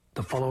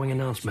The following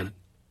announcement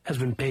has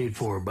been paid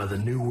for by the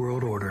New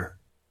World Order.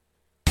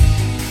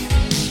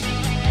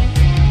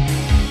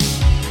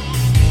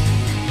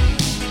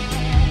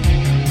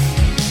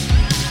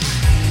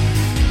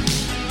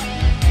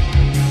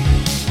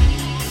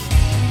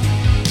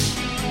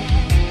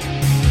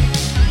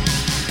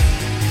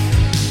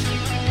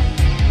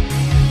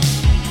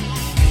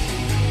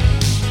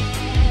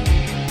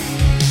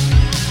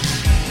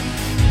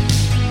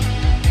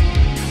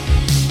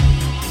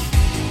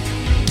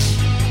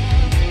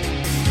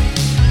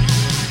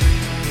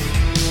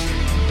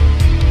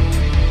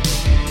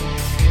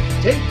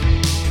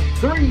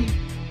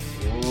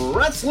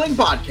 Wrestling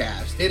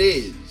Podcast. It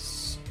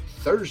is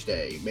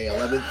Thursday, May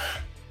 11th.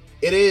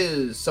 It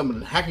is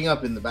someone hacking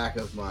up in the back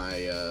of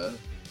my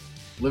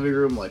living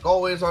room, like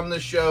always on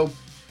this show.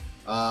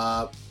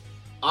 I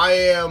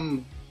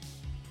am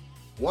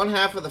one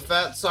half of the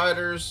Fat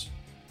Siders,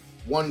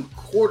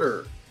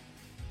 1/4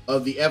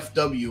 of the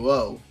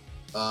FWO.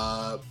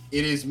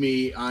 It is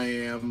me. I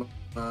am,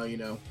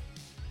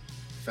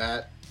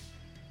 Fat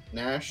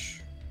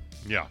Nash.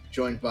 Yeah.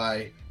 Joined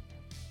by...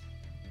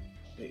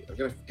 I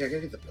gotta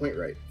get the point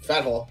right.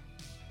 Fat Hall.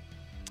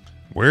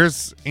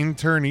 Where's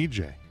intern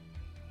EJ?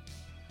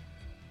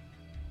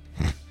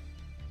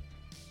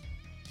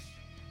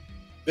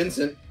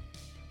 Vincent.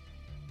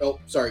 Oh,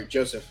 sorry,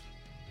 Joseph.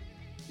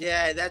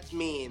 Yeah, that's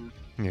mean.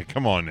 Yeah,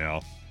 come on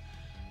now.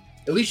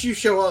 At least you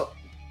show up.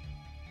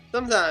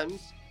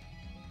 Sometimes.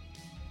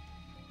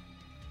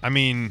 I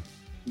mean,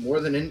 more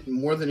than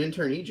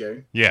intern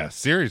EJ. Yeah,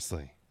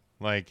 seriously.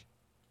 Like,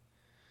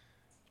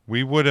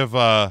 we would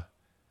have.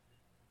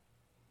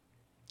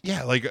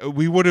 Yeah, like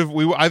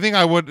I think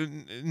I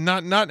would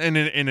not in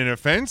an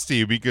offense to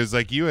you, because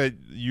like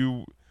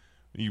you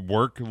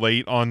work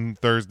late on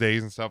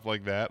Thursdays and stuff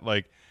like that.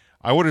 Like,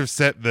 I would have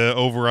set the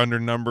over under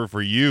number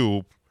for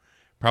you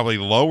probably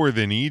lower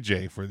than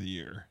EJ for the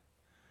year.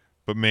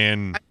 But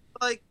man, I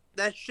feel like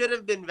that should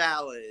have been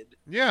valid.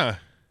 Yeah.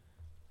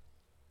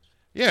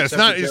 Yeah, it's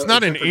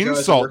not an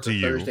insult to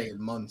you. Thursday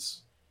in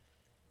months.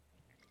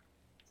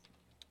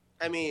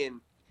 I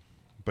mean,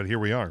 but here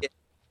we are. Yeah.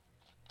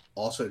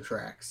 Also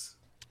tracks.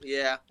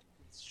 Yeah,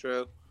 it's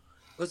true.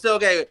 So,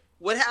 okay,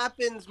 what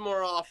happens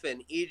more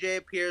often? EJ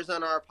appears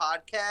on our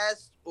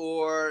podcast,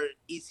 or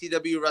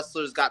ECW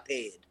wrestlers got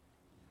paid?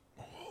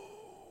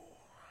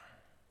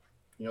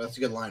 You know, that's a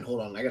good line. Hold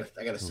on, I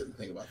gotta sit and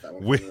think about that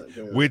one.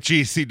 Which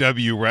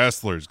ECW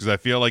wrestlers? Because I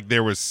feel like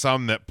there was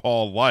some that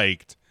Paul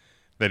liked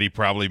that he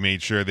probably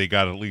made sure they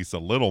got at least a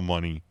little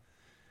money.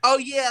 Oh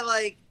yeah,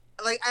 like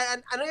I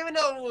don't even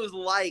know what it was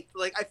like.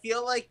 Like, I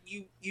feel like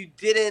you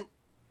didn't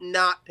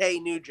not pay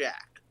New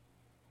Jack.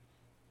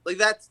 Like,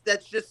 that's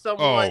just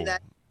someone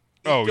that.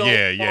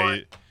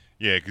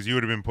 Yeah, because you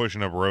would have been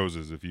pushing up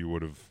roses if you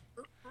would have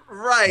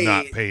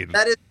not paid.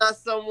 That is not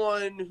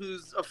someone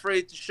who's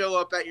afraid to show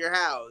up at your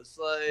house.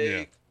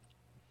 Like,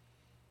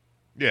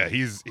 yeah,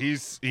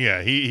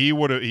 he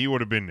would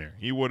have been there.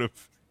 He wouldn't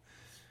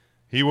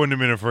have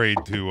been afraid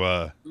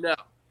to no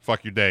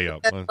fuck your day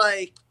up. And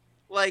like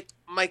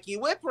Mikey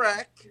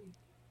Whipwreck,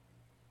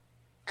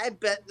 I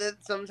bet that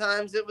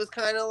sometimes it was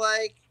kind of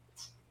like,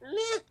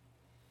 meh,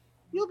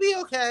 you'll be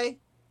okay.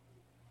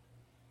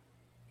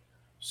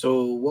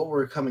 So what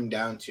we're coming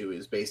down to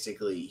is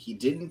basically he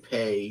didn't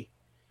pay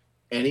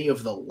any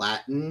of the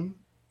Latin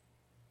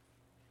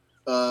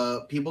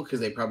people because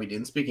they probably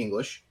didn't speak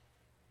English.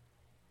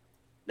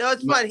 No,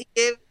 it's fine.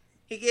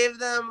 He gave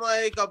them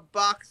like a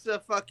box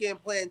of fucking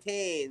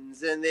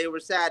plantains and they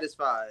were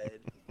satisfied.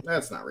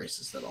 That's not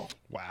racist at all.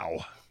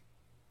 Wow.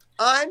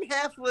 I'm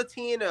half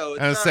Latino.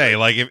 I was say,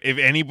 like, if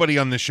anybody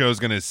on the show is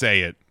going to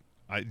say it,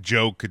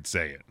 Joe could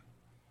say it.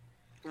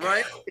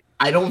 Right?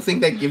 I don't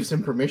think that gives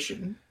him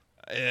permission.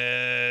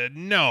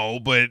 No,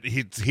 but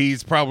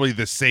he's probably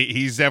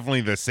he's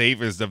definitely the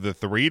safest of the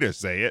three to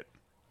say it.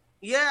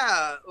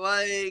 Yeah,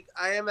 like,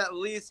 I am at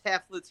least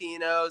half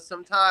Latino,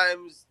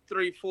 sometimes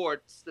 3/4,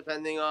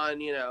 depending on,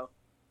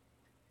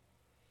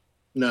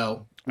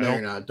 No,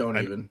 you're not. Don't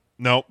even.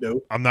 Nope.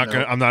 I'm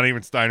not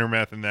even Steiner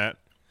mathing that.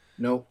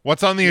 Nope.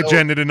 What's on the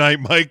agenda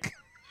tonight, Mike?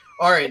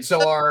 All right,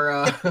 so our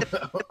I've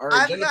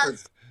got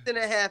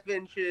 6.5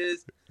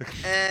 inches,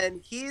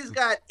 and he's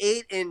got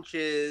 8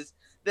 inches.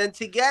 Then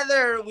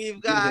together we've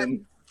got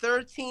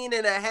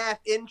 13.5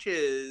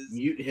 inches.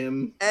 Mute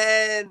him.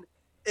 And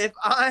if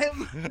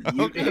I'm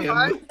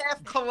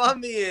half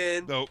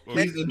Colombian,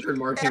 please intern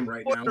mark him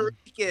right now. Puerto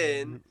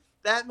Rican,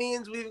 that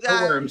means we've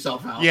got. He'll wear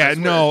himself out. Yeah,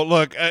 no,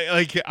 look,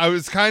 I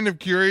was kind of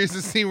curious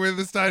to see where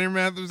the Steiner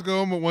math was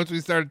going, but once we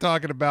started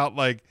talking about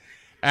like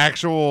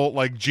actual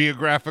like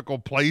geographical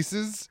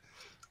places,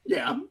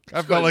 yeah,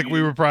 I felt like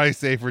we were probably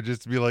safer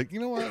just to be like, you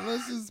know what,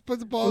 let's just put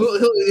the pause.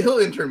 He'll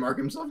intern mark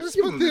himself. Just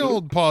put the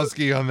old pause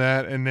key on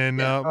that, and then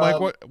Mike,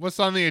 what's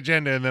on the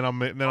agenda, and then I'll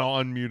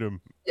unmute him.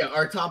 Yeah,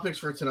 our topics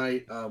for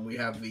tonight, we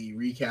have the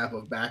recap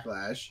of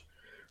Backlash,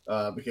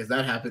 because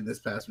that happened this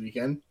past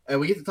weekend,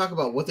 and we get to talk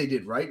about what they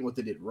did right and what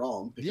they did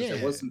wrong, because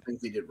there was some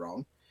things they did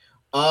wrong.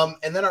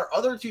 And then our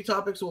other two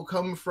topics will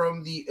come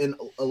from the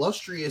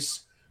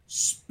illustrious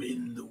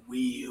Spin the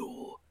Wheel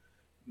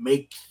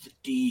make the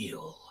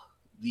deal.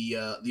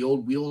 The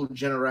old wheel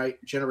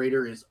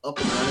generator is up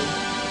and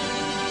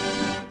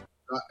running.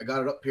 I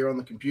got it up here on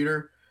the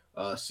computer,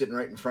 sitting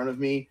right in front of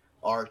me.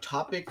 Our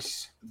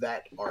topics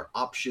that are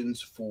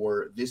options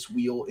for this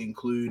wheel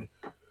include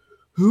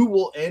who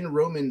will end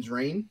Roman's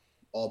reign,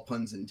 all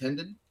puns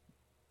intended.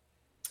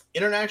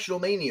 International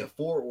Mania,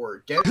 for or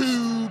against.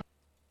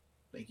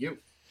 Thank you.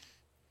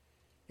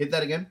 Hit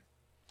that again.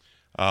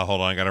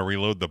 Hold on, I gotta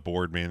reload the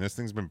board, man. This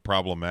thing's been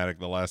problematic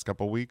the last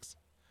couple weeks.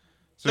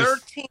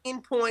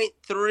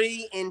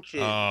 13.3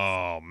 inches.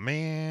 Oh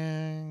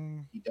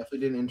man. He definitely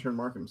didn't intern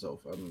mark himself.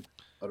 I'm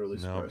utterly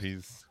surprised. No,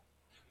 he's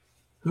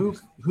Who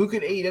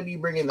could AEW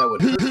bring in that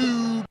would?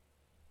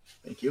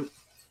 Thank you.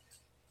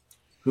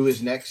 Who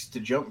is next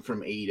to jump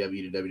from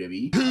AEW to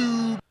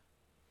WWE?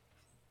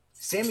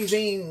 Sami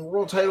Zayn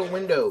world title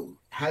window.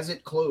 Has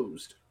it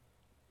closed?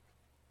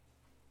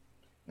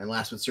 And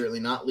last but certainly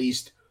not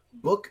least,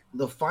 book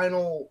the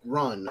final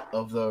run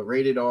of the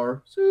Rated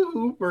R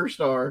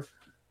Superstar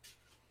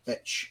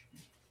Etch.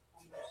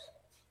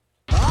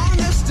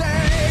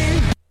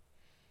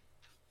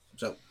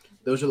 So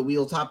those are the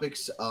wheel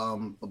topics.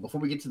 But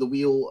before we get to the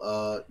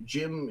wheel,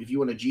 Jim, if you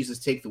want to Jesus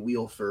take the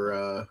wheel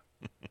for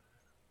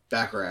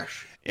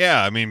Backlash.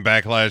 Yeah, I mean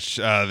Backlash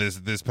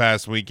this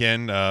past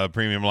weekend,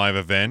 premium live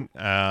event.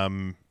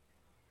 I'll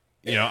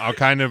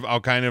kind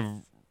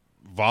of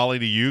volley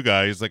to you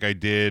guys like I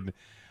did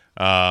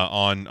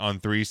on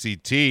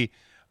 3CT.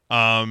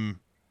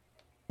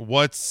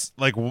 What's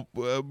like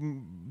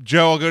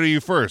Joe, I'll go to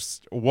you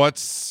first.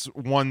 What's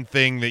one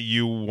thing that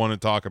you want to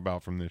talk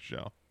about from this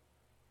show?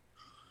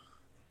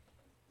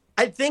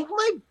 I think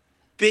my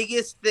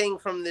biggest thing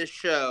from this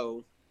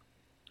show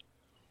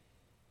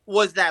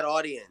was that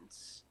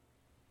audience.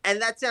 And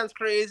that sounds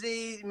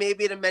crazy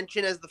maybe to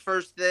mention as the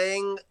first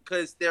thing,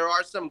 because there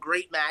are some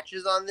great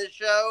matches on this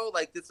show.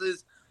 Like, this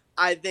is,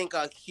 I think,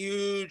 a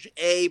huge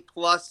A+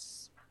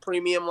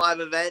 premium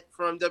live event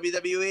from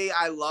WWE.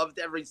 I loved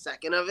every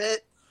second of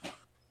it.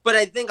 But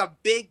I think a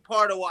big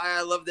part of why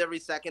I loved every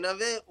second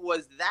of it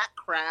was that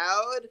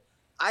crowd.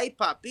 Ay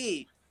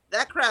papi,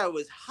 that crowd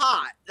was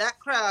hot. That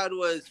crowd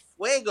was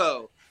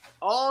fuego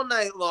all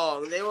night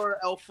long. They were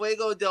El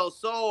Fuego del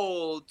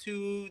Sol,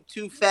 too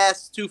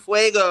fast, too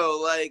fuego,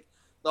 like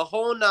the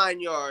whole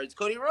 9 yards.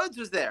 Cody Rhodes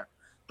was there.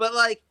 But,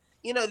 like,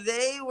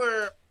 they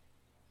were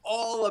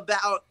all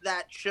about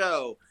that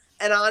show.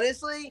 And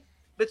honestly,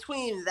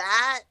 between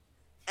that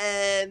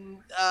and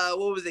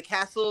what was it,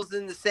 Castles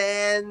in the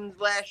Sand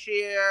last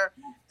year,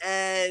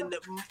 and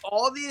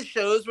all these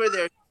shows where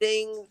they're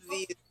hitting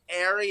these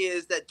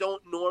areas that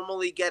don't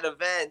normally get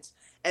events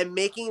and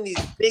making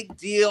these big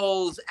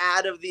deals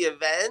out of the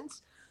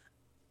events,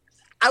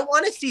 I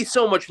want to see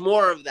so much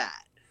more of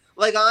that.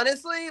 Like,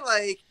 honestly,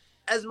 like,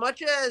 as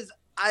much as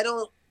I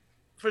don't,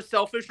 for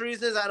selfish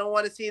reasons, I don't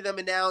want to see them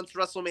announce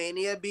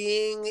WrestleMania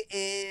being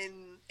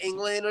in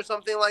England or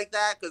something like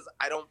that, because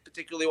I don't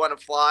particularly want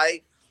to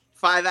fly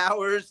 5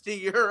 hours to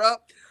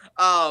Europe.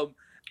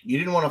 You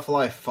didn't want to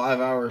fly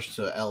 5 hours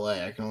to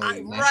LA. I can only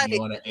imagine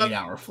you on an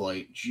 8-hour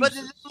flight. Jesus. But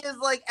the thing is,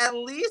 like, at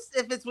least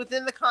if it's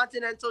within the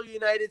continental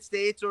United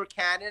States or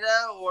Canada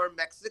or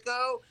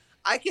Mexico,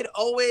 I could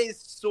always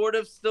sort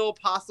of still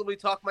possibly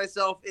talk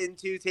myself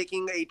into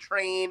taking a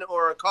train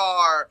or a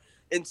car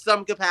in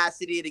some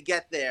capacity to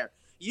get there.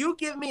 You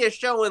give me a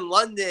show in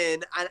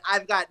London, and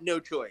I've got no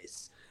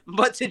choice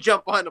but to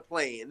jump on a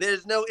plane.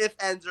 There's no ifs,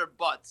 ands, or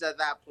buts at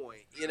that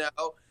point,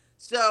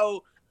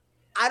 So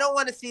I don't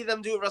want to see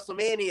them do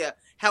WrestleMania.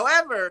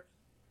 However,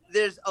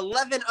 there's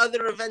 11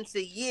 other events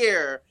a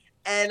year,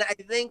 and I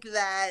think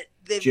that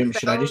Jim,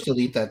 should I just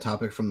delete that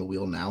topic from the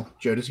wheel now?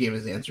 Joe just gave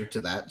his answer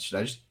to that. Should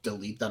I just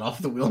delete that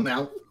off the wheel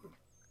now?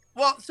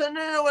 Well, so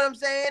no, what I'm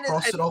saying is...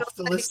 Cross it off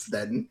the list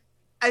then.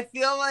 I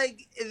feel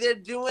like they're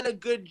doing a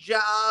good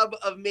job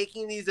of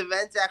making these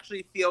events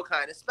actually feel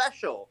kind of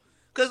special.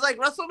 Because, like,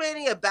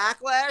 WrestleMania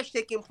Backlash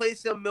taking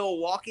place in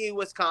Milwaukee,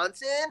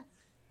 Wisconsin,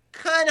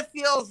 kind of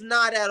feels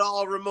not at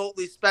all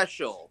remotely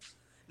special.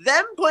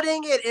 Them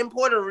putting it in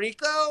Puerto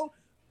Rico,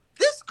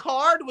 this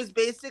card was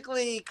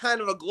basically kind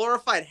of a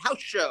glorified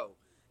house show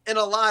in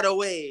a lot of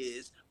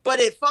ways, but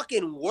it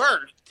fucking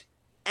worked.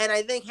 And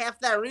I think half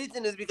that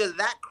reason is because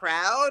that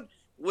crowd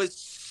was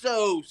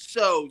so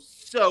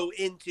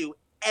into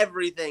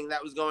everything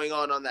that was going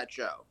on that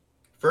show.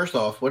 First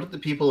off, what did the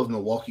people of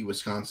Milwaukee,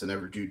 Wisconsin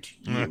ever do to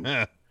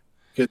you?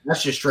 Because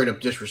that's just straight up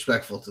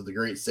disrespectful to the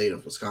great state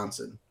of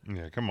Wisconsin.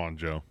 Yeah, come on,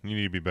 Joe. You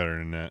need to be better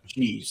than that.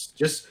 Jeez,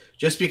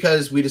 just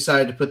because we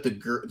decided to put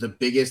the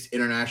biggest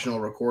international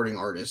recording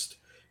artist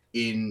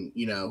in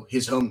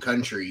his home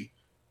country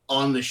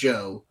on the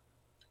show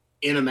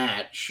in a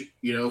match,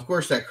 of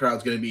course that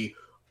crowd's going to be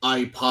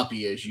eye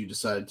poppy, as you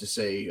decided to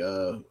say.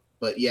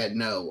 But yeah,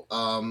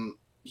 no.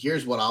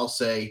 Here's what I'll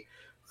say.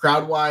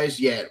 Crowd wise,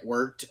 yeah, it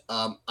worked.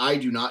 I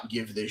do not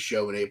give this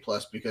show an A+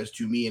 because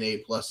to me an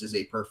A+ is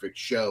a perfect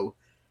show,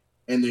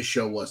 and this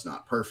show was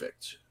not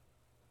perfect.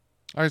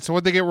 All right, so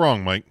what'd they get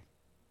wrong, Mike?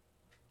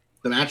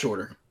 The match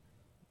order.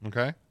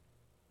 Okay.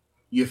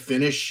 You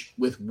finish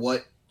with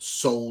what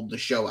sold the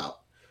show out.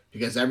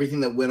 because everything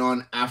that went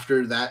on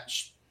after that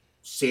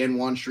San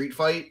Juan street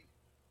fight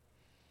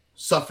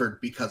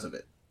suffered because of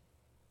it.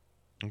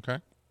 Okay.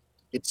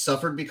 It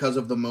suffered because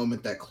of the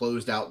moment that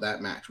closed out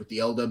that match with the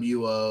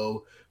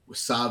LWO, with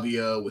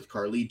Savio, with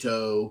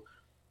Carlito,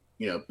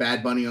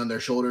 Bad Bunny on their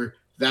shoulder.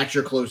 That's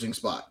your closing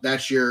spot.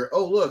 That's your,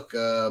 oh, look,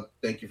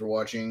 thank you for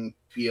watching,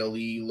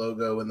 PLE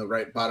logo in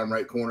the bottom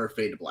right corner,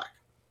 fade to black.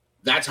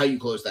 That's how you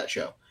close that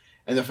show.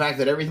 And the fact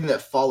that everything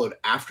that followed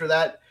after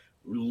that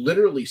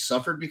literally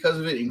suffered because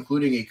of it,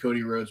 including a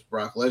Cody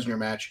Rhodes-Brock Lesnar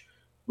match,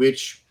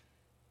 which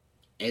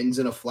ends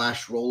in a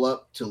flash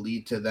roll-up to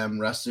lead to them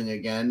wrestling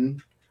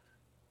again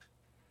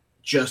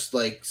just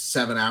like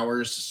 7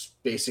 hours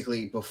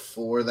basically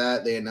before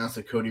that. They announced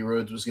that Cody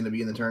Rhodes was going to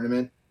be in the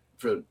tournament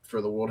for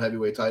the World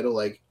Heavyweight title.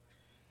 Like,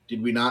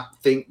 did we not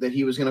think that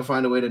he was going to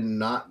find a way to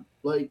not,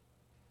 like,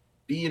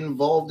 be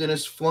involved in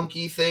his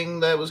flunky thing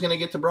that was going to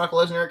get to Brock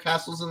Lesnar at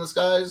Castles in the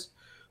Skies?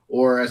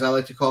 Or, as I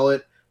like to call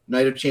it,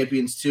 Night of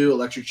Champions 2,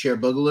 Electric Chair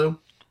Boogaloo.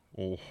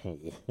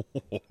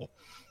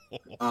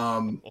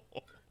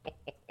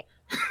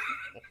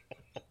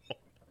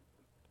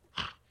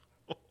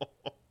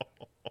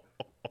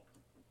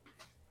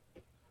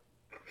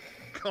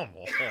 Come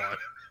on.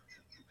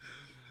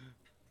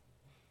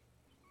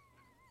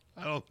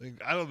 I don't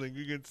think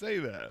you can say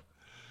that.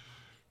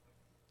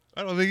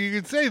 I don't think you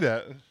can say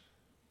that.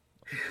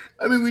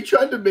 I mean, we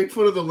tried to make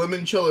fun of the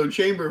Limoncello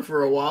Chamber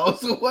for a while,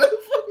 so why the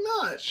fuck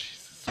not?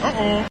 Jesus.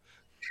 Uh-oh.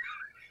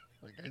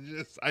 Like,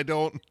 I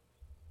don't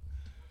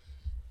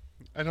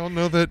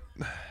know that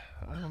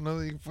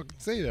you can fucking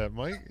say that,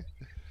 Mike.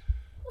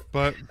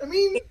 But I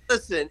mean,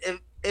 listen,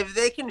 if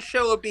they can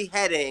show a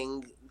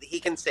beheading, he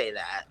can say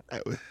that.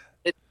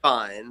 It's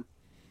fine.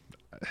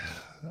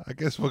 I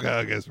guess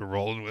we're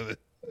rolling with it.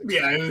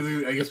 Yeah,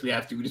 I guess we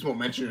have to. We just won't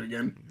mention it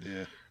again.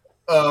 Yeah.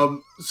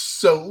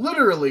 So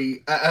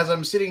literally, as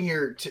I'm sitting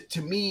here,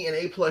 to me, an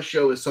A+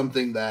 show is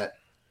something that,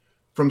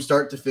 from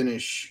start to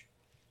finish,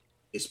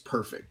 is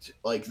perfect.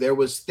 Like, there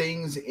was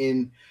things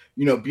in,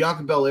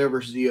 Bianca Belair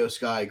versus Io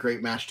Sky,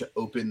 great match to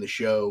open the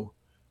show.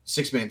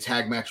 6-man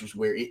tag match was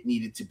where it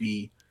needed to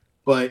be,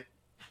 but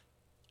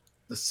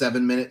the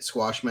 7-minute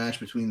squash match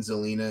between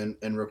Zelina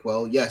and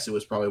Raquel, yes, it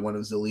was probably one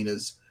of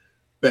Zelina's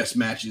best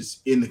matches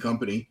in the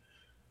company.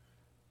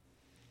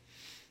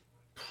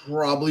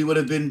 Probably would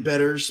have been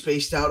better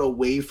spaced out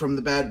away from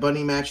the Bad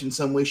Bunny match in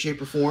some way,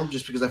 shape, or form,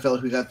 just because I felt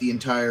like we got the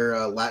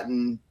entire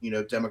Latin,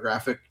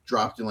 demographic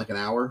dropped in like an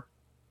hour.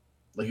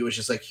 Like, it was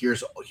just like,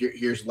 here's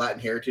Latin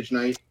Heritage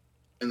Night,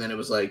 and then it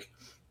was like,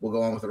 we'll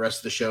go on with the rest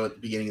of the show at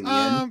the beginning and the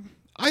end.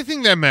 I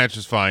think that match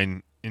is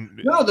fine.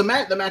 No, the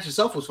match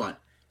itself was fine.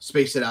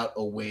 Space it out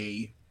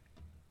away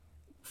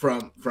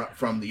from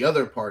the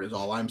other part is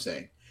all I'm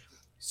saying.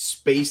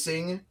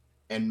 Spacing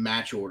and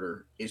match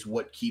order is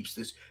what keeps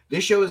this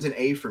show is an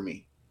A for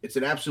me. It's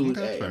an absolute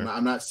A.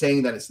 I'm not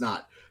saying that it's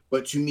not,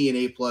 but to me, an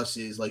A+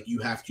 is like, you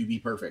have to be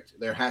perfect.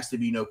 There has to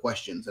be no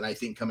questions. And I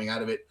think coming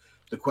out of it,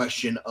 the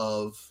question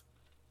of,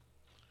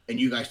 and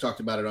you guys talked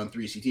about it on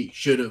 3CT,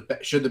 should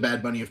the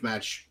Bad Bunny of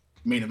match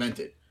main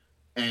evented?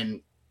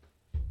 And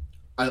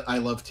I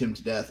love Tim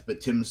to death, but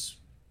Tim's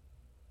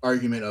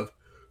argument of,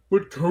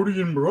 but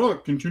Cody and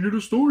Brock continue the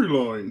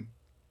storyline.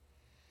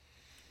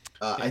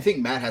 I think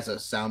Matt has a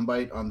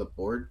soundbite on the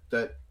board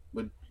that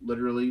would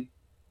literally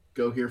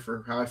go here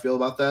for how I feel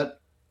about that.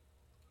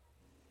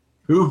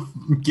 Who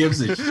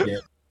gives a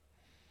shit?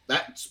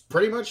 That's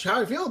pretty much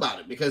how I feel about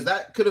it, because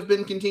that could have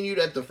been continued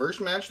at the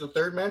first match, the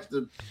third match,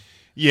 the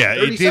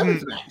it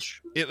didn't.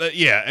 Match.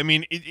 I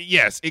mean,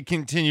 yes, it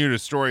continued a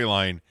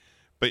storyline,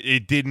 but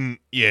it didn't.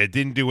 Yeah, it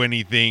didn't do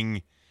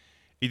anything.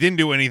 It didn't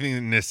do anything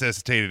that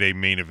necessitated a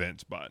main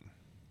event spot.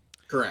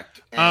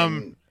 Correct.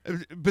 And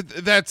but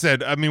that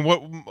said, I mean,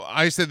 what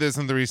I said this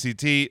on the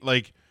 3CT,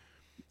 like,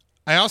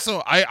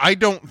 I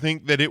don't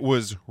think that it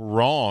was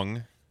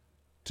wrong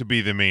to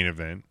be the main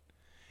event.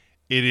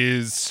 It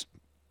is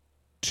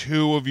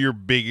two of your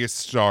biggest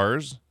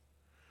stars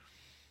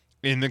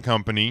in the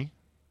company,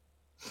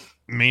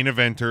 main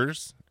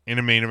eventers in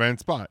a main event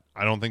spot.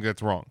 I don't think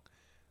that's wrong.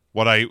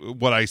 What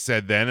I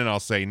said then, and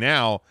I'll say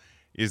now,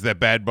 is that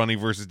Bad Bunny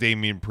versus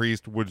Damian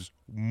Priest would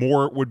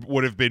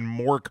have been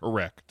more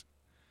correct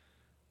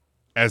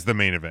as the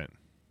main event.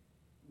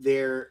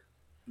 There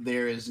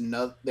is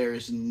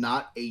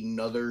not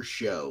another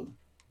show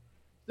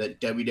that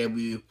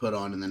WWE put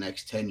on in the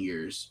next 10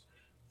 years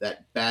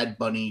that Bad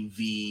Bunny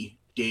v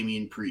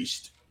Damian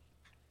Priest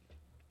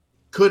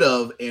could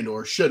have and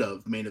or should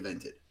have main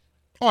evented.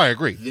 Oh, I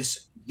agree.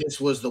 This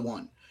was the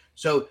one.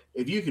 So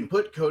if you can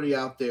put Cody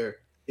out there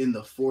in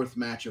the fourth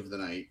match of the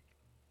night,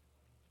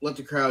 let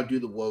the crowd do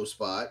the whoa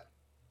spot,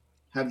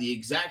 have the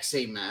exact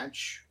same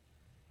match,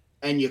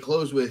 and you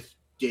close with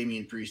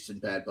Damian Priest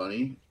and Bad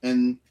Bunny,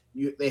 and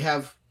they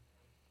have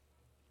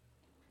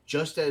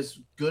just as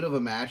good of a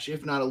match,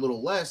 if not a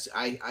little less.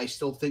 I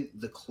still think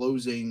the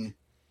closing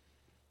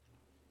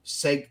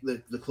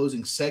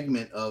closing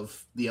segment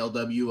of the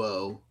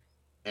LWO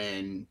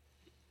and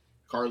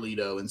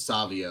Carlito and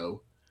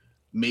Savio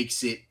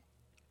makes it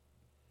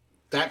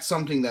that's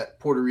something that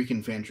Puerto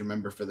Rican fans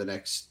remember for the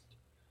next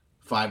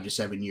 5 to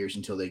 7 years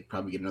until they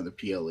probably get another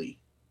PLE.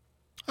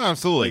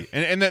 Absolutely.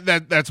 And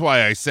that's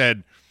why I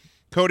said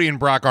Cody and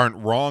Brock aren't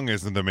wrong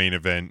as the main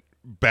event.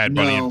 Bad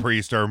Bunny and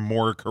Priest are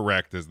more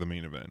correct as the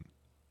main event.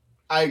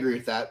 I agree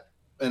with that.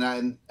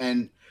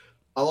 And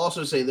I'll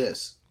also say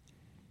this.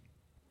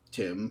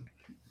 Tim,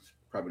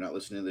 probably not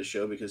listening to this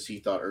show because he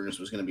thought Ernest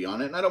was going to be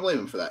on it, and I don't blame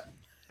him for that.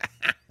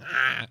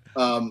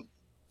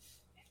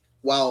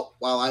 While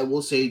I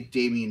will say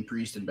Damian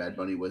Priest and Bad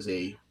Bunny was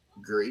a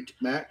great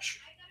match,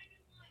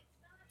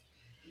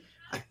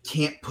 I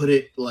can't put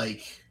it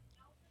like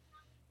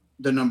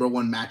the number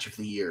one match of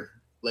the year.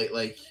 Like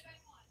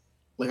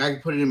I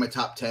can put it in my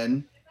top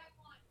 10.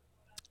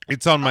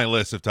 It's on my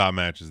list of top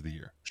matches of the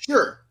year.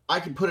 Sure, I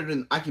can put it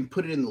in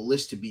the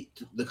list to be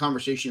the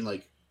conversation,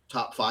 like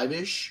top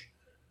 5-ish.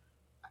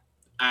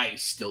 I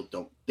still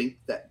don't think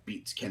that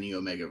beats Kenny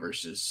Omega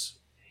versus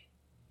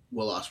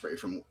Will Ospreay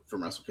from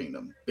Wrestle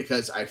Kingdom,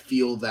 because I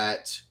feel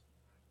that,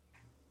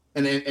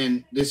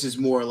 and this is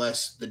more or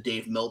less the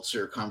Dave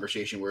Meltzer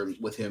conversation where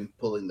with him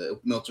pulling the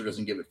Meltzer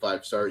doesn't give it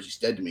 5 stars. He's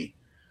dead to me.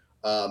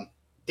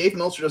 Dave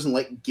Meltzer doesn't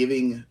like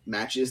giving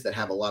matches that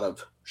have a lot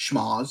of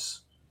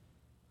schmoz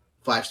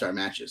 5-star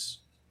matches.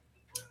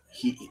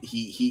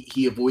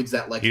 He avoids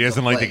that like he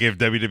doesn't like to give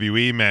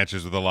WWE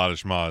matches with a lot of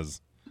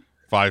schmoz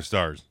 5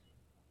 stars.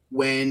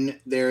 When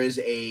there is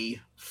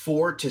a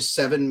 4 to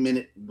 7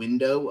 minute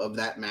window of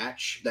that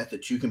match that the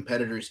two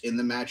competitors in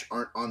the match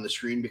aren't on the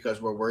screen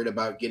because we're worried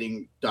about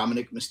getting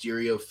Dominic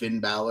Mysterio, Finn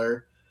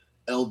Balor,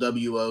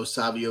 LWO,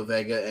 Savio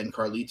Vega, and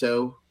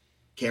Carlito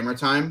camera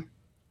time,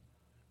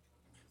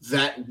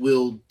 that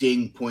will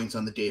ding points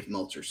on the Dave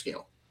Meltzer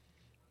scale.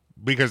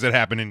 Because it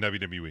happened in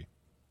WWE.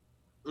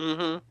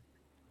 Mm-hmm.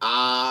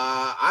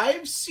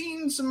 I've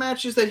seen some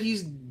matches that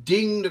he's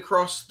dinged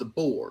across the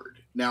board.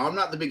 Now, I'm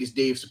not the biggest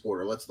Dave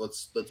supporter. Let's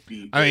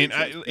be. I mean,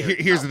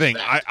 here's the thing.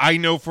 I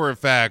know for a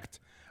fact,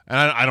 and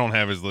I don't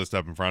have his list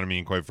up in front of me,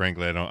 and quite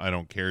frankly, I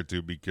don't care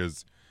to,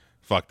 because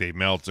fuck Dave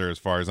Meltzer as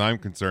far as I'm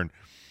concerned.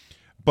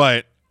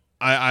 But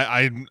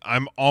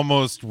I'm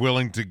almost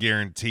willing to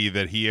guarantee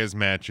that he has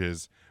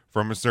matches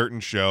from a certain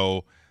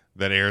show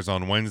that airs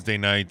on Wednesday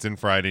nights and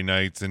Friday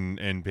nights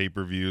and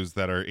pay-per-views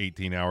that are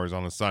 18 hours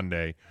on a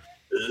Sunday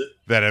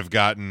that have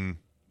gotten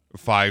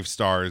 5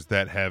 stars,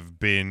 that have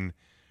been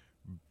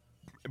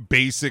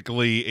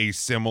basically a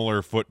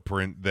similar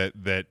footprint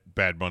that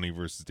Bad Bunny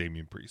versus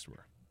Damian Priest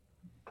were.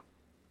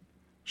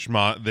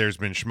 There's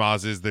been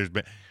schmozes. There's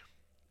been,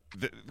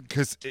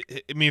 because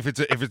I mean, if it's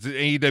an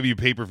AEW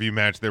pay-per-view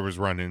match, there was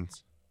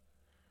run-ins.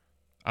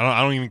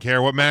 I don't even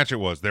care what match it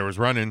was. There was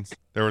run-ins.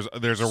 There's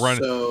a run.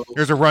 So,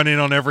 there's a run-in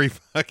on every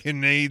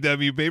fucking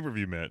AEW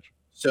pay-per-view match.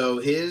 So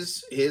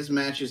his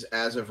matches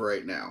as of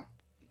right now: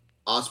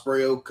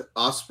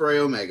 Ospreay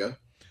Omega.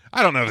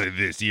 I don't know that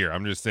this year.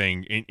 I'm just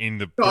saying in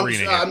the No,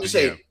 3.5. I'm just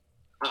saying.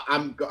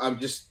 I'm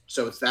just,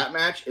 so it's that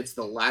match. It's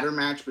the ladder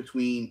match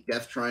between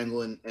Death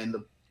Triangle and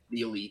the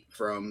Elite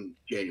from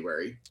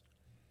January.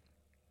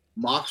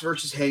 Mox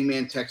versus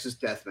Hangman Texas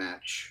Death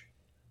Match.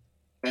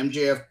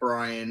 MJF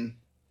Bryan.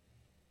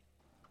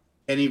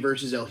 Kenny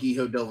versus El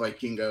Hijo del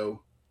Vikingo.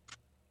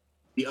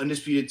 The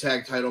Undisputed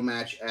Tag Title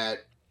match at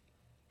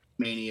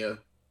Mania.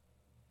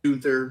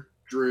 Gunther,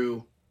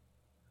 Drew,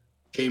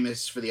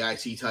 Sheamus for the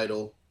IC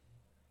title,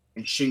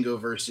 and Shingo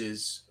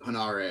versus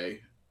Hanare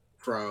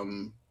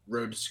from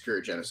Road to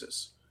Secure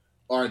Genesis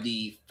are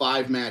the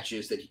 8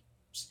 matches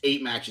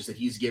that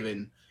he's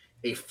given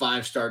a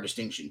 5-star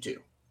distinction to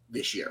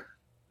this year.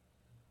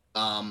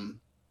 Out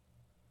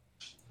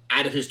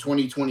of his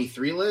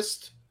 2023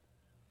 list,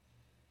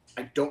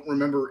 I don't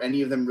remember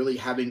any of them really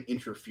having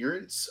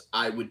interference.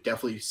 I would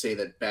definitely say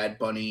that Bad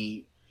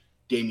Bunny,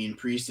 Damian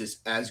Priest is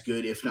as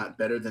good, if not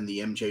better, than the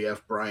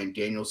MJF Bryan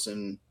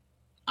Danielson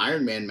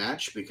Iron Man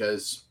match,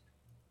 because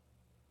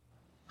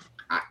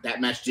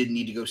that match didn't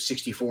need to go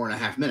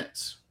 64.5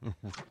 minutes.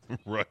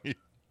 Right.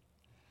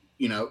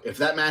 You know, if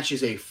that match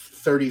is a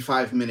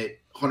 35-minute,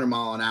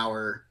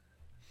 100-mile-an-hour,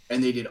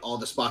 and they did all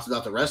the spots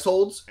without the rest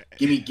holds,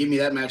 give me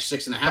that match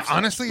 6.5.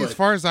 Honestly, as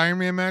far as Iron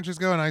Man matches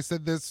go, and I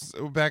said this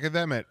back at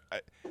that match,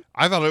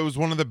 I thought it was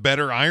one of the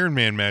better Iron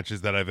Man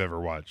matches that I've ever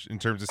watched in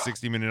terms of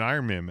 60-minute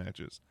Iron Man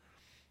matches.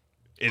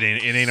 It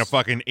ain't a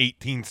fucking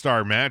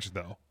 18-star match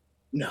though.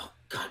 No,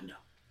 God no.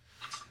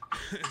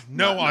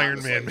 No not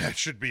Iron Man match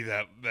should be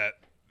that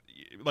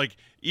like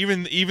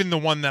even the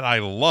one that I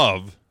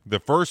love, the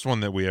first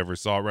one that we ever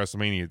saw at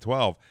WrestleMania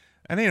 12.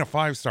 That ain't a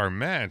 5-star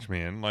match,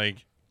 man.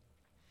 Like,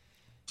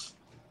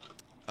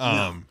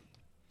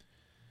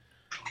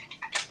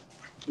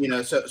 you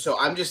know, so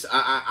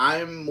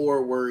I'm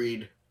more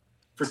worried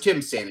for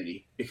Tim's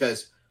sanity,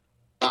 because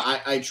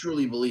I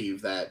truly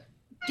believe that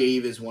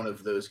Dave is one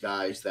of those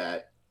guys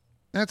that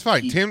that's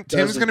fine.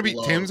 Tim's gonna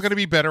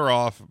be better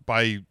off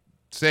by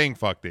saying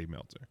fuck Dave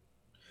Meltzer.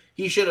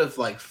 He should have,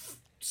 like,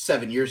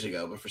 7 years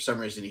ago, but for some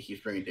reason he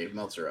keeps bringing Dave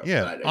Meltzer up.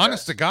 Yeah,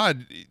 honest to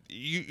God,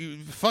 you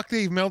fuck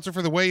Dave Meltzer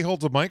for the way he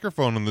holds a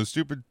microphone on those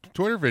stupid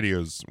Twitter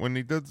videos when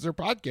he does their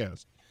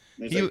podcast.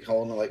 He's like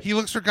calling it like he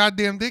looks for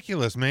goddamn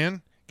ridiculous,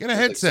 man. Get a like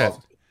headset.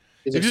 soft,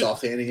 he's like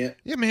soft handing it.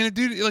 Yeah, man,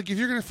 dude. Like if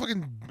you're gonna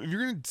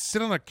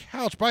sit on a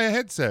couch, buy a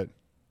headset.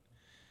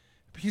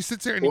 He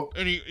sits there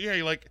and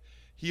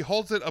he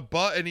holds it a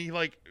butt and he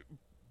like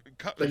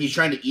he's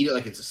trying to eat it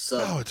like it's a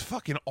sub. Oh, it's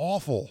fucking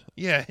awful.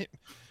 Yeah.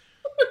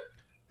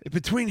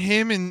 Between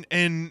him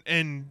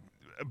and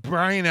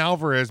Brian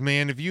Alvarez,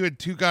 man, if you had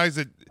two guys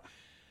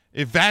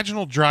if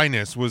vaginal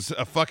dryness was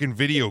a fucking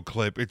video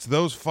clip, it's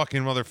those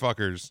fucking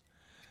motherfuckers.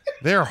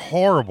 They're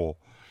horrible.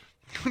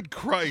 Good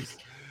Christ.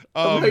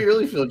 How you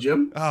really feel,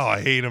 Jim? Oh,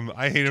 I hate him.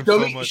 I hate him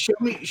so much.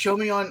 Show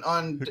me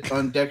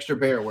on Dexter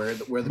Bear where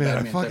the man,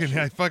 bad man.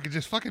 I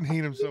fucking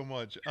hate him so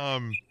much.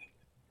 All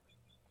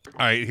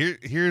right,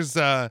 here's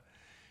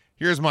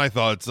my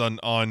thoughts on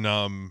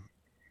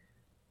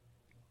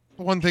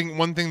one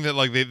thing that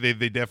like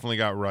they definitely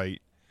got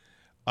right.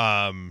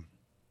 I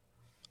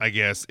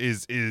guess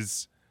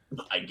is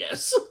I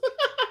guess.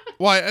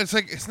 Well, it's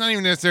like it's not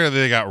even necessarily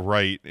they got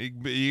right.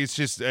 It's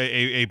just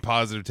a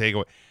positive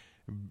takeaway.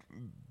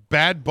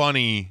 Bad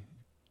Bunny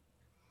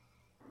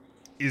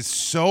is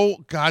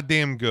so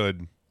goddamn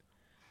good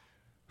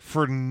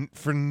for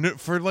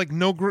like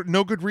no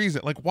good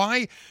reason. Like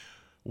why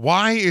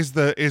is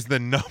the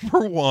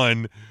number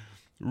one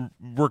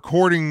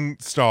recording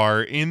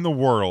star in the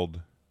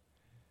world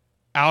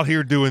out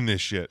here doing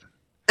this shit?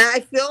 And I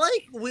feel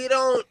like we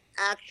don't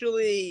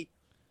actually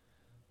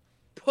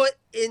put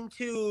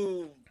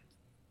into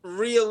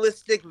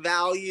realistic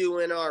value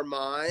in our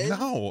mind.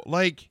 No,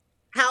 like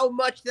how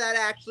much that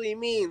actually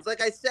means.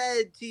 Like I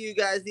said to you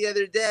guys the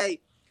other day,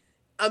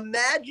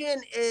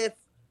 imagine if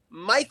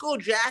Michael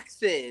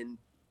Jackson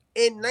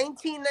in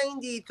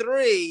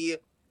 1993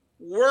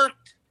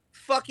 worked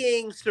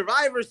fucking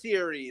Survivor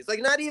Series,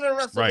 like not even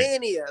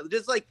WrestleMania, right.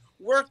 Just like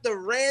worked a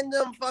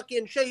random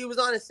fucking show. He was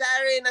on a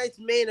Saturday night's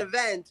main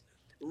event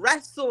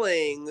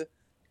wrestling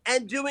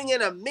and doing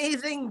an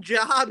amazing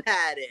job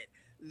at it.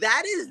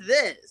 That is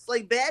this.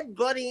 Like Bad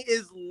Bunny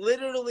is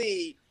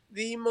literally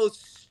the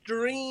most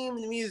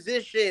streamed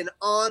musician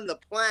on the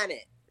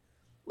planet,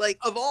 like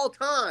of all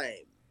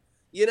time.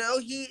 You know,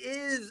 he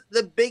is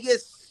the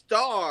biggest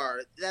star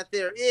that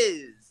there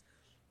is.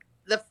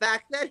 The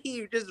fact that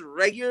he just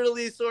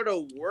regularly sort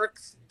of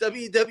works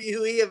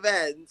WWE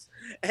events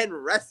and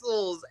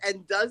wrestles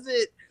and does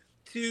it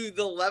to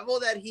the level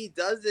that he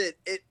does it,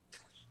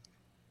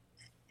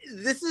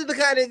 this is the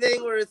kind of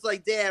thing where it's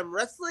like, damn,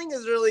 wrestling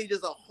is really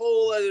just a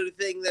whole other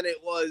thing than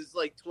it was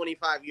like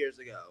 25 years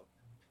ago.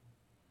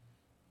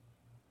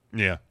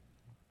 Yeah.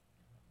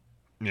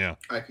 Yeah.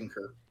 I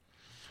concur.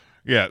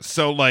 Yeah,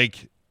 so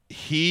like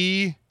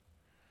he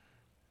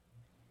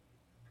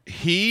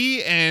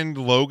and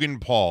Logan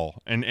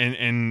Paul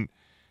and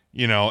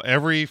you know,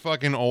 every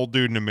fucking old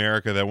dude in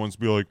America that wants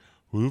to be like,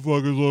 who the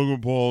fuck is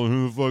Logan Paul and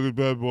who the fuck is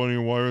Bad Bunny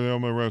and why are they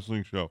on my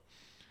wrestling show?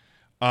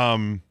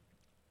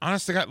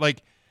 Honestly,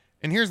 like,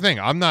 and here's the thing,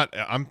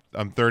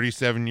 I'm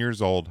 37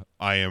 years old.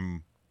 I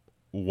am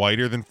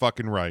whiter than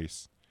fucking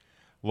rice.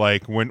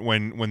 Like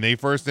when they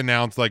first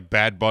announced like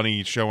Bad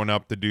Bunny showing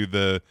up to do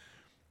the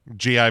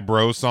G.I.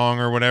 Bro song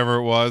or whatever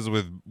it was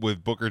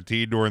with Booker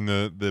T during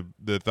the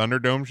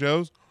Thunderdome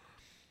shows,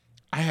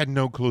 I had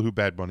no clue who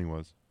Bad Bunny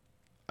was.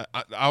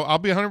 I'll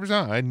be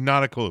 100%. I had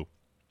not a clue.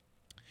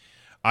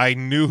 I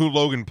knew who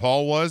Logan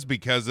Paul was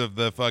because of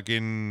the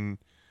fucking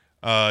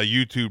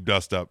YouTube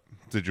dust up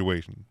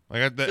situation.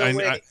 Like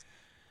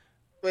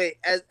wait,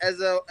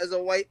 as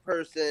a white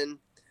person,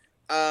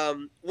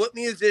 what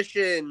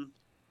musician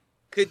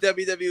could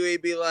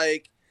WWE be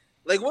like?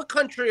 Like what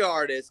country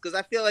artist? Because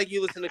I feel like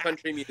you listen to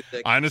country music.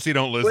 I honestly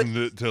don't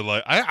listen to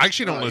like. I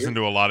actually don't listen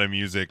to a lot of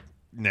music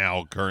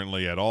now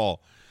currently at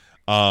all.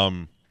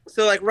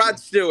 So like Rod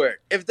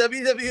Stewart. If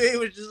WWE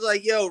was just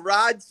like, yo,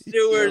 Rod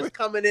Stewart's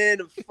coming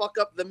in and fuck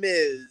up the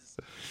Miz,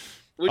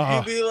 would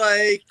you be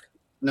like?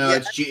 No,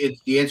 yeah.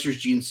 It's the answer is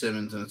Gene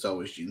Simmons, and it's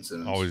always Gene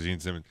Simmons. Always Gene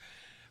Simmons.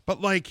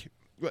 But like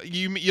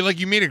you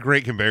made a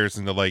great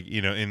comparison to like,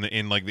 you know,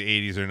 in like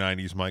the 80s or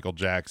 90s Michael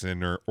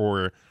Jackson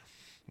or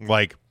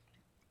like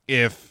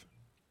if,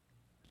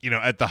 you know,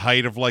 at the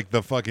height of like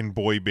the fucking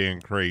boy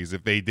band craze,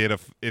 if they did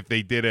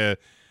a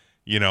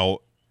you know,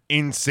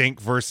 NSYNC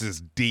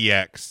versus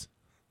DX,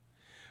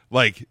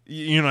 like,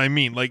 you know what I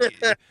mean, like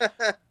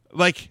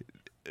like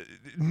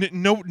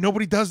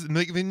nobody does,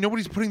 like,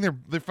 nobody's putting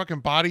their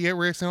fucking body at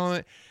risk and all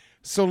that.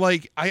 So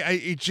like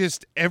it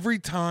just, every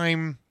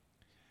time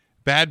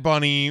Bad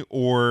Bunny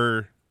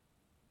or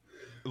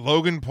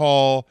Logan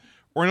Paul,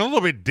 or in a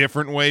little bit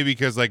different way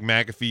because like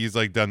McAfee's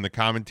like done the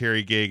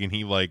commentary gig and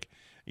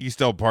he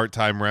still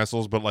part-time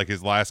wrestles, but like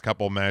his last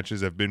couple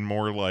matches have been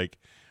more like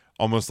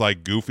almost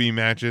like goofy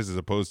matches as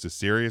opposed to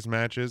serious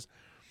matches.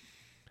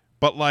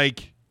 But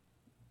like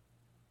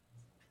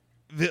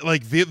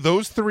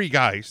those three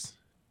guys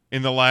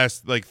in the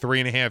last like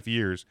 3.5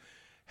 years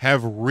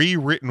have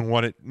rewritten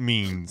what it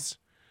means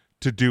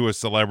to do a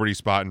celebrity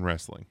spot in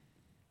wrestling.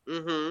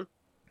 Mm-hmm.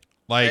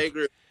 Like, I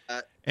agree with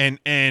that.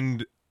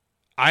 And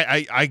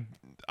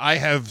I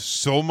have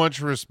so much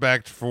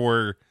respect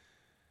for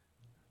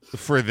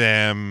for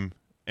them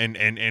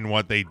and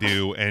what they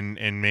do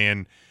and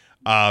man,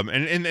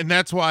 and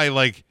that's why,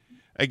 like,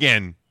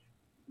 again,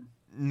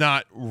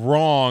 not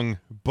wrong,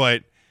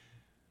 but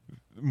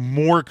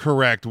more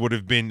correct would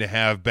have been to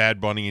have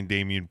Bad Bunny and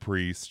Damian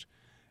Priest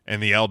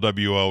and the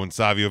LWO and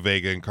Savio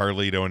Vega and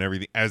Carlito and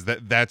everything as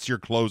that's your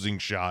closing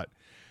shot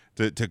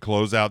to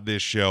close out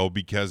this show,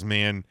 because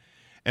man,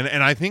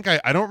 and I think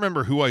I don't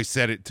remember who I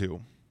said it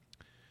to.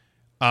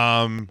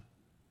 And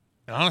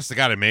honest to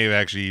God, it may have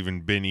actually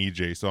even been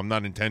EJ, so I'm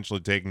not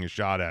intentionally taking a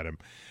shot at him.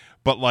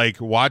 But like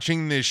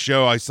watching this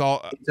show, I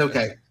saw. It's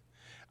okay.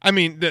 I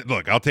mean,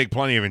 look, I'll take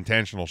plenty of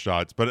intentional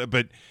shots, but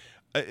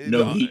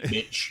No heat,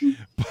 bitch.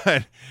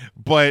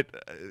 but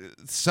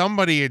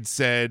somebody had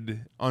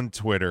said on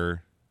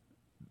Twitter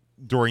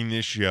during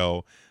this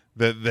show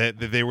that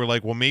they were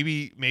like, well,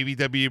 maybe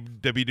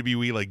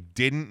WWE like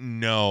didn't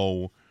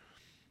know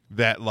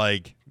that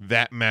like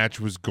that match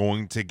was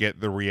going to get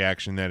the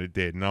reaction that it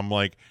did. And I'm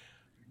like,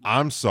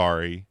 I'm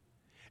sorry.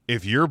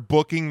 If you're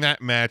booking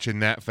that match in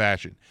that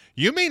fashion,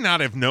 you may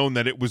not have known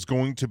that it was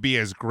going to be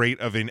as great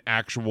of an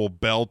actual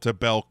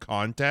bell-to-bell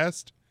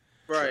contest.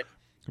 Right.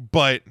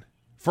 But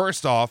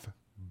first off,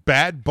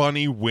 Bad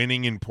Bunny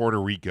winning in Puerto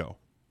Rico.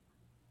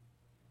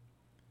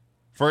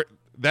 For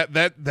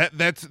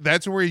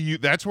that's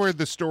where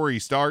the story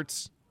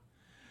starts.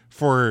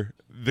 For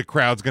the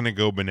crowd's going to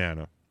go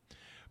banana.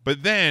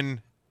 But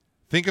then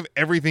think of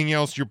everything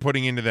else you're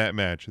putting into that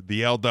match.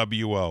 The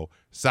LWO,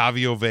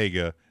 Savio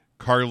Vega,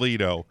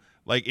 Carlito.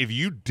 Like, if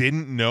you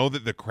didn't know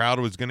that the crowd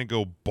was going to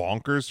go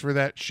bonkers for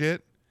that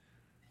shit,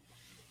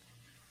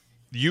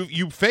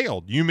 you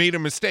failed. You made a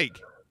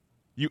mistake.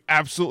 You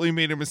absolutely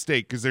made a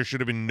mistake, because there should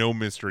have been no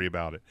mystery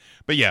about it.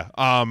 But yeah,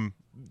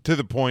 to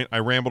the point, I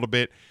rambled a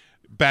bit.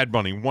 Bad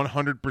Bunny,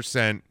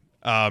 100%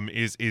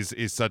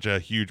 is such a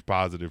huge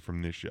positive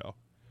from this show.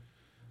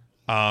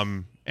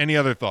 Any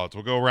other thoughts?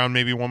 We'll go around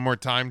maybe one more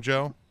time,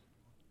 Joe.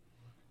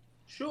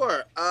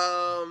 Sure.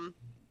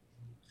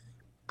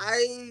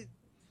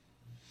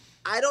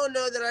 I don't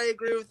know that I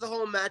agree with the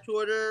whole match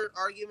order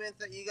argument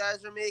that you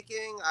guys are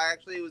making. I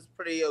actually was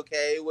pretty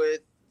okay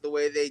with the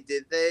way they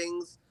did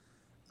things.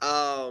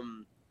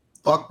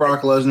 Fuck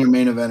Brock Lesnar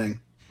main eventing.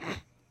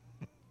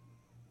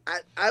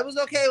 I was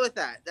okay with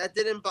that. That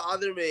didn't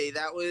bother me.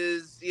 That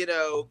was,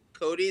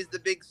 Cody's the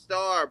big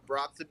star.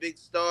 Brock's a big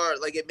star.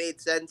 Like, it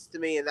made sense to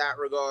me in that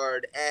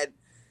regard. And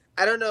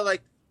I don't know,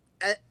 like,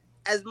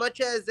 as much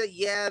as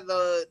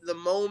the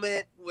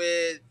moment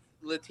with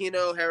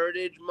Latino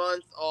Heritage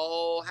Month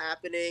all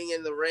happening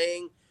in the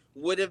ring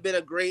would have been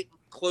a great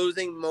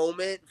closing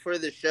moment for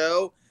the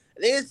show.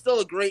 I think it's still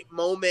a great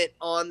moment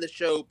on the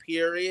show,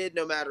 period,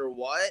 no matter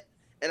what.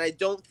 And I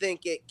don't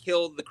think it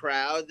killed the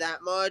crowd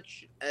that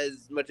much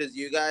as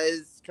you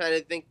guys kind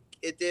of think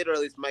it did, or at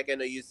least, Mike, I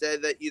know you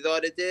said that you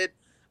thought it did.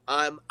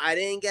 I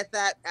didn't get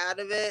that out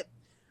of it.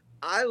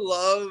 I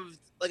loved,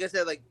 like I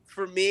said, like,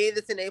 for me,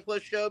 this is an A+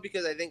 show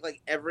because I think,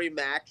 like, every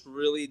match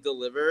really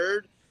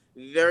delivered.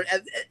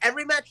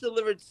 Every match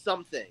delivered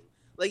something.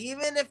 Like,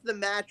 even if the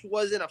match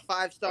wasn't a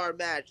 5-star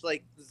match,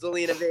 like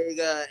Zelina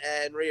Vega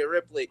and Rhea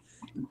Ripley,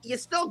 you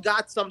still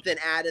got something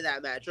out of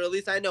that match, or at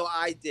least I know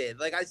I did.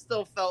 Like, I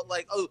still felt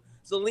like, oh,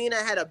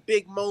 Zelina had a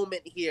big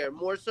moment here,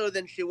 more so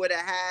than she would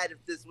have had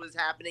if this was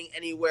happening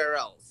anywhere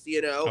else,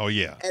 Oh,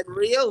 yeah. And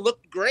Rhea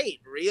looked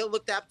great. Rhea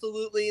looked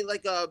absolutely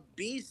like a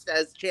beast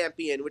as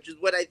champion, which is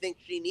what I think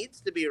she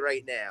needs to be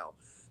right now.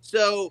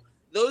 So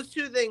those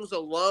two things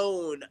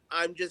alone,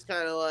 I'm just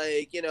kind of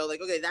like,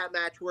 okay, that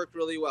match worked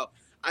really well.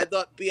 I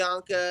thought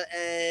Bianca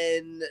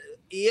and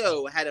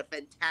Io had a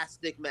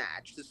fantastic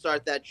match to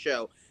start that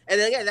show. And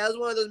again, that was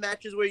one of those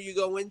matches where you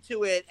go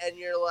into it and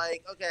you're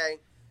like, okay,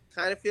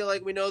 kind of feel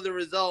like we know the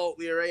result.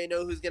 We already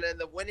know who's going to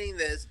end up winning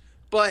this.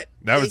 But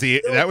that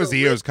was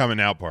Io's coming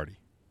out party.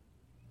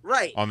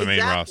 Right. On the main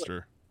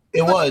roster.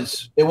 It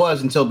was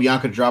until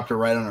Bianca dropped her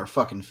right on her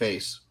fucking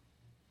face.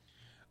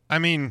 I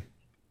mean,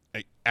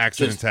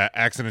 accidents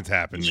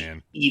happen,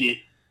 man. Eat it.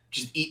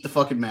 Just eat the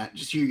fucking mat.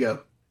 Just here you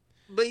go.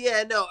 But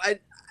yeah, no,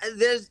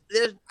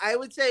 I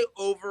would say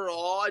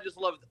overall, I just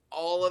loved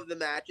all of the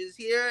matches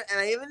here.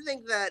 And I even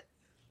think that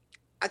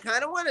I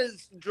kind of want to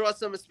draw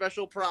some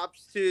special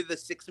props to the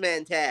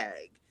 6-man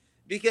tag,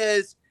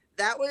 because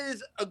that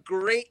was a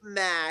great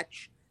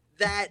match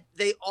that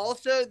they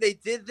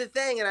did the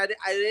thing. And I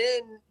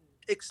didn't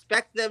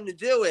expect them to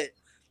do it.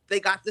 They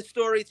got the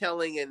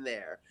storytelling in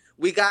there.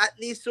 We got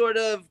the sort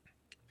of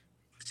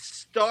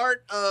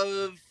start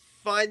of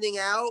finding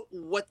out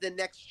what the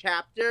next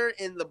chapter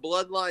in the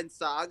Bloodline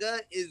saga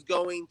is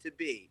going to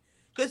be.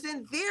 Because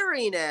in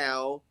theory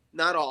now,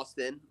 not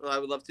Austin. Well, I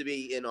would love to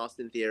be in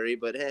Austin Theory,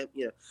 but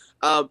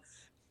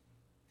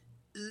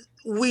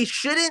we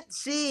shouldn't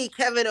see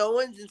Kevin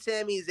Owens and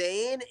Sami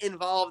Zayn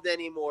involved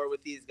anymore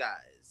with these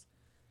guys.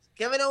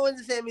 Kevin Owens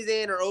and Sami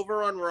Zayn are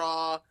over on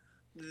Raw.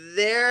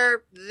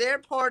 Their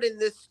part in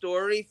this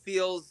story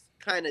feels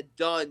kind of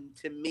done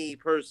to me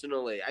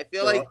personally. I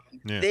feel like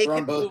they can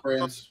on both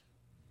brands.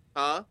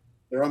 Huh?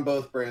 They're on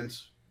both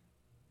brands.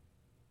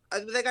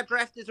 They got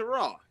drafted to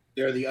Raw.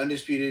 They're the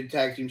undisputed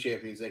tag team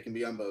champions. They can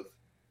be on both.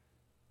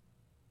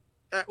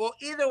 Well,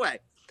 either way,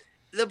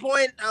 the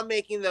point I'm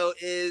making though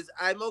is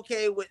I'm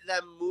okay with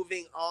them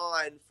moving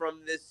on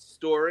from this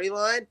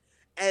storyline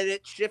and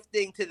it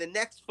shifting to the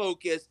next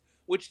focus,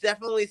 which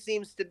definitely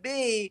seems to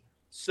be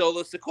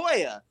Solo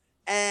Sequoia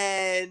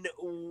and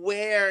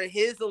where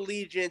his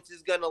allegiance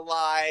is going to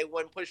lie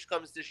when push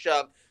comes to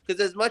shove.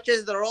 Because as much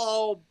as they're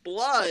all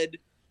blood,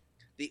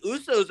 the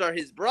Usos are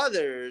his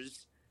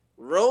brothers,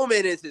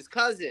 Roman is his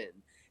cousin.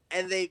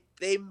 And they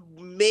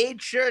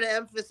made sure to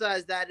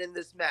emphasize that in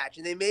this match.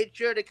 And they made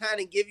sure to kind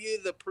of give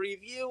you the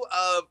preview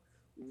of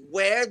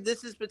where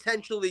this is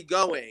potentially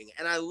going.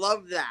 And I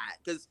love that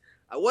because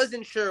I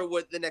wasn't sure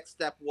what the next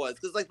step was.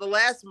 Because like the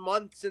last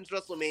month since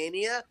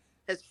WrestleMania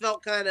has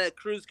felt kind of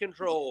cruise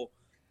control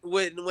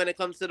when it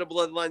comes to the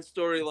Bloodline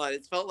storyline.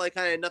 It's felt like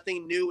kind of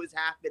nothing new is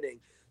happening.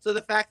 So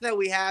the fact that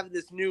we have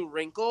this new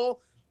wrinkle,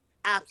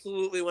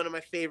 absolutely one of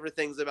my favorite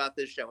things about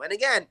this show. And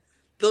again,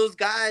 those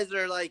guys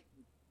are like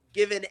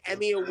given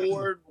Emmy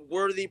Award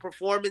worthy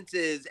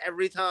performances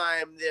every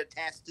time they're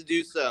tasked to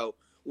do so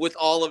with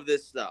all of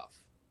this stuff.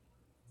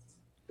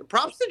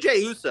 Props to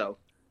Jey Uso.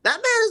 That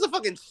man is a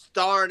fucking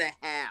star and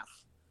a half.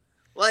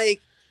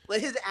 Like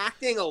his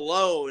acting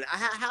alone,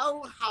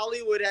 how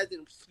Hollywood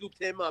hasn't scooped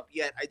him up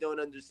yet, I don't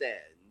understand.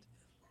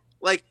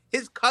 Like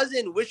his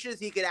cousin wishes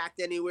he could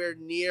act anywhere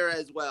near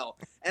as well.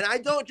 And I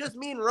don't just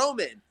mean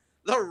Roman.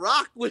 The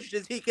Rock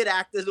wishes he could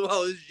act as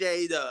well as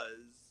Jey does.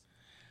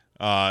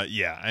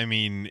 Yeah, I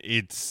mean,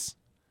 it's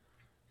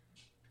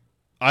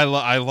I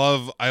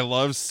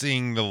love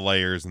seeing the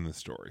layers in the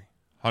story.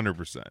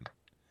 100%.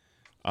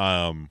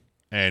 And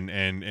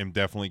am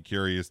definitely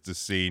curious to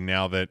see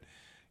now that,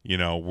 you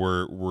know,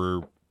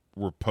 we're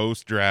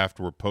post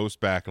draft, we're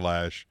post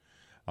Backlash.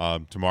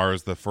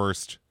 Tomorrow's the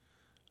first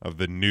of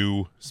the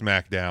new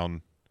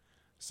SmackDown.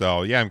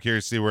 So, yeah, I'm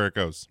curious to see where it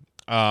goes.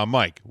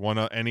 Mike,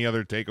 any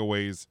other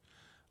takeaways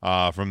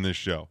from this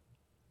show?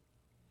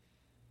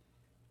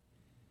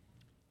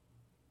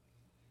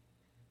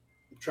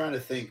 Trying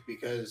to think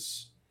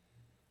because,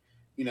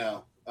 you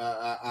know,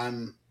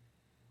 I'm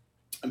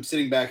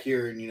sitting back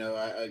here and, you know,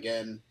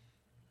 again,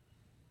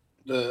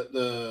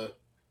 the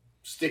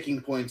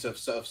sticking points of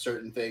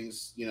certain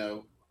things, you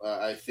know,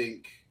 I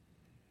think,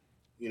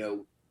 you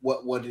know,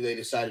 what do they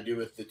decide to do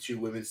with the two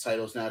women's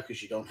titles now?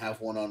 Because you don't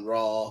have one on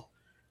Raw,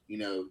 you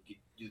know,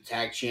 the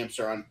tag champs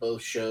are on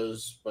both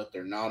shows, but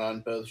they're not on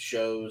both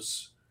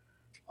shows.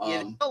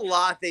 Yeah, there's a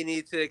lot they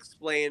need to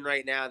explain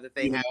right now that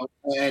they have.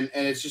 And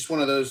it's just one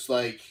of those,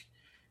 like,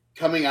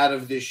 coming out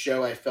of this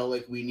show, I felt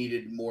like we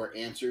needed more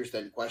answers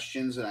than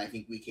questions, and I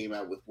think we came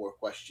out with more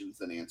questions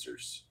than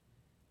answers.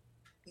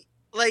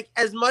 Like,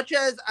 as much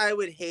as I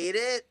would hate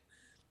it,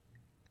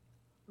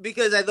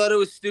 because I thought it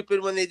was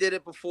stupid when they did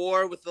it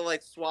before with the,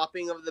 like,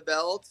 swapping of the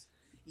belts,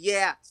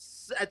 yeah,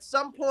 at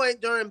some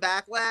point during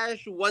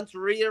Backlash, once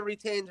Rhea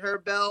retained her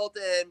belt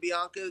and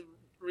Bianca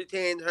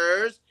retained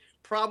hers,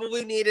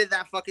 probably needed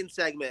that fucking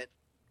segment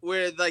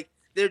where like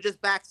they're just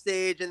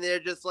backstage and they're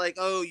just like,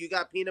 oh, you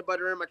got peanut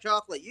butter in my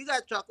chocolate, you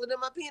got chocolate in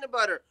my peanut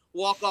butter,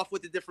 walk off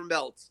with the different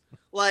belts.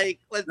 Like,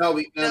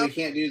 we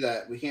can't do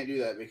that. We can't do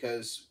that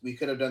because we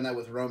could have done that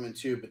with Roman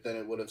too, but then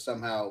it would have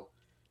somehow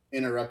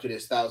interrupted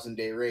his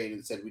 1,000-day reign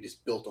and said we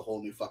just built a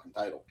whole new fucking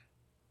title.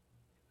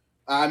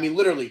 I mean,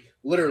 literally,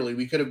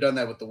 we could have done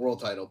that with the world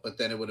title, but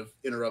then it would have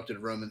interrupted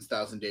Roman's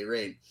 1,000-day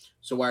reign.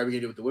 So why are we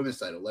going to do it with the women's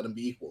title? Let them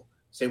be equal.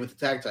 Same with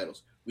the tag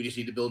titles. We just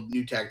need to build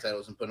new tag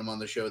titles and put them on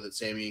the show that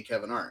Sami and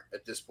Kevin aren't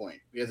at this point.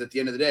 Because at the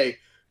end of the day,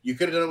 you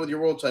could have done it with your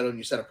world title and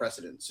you set a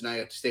precedent. So now you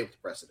have to stay with the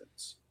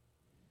precedents.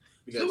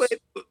 Because so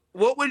wait,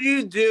 what would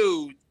you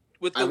do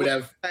with the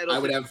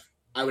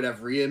I would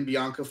have Rhea and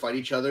Bianca fight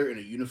each other in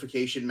a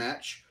unification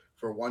match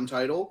for one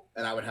title,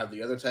 and I would have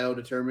the other title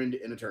determined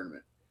in a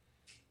tournament.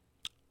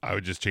 I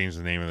would just change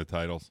the name of the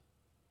titles.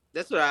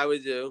 That's what I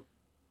would do.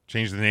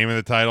 Change the name of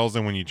the titles,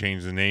 and when you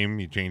change the name,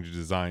 you change the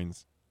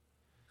designs.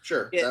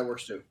 Sure, yeah. That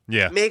works too.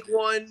 Yeah. Make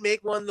one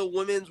the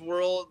Women's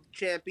World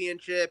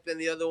Championship and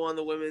the other one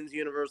the Women's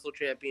Universal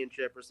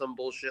Championship or some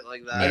bullshit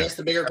like that. I guess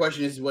the bigger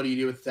question is, what do you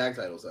do with the tag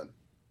titles then?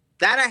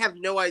 That I have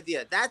no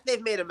idea. That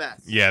they've made a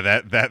mess. Yeah,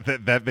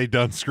 that they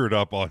done screwed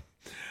up on.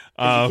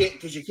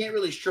 Because you can't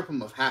really strip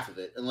them of half of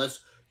it unless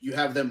you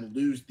have them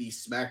lose the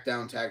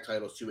SmackDown tag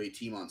titles to a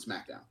team on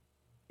SmackDown.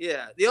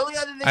 Yeah, the only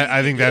other thing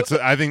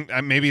I think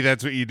maybe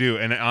that's what you do.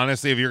 And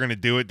honestly, if you're going to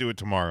do it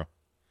tomorrow.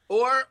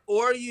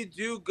 Or you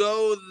do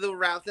go the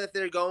route that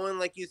they're going,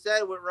 like you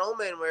said with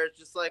Roman, where it's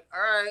just like,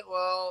 all right,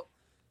 well,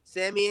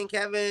 Sami and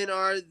Kevin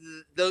are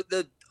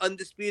the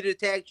undisputed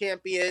tag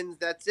champions.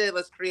 That's it.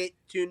 Let's create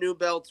 2 new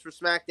belts for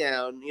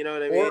SmackDown. You know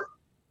what I mean?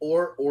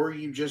 Or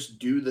you just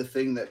do the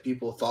thing that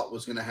people thought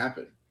was going to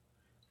happen.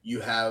 You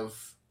have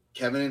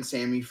Kevin and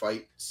Sami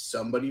fight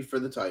somebody for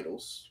the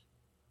titles,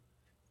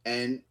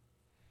 and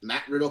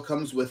Matt Riddle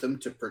comes with them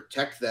to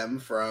protect them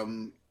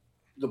from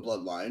the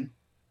bloodline,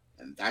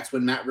 and that's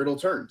when Matt Riddle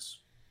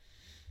turns.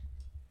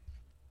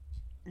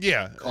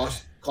 Yeah.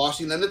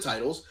 costing them the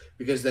titles,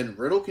 because then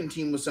Riddle can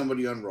team with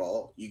somebody on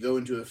Raw. You go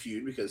into a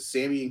feud because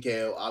Sammy and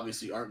KO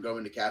obviously aren't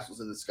going to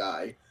Castles in the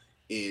Sky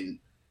in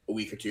a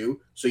week or two.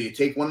 So you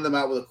take one of them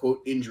out with a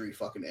quote injury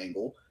fucking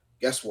angle.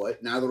 Guess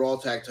what? Now the Raw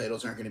tag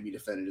titles aren't going to be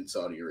defended in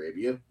Saudi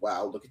Arabia.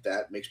 Wow, look at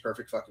that. Makes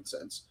perfect fucking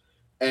sense.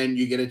 And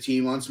you get a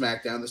team on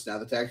SmackDown that's now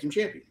the tag team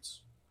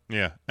champions.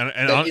 Yeah, and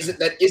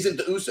that isn't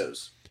the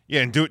Usos.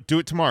 Yeah, and do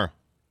it tomorrow.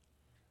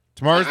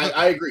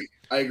 I agree.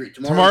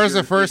 Tomorrow's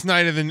the first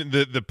night of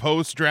the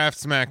post draft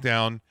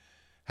SmackDown.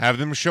 Have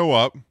them show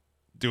up,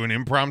 do an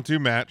impromptu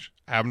match,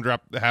 have them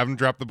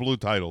drop the blue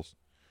titles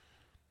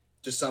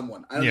to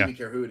someone. I don't even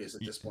care who it is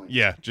at this point.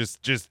 Yeah,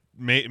 just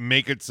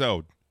make it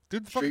so. Do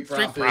the fucking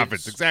Street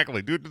Profits.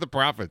 Exactly. Do it to the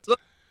Profits. Look,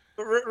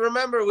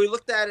 remember, we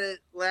looked at it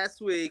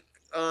last week,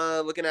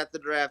 looking at the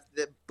draft,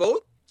 that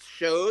both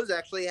shows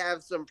actually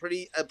have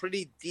a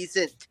pretty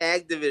decent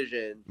tag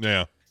division.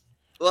 Yeah.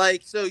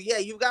 Like, so yeah,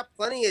 you've got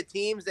plenty of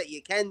teams that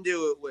you can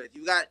do it with.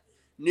 You've got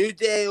New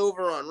Day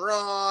over on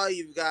Raw.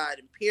 You've got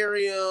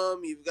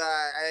Imperium.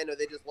 I know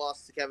they just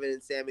lost to Kevin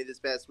and Sammy this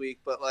past week,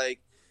 but like,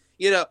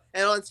 and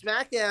on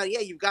SmackDown, yeah,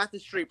 you've got the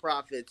Street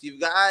Profits.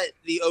 You've got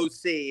the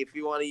OC if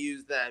you want to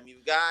use them.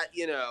 You've got,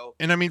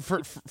 And I mean,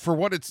 for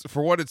what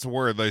it's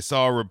worth, I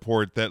saw a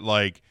report that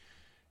like,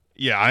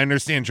 yeah, I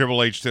understand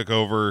Triple H took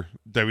over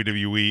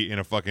WWE in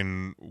a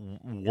fucking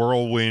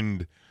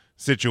whirlwind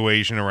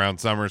situation around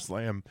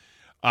SummerSlam.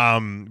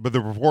 But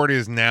the report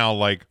is now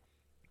like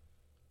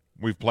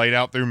we've played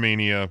out through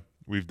Mania,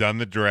 we've done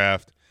the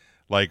draft,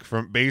 like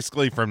from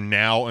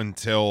now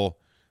until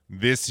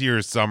this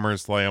year's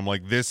SummerSlam,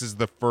 like this is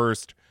the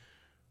first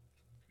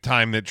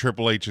time that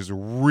Triple H is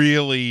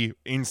really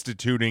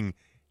instituting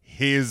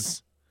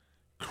his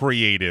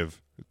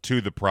creative to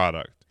the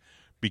product,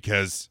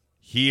 because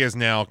he has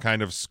now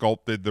kind of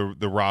sculpted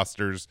the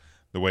rosters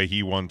the way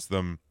he wants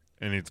them,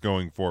 and it's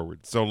going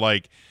forward. So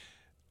like,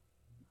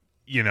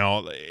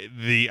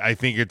 I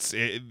think it's,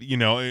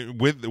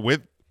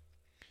 with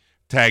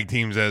tag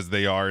teams as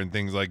they are and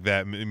things like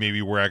that,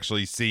 maybe we're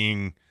actually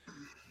seeing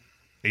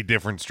a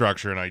different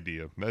structure and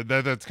idea.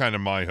 That's kind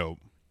of my hope.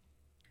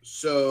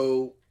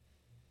 So,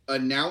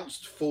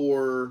 announced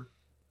for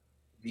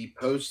the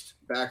post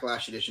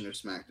Backlash edition of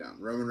SmackDown,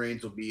 Roman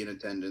Reigns will be in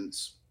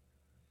attendance.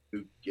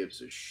 Who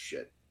gives a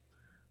shit?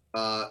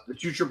 The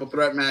 2 triple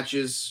threat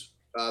matches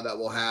that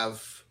we'll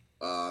have,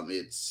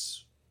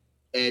 it's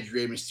Edge,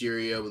 Rey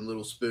Mysterio, and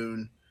Little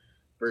Spoon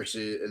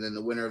and then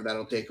the winner of that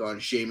will take on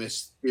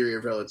Sheamus, Theory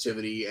of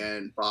Relativity,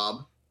 and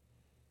Bob.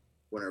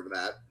 Winner of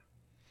that.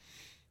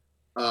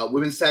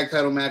 Women's tag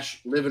title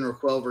match, Liv and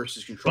Raquel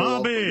versus Control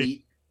Alt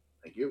Elite.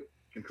 Thank you.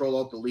 Control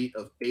Alt Elite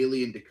of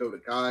Bayley and Dakota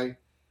Kai.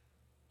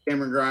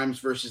 Cameron Grimes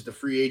versus the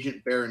free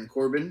agent Baron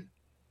Corbin.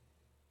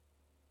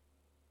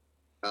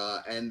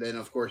 And then,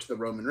 of course, the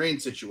Roman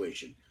Reigns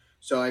situation.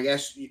 So I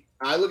guess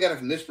I look at it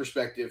from this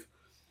perspective.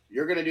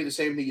 You're going to do the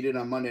same thing you did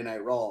on Monday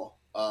Night Raw.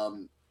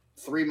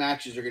 3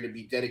 matches are going to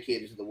be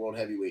dedicated to the World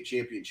Heavyweight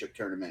Championship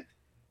tournament.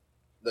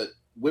 The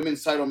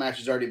women's title match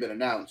has already been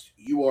announced.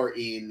 You are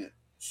in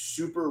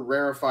super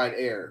rarefied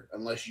air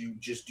unless you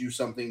just do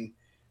something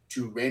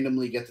to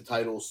randomly get the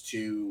titles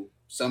to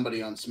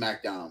somebody on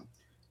SmackDown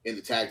in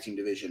the tag team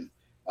division.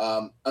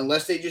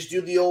 Unless they just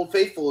do the old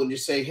faithful and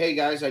just say, hey,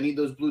 guys, I need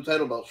those blue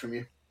title belts from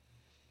you.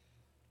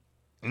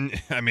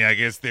 I mean, I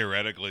guess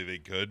theoretically they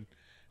could.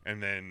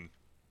 And then,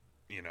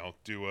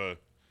 do a...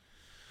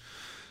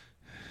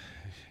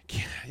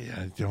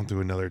 Yeah, don't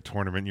do another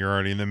tournament. You're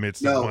already in the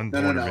midst of one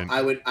tournament.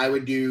 No. I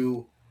would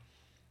do...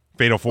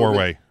 Fatal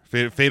 4-way.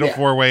 Fatal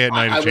 4-way at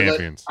Night of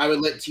Champions. I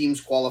would let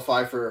teams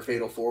qualify for a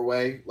Fatal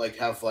 4-way. Like,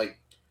 have,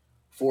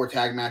 4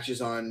 tag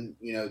matches on,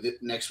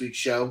 next week's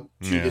show.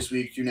 2 this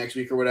week, 2 next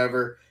week, or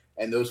whatever.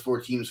 And those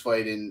 4 teams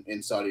fight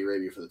in Saudi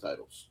Arabia for the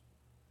titles.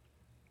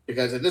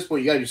 Because at this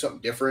point, you got to do something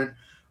different.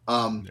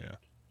 But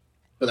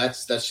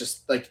that's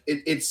just,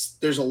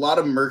 there's a lot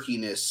of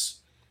murkiness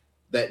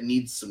that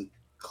needs some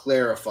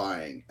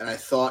clarifying. And I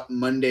thought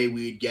Monday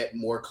we'd get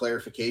more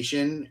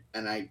clarification,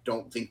 and I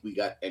don't think we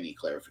got any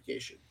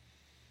clarification.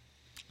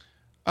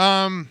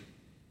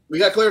 We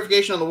got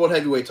clarification on the World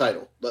Heavyweight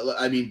title.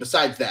 I mean,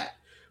 besides that,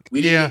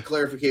 we didn't get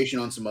clarification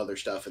on some other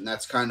stuff, and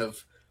that's kind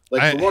of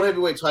the World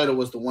Heavyweight title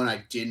was the one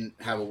I didn't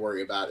have a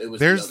worry about. It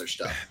was the other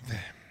stuff.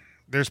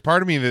 There's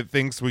part of me that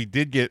thinks we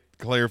did get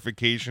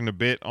clarification a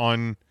bit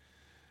on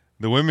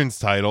the women's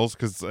titles,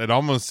 because it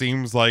almost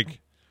seems like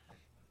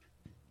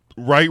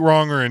right,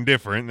 wrong, or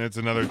indifferent. That's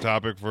another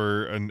topic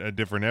for a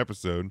different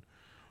episode.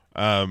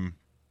 I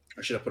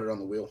should have put it on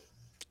the wheel.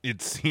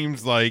 It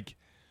seems like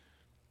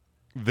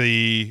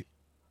the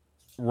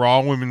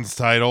Raw women's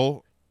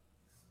title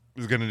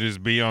is going to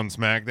just be on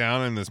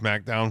SmackDown, and the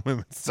SmackDown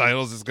women's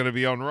title is just going to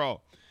be on Raw.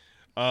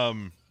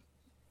 And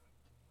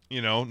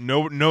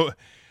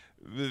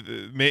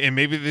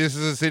maybe this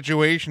is a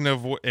situation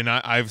of, and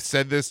I've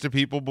said this to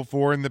people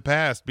before in the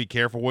past, be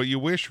careful what you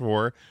wish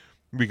for,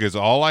 because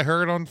all I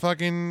heard on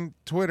fucking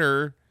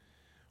Twitter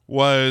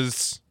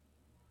was,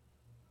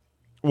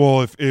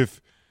 well,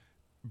 if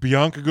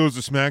Bianca goes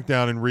to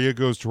SmackDown and Rhea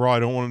goes to Raw. I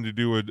don't want him to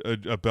do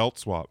a belt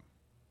swap.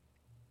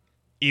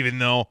 Even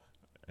though,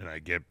 and I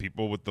get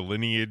people with the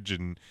lineage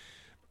and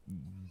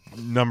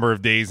number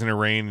of days in a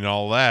reign and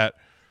all that.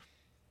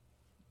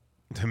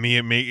 To me,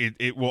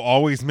 it will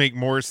always make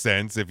more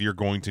sense if you're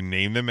going to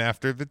name them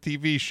after the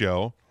TV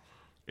show.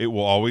 It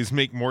will always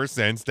make more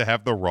sense to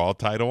have the Raw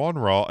title on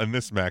Raw and the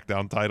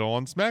SmackDown title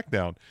on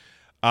SmackDown.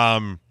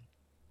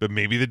 But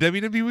maybe the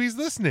WWE's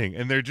listening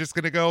and they're just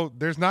going to go,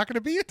 there's not going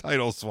to be a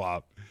title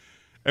swap.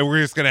 And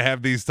we're just going to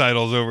have these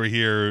titles over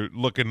here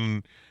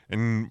looking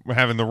and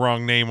having the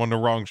wrong name on the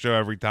wrong show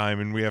every time.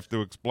 And we have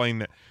to explain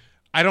that.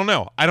 I don't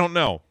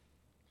know.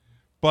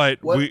 But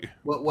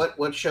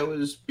what show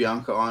is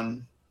Bianca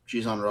on?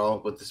 She's on Raw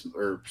with this,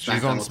 or SmackDown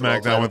she's on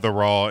SmackDown with the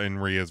Raw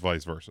and Rhea's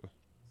vice versa.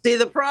 See,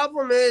 the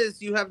problem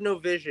is you have no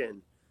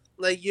vision.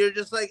 Like, you're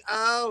just like,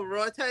 oh,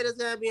 Raw title's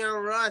gonna be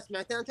on Raw,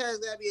 SmackDown title's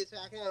gonna be a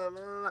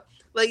SmackDown.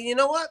 Like, you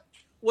know what?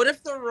 What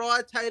if the Raw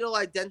title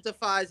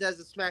identifies as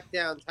a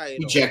SmackDown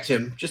title? Eject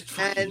him.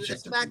 And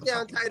the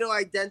SmackDown title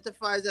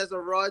identifies as a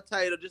Raw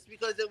title. Just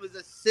because it was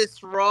a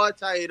cis Raw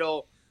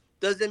title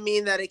doesn't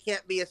mean that it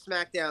can't be a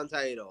SmackDown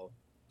title.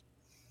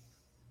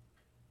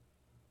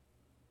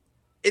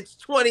 It's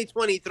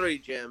 2023,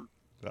 Jim.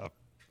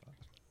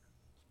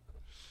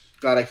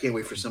 God, I can't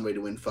wait for somebody to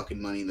win fucking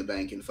Money in the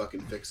Bank and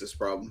fucking fix this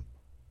problem.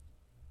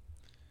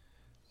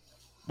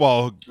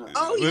 Well,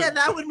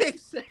 that would make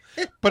sense.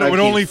 But it would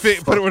only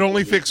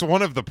fix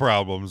one of the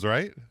problems,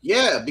 right?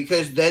 Yeah,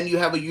 because then you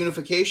have a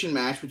unification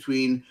match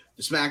between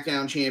the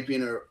SmackDown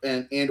champion or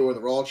the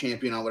Raw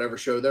champion on whatever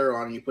show they're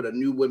on, and you put a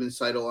new women's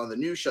title on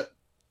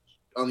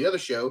on the other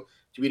show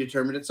to be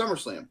determined at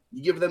SummerSlam.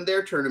 You give them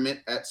their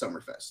tournament at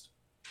Summerfest.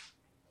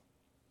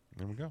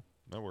 There we go.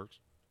 That works.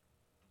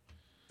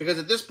 Because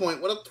at this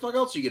point, what the fuck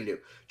else are you going to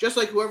do? Just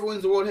like whoever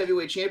wins the World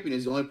Heavyweight Champion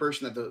is the only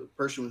person that the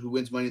person who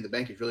wins Money in the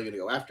Bank is really going to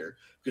go after.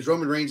 Because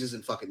Roman Reigns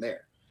isn't fucking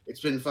there.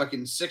 It's been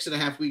fucking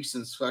 6.5 weeks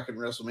since fucking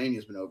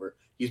WrestleMania's been over.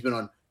 He's been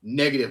on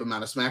negative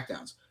amount of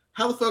SmackDowns.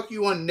 How the fuck are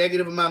you on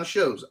negative amount of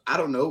shows? I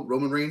don't know.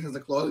 Roman Reigns has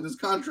a clause in his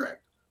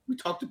contract. We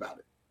talked about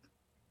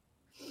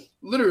it.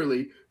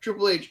 Literally,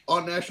 Triple H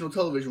on national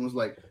television was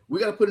like, we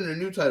got to put in a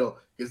new title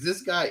because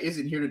this guy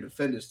isn't here to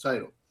defend his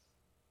title.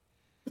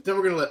 But then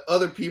we're going to let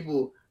other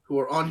people who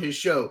are on his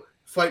show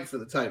fight for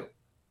the title.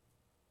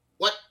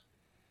 What?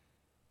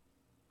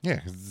 Yeah,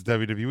 because it's a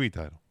WWE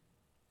title.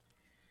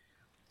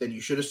 Then you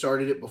should have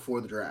started it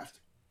before the draft.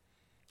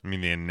 I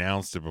mean, they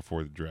announced it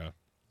before the draft.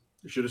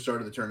 You should have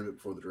started the tournament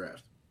before the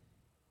draft.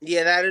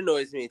 Yeah, that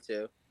annoys me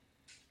too.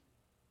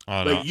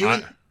 Oh, but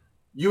no,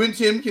 you and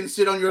Tim can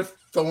sit on your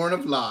thorn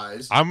of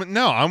lies. I'm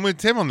with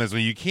Tim on this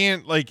one. You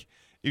can't, like,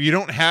 if you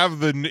don't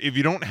have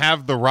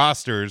the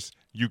rosters,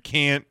 you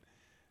can't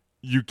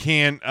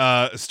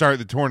start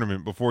the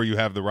tournament before you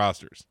have the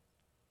rosters.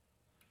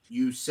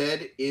 You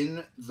said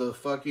in the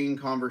fucking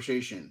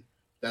conversation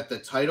that the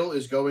title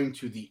is going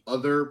to the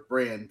other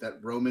brand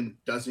that Roman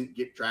doesn't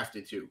get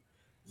drafted to.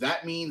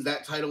 That means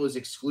that title is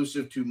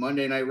exclusive to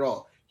Monday Night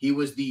Raw. He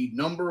was the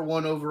number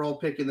 1 overall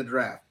pick in the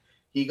draft.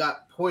 He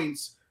got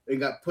points and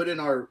got put in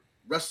our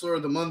Wrestler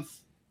of the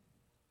Month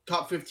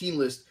top 15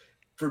 list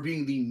for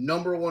being the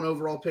number 1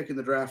 overall pick in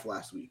the draft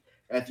last week.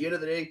 At the end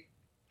of the day,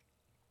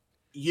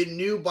 you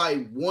knew by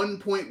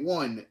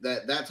 1.1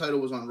 that title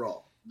was on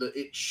Raw.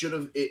 It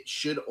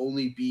should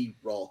only be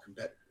Raw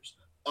competitors,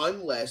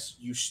 unless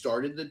you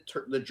started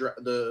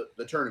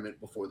the tournament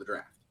before the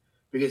draft,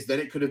 because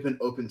then it could have been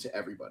open to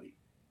everybody.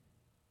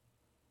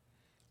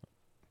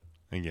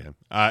 Again,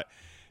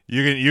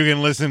 you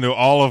can listen to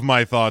all of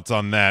my thoughts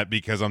on that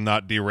because I'm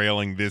not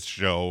derailing this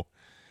show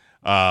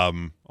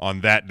on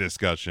that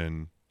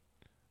discussion.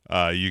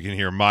 You can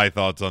hear my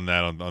thoughts on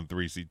that on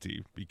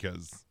 3CT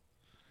because.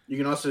 You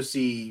can also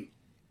see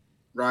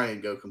Ryan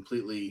go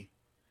completely.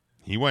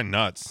 He went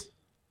nuts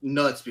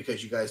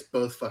Because you guys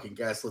both fucking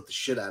gaslit the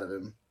shit out of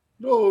him.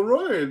 No,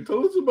 Ryan,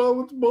 tell us about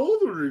what's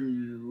bothering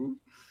you.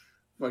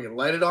 Fucking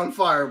light it on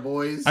fire,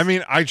 boys. I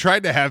mean, I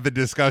tried to have the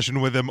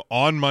discussion with him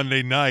on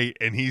Monday night,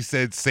 and he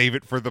said save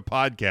it for the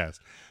podcast.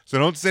 So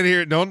don't sit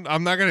here.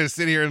 I'm not going to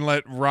sit here and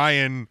let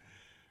Ryan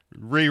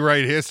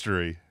rewrite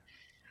history.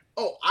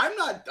 Oh, I'm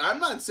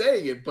not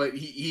saying it, but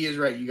he is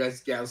right. You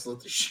guys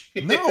gaslit the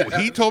shit. No,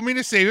 he told me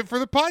to save it for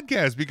the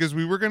podcast because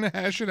we were going to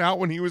hash it out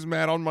when he was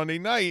mad on Monday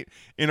night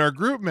in our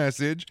group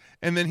message.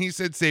 And then he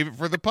said, save it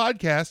for the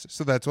podcast.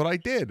 So that's what I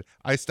did.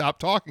 I stopped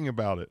talking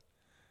about it.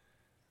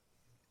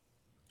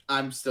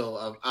 I'm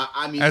still,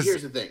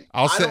 here's the thing.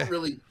 I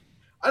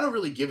don't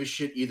really give a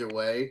shit either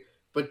way,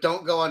 but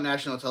don't go on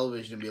national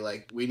television and be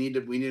like, we need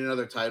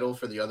another title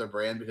for the other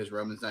brand because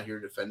Roman's not here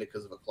to defend it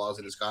because of a clause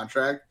in his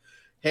contract.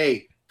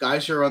 Hey,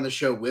 guys who are on the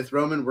show with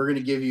Roman, we're going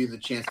to give you the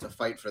chance to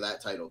fight for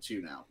that title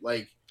too now.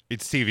 Like,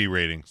 it's TV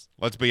ratings.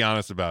 Let's be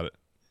honest about it.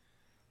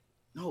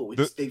 No,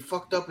 they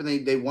fucked up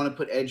and they want to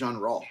put Edge on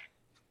Raw.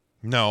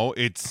 No,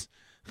 it's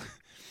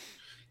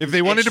if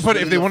they wanted to put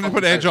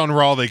Edge on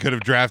Raw, they could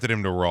have drafted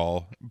him to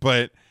Raw,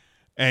 but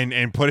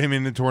and put him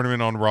in the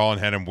tournament on Raw and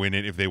had him win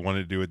it if they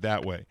wanted to do it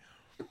that way.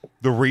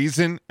 The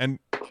reason, and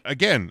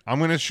again, I'm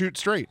going to shoot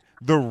straight.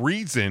 The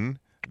reason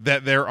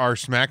that there are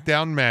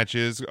SmackDown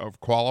matches of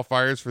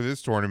qualifiers for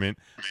this tournament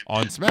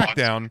on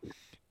SmackDown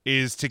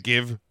is to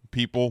give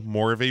people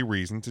more of a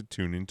reason to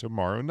tune in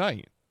tomorrow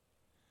night.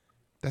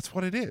 That's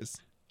what it is.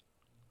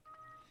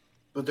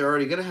 But they're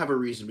already going to have a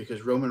reason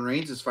because Roman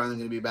Reigns is finally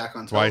going to be back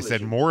on That's why I television.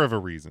 said more of a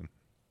reason.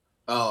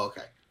 Oh,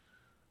 okay.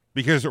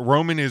 Because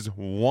Roman is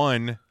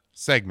one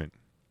segment.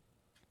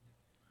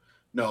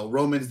 No,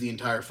 Roman's the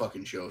entire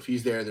fucking show. If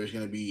he's there, there's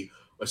going to be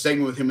a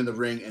segment with him in the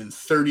ring and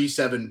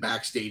 37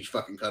 backstage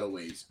fucking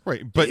cutaways.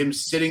 Right, but him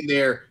sitting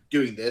there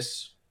doing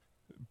this.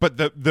 But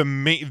the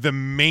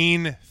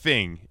main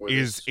thing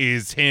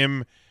is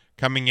him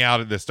coming out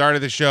at the start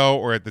of the show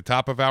or at the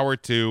top of hour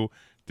 2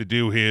 to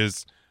do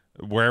his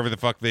wherever the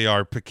fuck they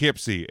are,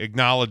 Poughkeepsie,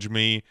 acknowledge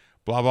me,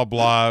 blah blah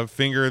blah,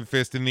 finger and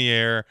fist in the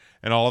air,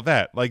 and all of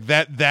that. Like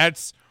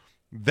that's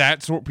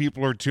what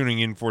people are tuning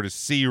in for, to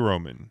see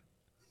Roman.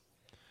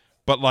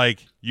 But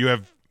like you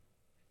have,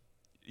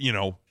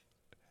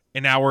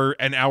 an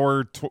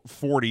hour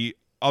 40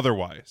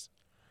 otherwise.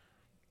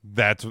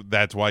 That's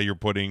why you're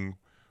putting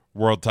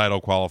world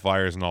title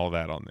qualifiers and all of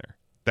that on there.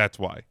 That's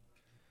why.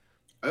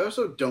 I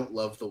also don't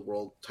love the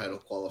world title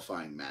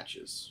qualifying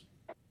matches.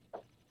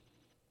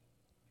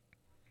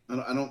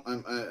 I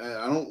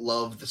don't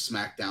love the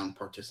SmackDown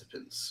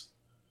participants.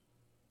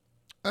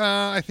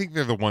 I think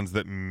they're the ones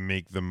that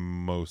make the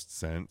most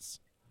sense.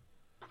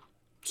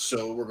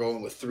 So we're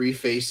going with 3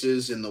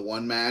 faces in the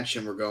one match,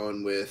 and we're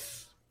going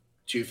with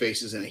 2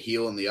 faces and a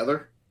heel in the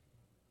other,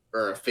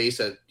 or a face,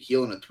 a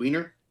heel, and a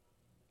tweener.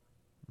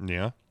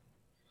 Yeah.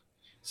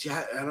 See,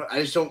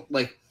 I just don't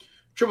like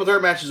triple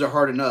threat matches are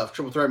hard enough.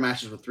 Triple threat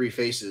matches with 3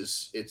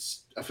 faces,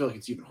 I feel like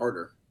it's even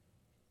harder.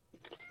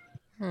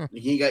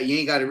 You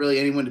ain't got really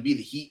anyone to be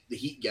the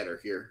heat getter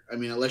here. I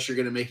mean, unless you're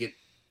gonna make it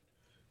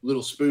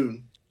Little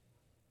Spoon.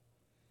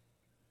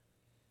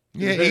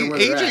 Yeah,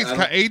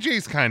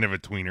 AJ's kind of a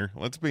tweener.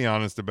 Let's be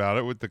honest about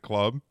it with the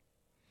club.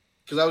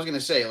 Because I was gonna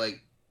say,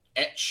 like,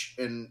 Etch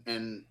and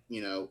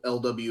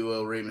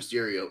LWO Rey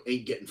Mysterio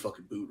ain't getting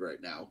fucking booed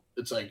right now.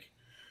 It's like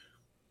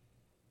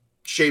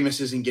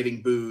Sheamus isn't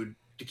getting booed.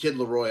 The Kid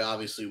Leroy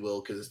obviously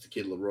will because it's the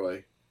Kid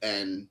Leroy,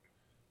 and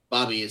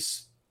Bobby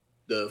is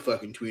the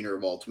fucking tweener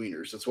of all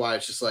tweeners. That's why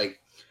it's just like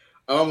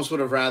I almost would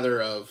have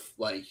rather of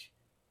like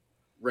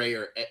Ray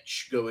or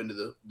Etch go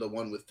into the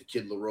one with the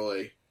Kid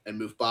Leroy and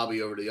move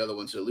Bobby over to the other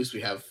one, so at least we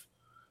have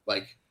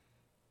like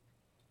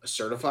a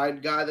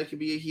certified guy that could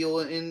be a heel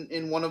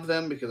in one of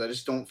them, because I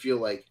just don't feel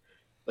like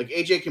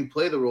AJ can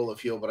play the role of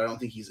heel, but I don't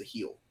think he's a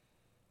heel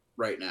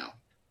right now.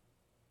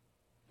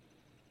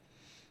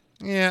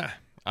 Yeah,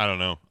 I don't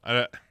know.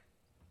 I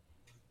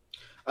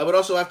would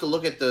also have to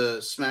look at the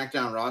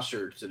SmackDown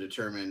roster to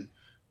determine,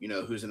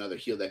 who's another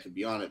heel that could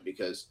be on it,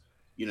 because,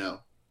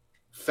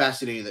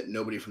 fascinating that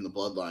nobody from the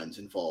Bloodline's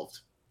involved.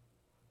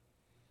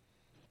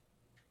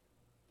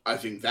 I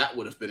think that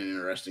would have been an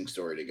interesting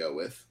story to go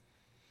with.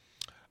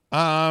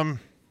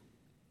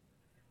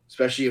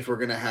 Especially if we're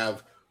going to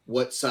have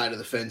what side of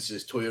the fence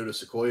is Toyota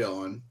Sequoia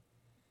on.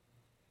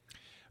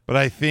 But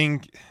I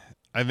think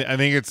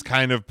it's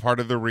kind of part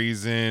of the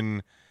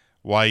reason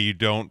why you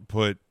don't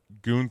put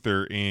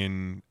Gunther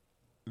in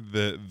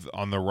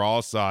on the Raw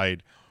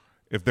side.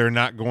 If they're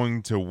not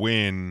going to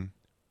win,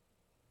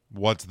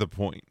 what's the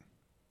point?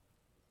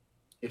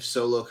 If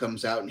Solo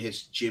comes out and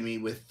hits Jay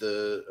with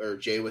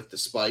the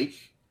spike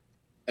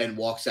and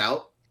walks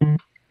out,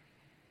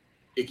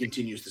 it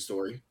continues the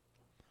story.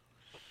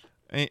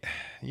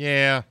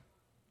 Yeah.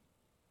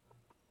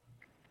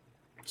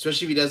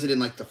 Especially if he does it in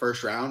like the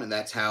first round, and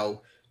that's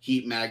how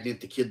Heat Magnet,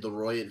 the Kid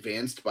Leroy,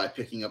 advanced, by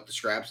picking up the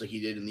scraps like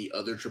he did in the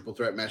other triple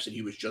threat match that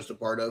he was just a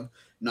part of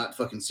not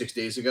fucking 6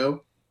 days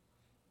ago.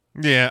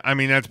 Yeah, I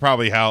mean, that's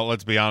probably how,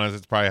 let's be honest,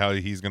 it's probably how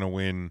he's going to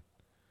win.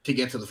 To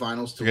get to the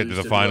finals. To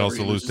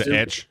lose to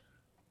Etch.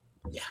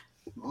 Yeah.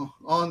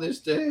 On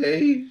this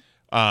day.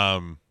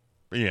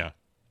 Yeah.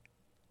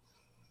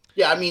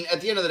 Yeah, I mean,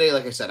 at the end of the day,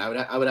 like I said,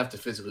 I would have to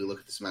physically look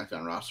at the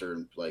SmackDown roster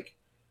and like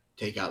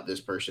take out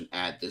this person,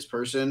 add this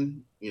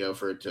person,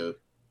 for it to.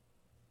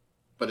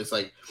 But it's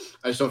like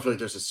I just don't feel like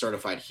there's a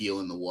certified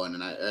heel in the one,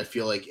 and I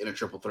feel like in a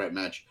triple threat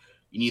match,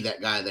 you need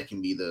that guy that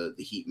can be the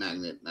heat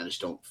magnet, and I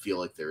just don't feel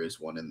like there is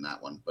one in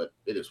that one. But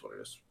it is what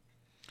it is.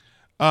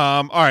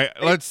 All right,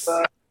 let's.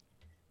 You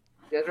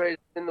guys ready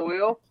to spin the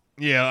wheel?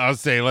 Yeah, I'll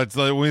say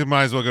we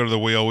might as well go to the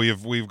wheel.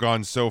 We've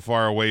gone so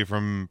far away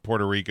from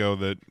Puerto Rico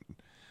that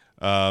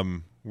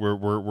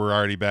we're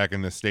already back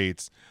in the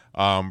States.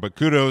 But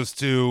kudos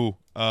to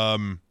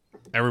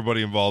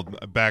everybody involved.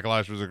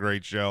 Backlash was a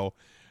great show.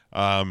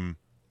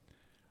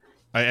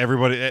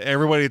 Everybody,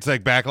 it's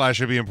like Backlash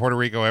should be in Puerto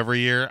Rico every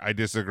year. I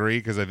disagree,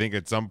 because I think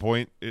at some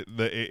point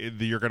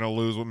you're going to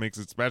lose what makes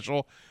it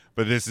special.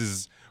 But this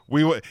is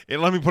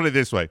let me put it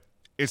this way.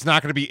 It's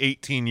not going to be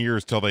 18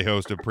 years till they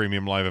host a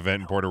premium live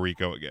event in Puerto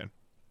Rico again.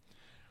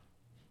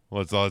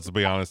 Let's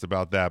be honest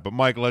about that. But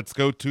Mike, let's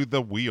go to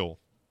the wheel.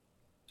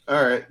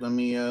 All right, let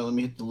me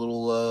hit the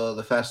little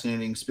the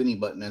fascinating spinny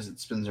button as it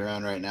spins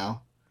around right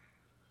now.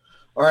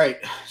 All right,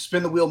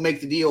 spin the wheel,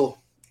 make the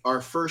deal.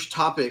 Our first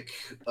topic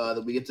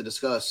that we get to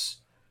discuss,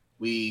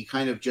 we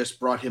kind of just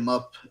brought him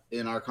up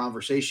in our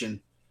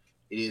conversation.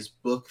 It is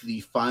book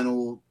the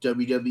final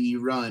WWE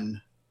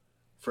run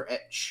for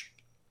Etch.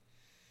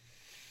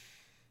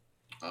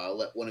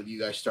 Let one of you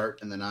guys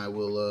start, and then I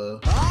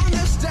will.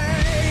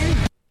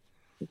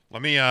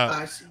 Let me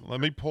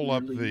pull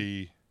up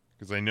the,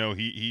 because I know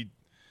he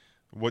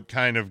what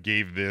kind of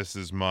gave this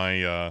is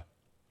my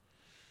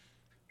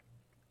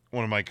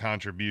one of my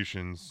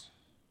contributions.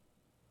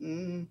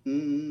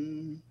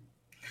 Mm-hmm.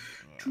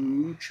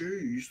 To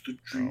chase the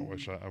dream.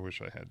 I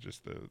wish I had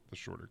just the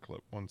shorter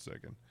clip. 1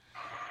 second.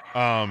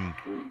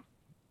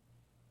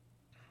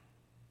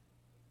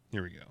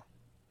 Here we go.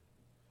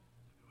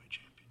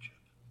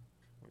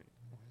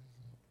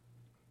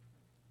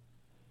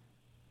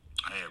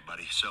 Hey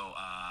everybody. So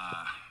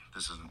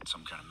this isn't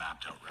some kind of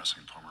mapped out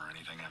wrestling promo or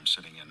anything. I'm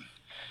sitting in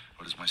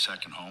what is my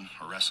second home,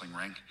 a wrestling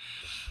ring.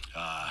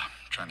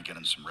 Trying to get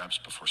in some reps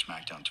before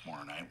SmackDown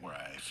tomorrow night, where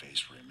I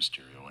face Rey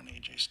Mysterio and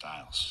AJ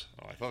Styles.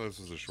 Oh, I thought this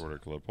was a shorter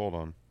clip. Hold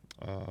on.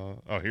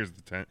 Here's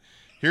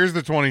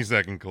the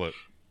 20-second clip.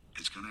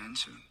 It's gonna end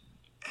soon,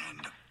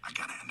 and I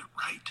gotta end it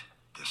right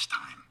this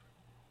time.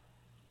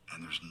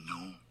 And there's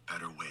no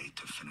better way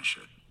to finish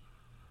it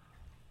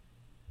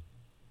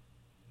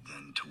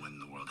than to win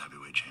the World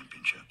Heavyweight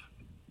Championship.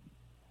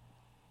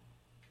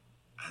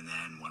 And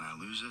then when I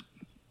lose it,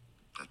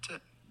 that's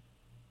it.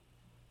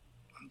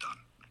 I'm done.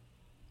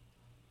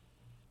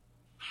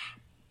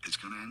 It's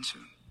gonna end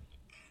soon.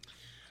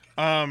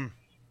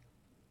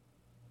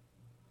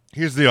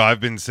 Here's the deal. I've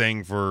been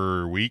saying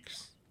for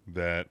weeks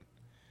that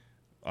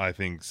I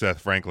think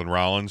Seth Franklin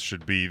Rollins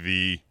should be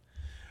the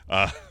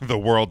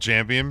world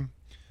champion,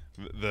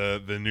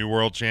 the new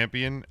world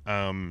champion.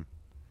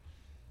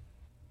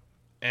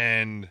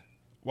 And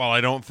while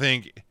I don't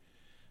think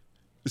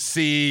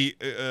see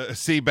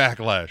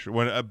Backlash,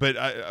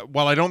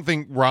 while I don't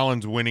think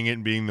Rollins winning it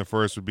and being the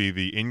first would be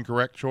the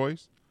incorrect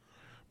choice,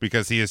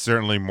 because he is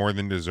certainly more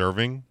than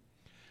deserving.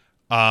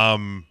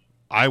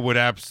 I would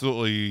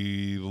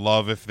absolutely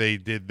love if they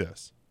did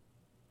this.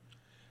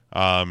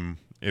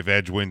 If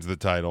Edge wins the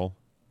title,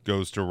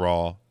 goes to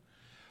Raw,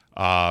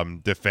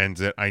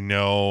 defends it. I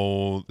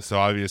know. So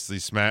obviously,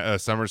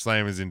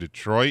 SummerSlam is in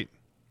Detroit.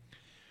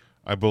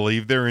 I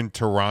believe they're in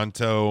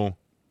Toronto,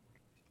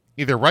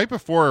 either right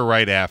before or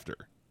right after.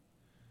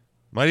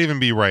 Might even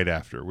be right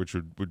after, which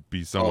would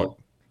be somewhat.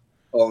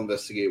 I'll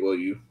investigate while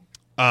you.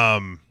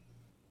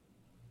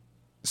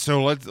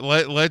 So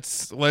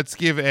let's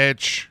give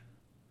Edge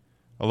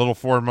a little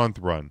 4-month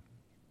run.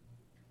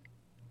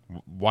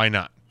 Why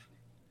not?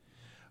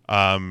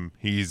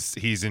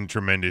 He's in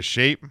tremendous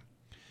shape.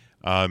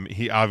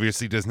 He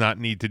obviously does not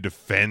need to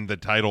defend the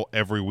title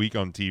every week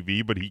on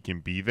TV, but he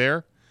can be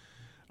there.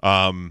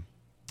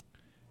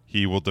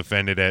 He will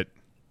defend it at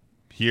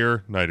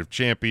Night of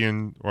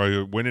Champions, or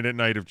he'll win it at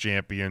Night of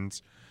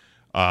Champions.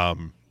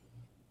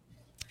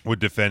 Would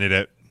defend it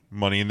at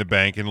Money in the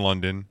Bank in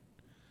London.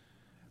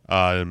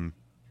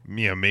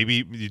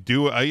 Maybe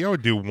you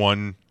would do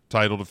one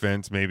title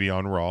defense maybe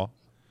on Raw.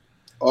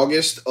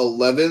 August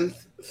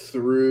 11th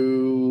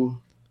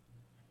through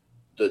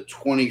the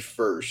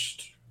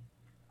 21st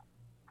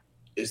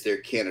is their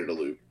Canada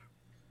loop.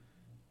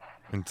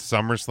 And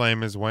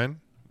SummerSlam is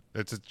when?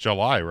 It's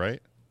July, right?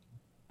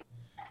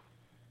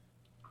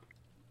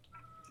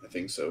 I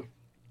think so.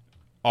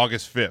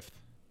 August 5th.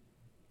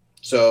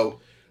 So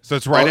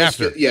it's right August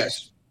after. 5th,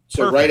 yes.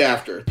 So Perfect. right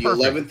after. The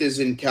Perfect. 11th is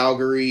in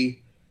Calgary.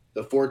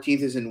 The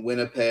 14th is in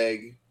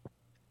Winnipeg.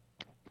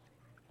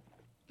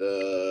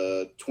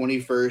 The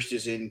 21st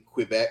is in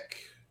Quebec.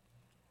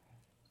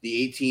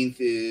 The 18th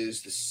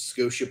is the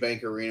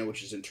Scotiabank Arena,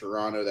 which is in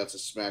Toronto. That's a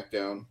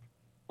SmackDown.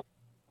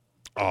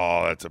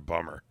 Oh, that's a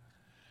bummer.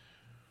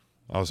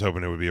 I was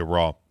hoping it would be a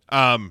Raw.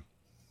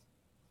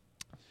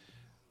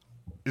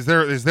 Is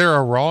there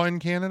a Raw in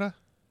Canada?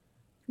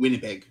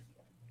 Winnipeg.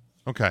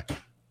 Okay. I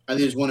think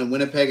there's one in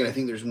Winnipeg, and I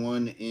think there's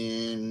one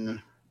in. Let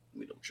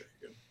me double check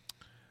again.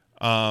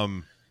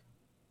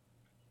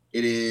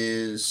 It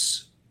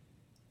is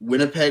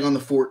Winnipeg on the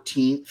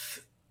 14th,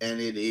 and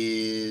it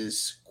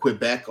is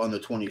Quebec on the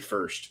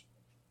 21st.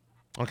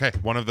 Okay,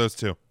 one of those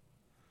two.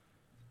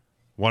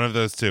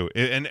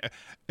 And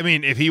I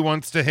mean, if he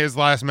wants to his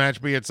last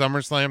match be at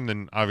SummerSlam,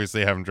 then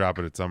obviously have him drop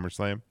it at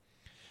SummerSlam.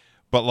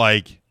 But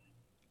like,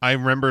 I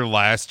remember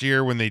last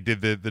year when they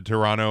did the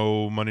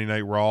Toronto Monday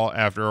Night Raw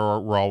after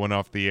Raw went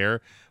off the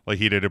air, like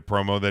he did a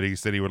promo that he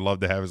said he would love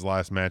to have his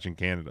last match in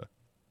Canada.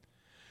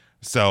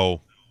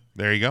 So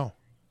there you go.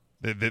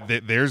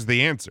 There's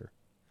the answer.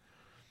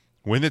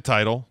 Win the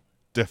title,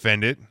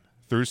 defend it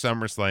through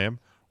SummerSlam,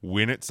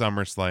 win at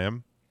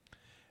SummerSlam,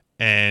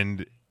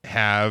 and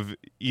have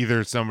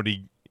either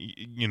somebody,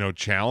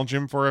 challenge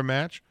him for a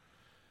match,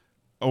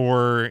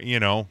 or,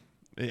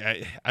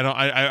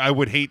 I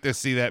would hate to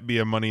see that be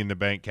a Money in the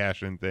Bank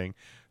cash-in thing.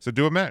 So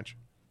do a match.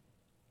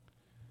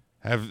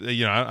 I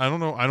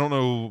don't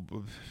know.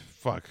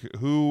 Fuck,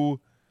 who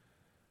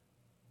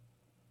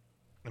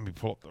Let me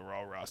pull up the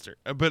Raw roster.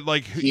 But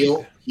like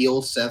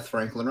heel Seth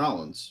Franklin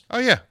Rollins oh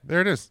yeah,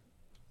 there it is.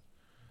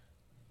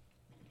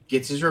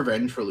 gets his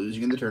revenge for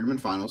losing in the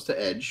tournament finals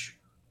to Edge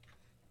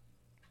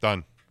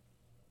Done.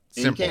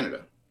 in Simple.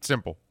 Canada.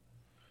 Simple.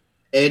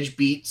 Edge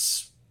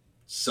beats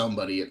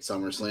somebody at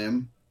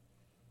SummerSlam.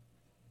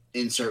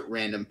 Insert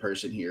random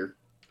person here.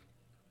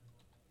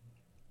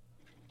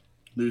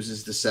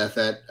 Loses to Seth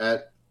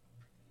at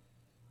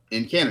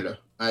in Canada.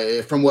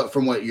 From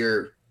what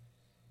you're.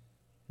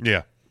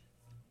 Yeah.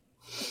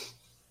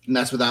 And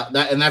that's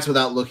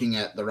without looking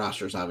at the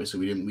rosters. Obviously,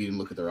 we didn't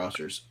look at the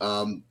rosters.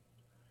 I'm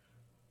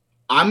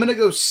gonna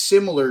go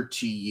similar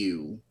to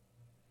you,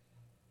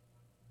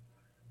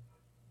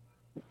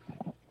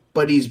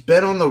 but he's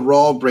been on the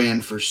Raw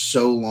brand for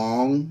so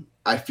long.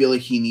 I feel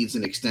like he needs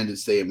an extended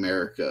stay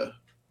America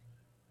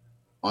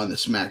on the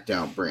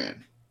SmackDown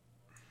brand.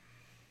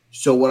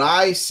 So what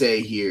I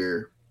say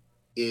here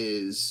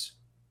is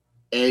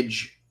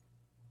Edge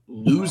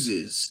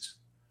loses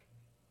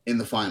in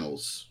the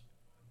finals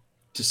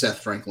to Seth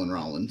Franklin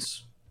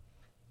Rollins.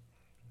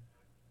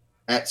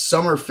 At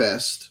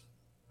Summerfest,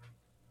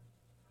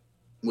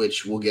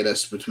 which will get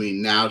us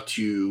between now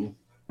to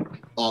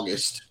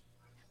August,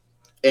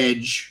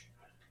 Edge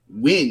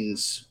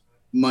wins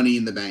Money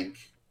in the Bank.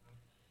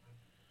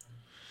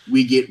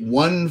 We get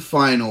one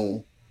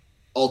final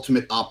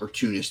ultimate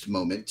opportunist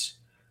moment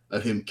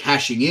of him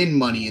cashing in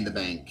Money in the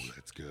Bank.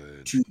 That's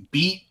good. To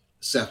beat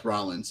Seth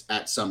Rollins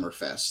at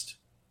Summerfest.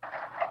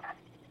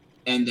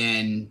 And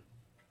then,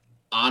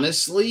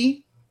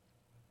 honestly,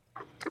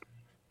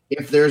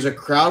 if there's a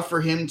crowd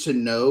for him to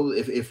know,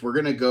 if we're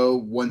going to go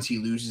once he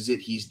loses it,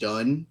 he's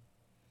done,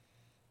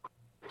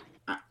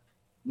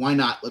 why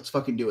not? Let's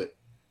fucking do it.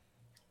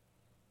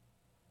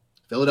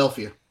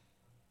 Philadelphia.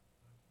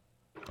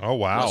 Oh,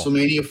 wow.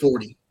 WrestleMania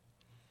 40.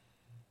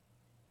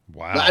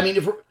 Wow. But, I mean,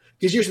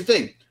 because here's the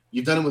thing.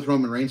 You've done it with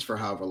Roman Reigns for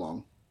however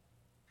long.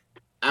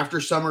 After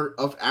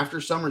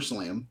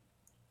SummerSlam,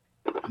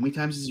 how many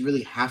times does he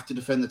really have to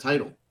defend the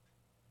title?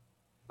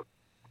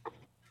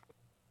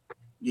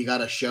 You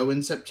got a show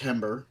in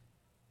September.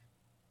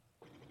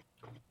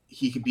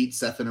 He could beat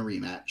Seth in a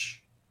rematch.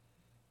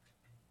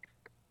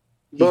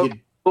 But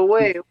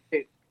wait.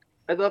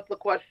 I thought the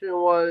question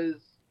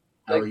was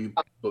how are you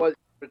was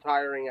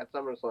retiring at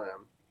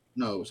SummerSlam?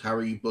 No, it was how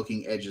are you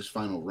booking Edge's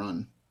final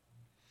run?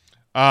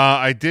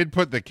 I did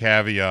put the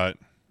caveat.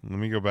 Let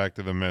me go back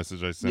to the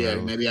message I sent. Yeah,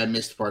 maybe I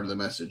missed part of the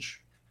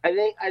message. I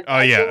think.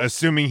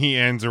 Assuming he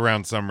ends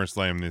around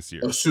SummerSlam this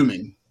year.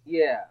 Assuming.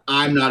 Yeah.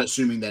 I'm not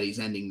assuming that he's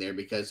ending there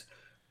because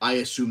I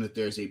assume that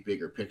there's a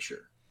bigger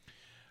picture.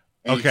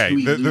 And okay.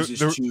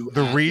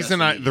 The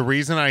reason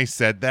I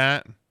said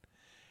that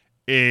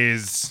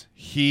is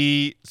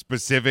he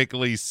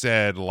specifically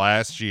said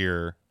last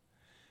year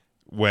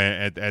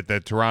when at the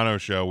Toronto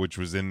show, which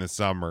was in the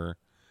summer,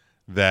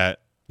 that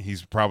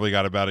he's probably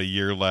got about a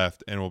year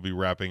left and will be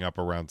wrapping up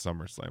around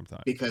SummerSlam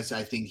time. Because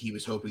I think he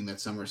was hoping that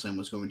SummerSlam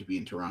was going to be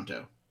in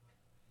Toronto.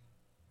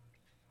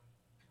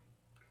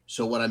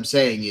 So what I'm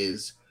saying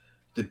is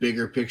the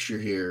bigger picture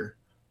here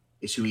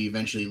is who he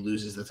eventually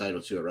loses the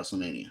title to at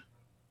WrestleMania.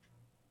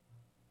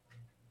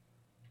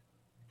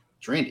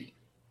 It's Randy.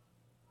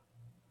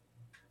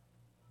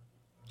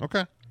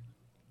 Okay.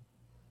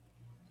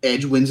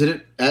 Edge wins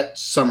it at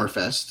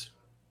Summerfest.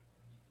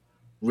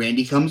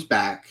 Randy comes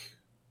back.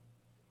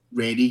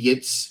 Randy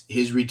gets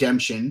his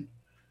redemption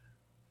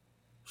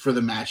for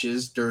the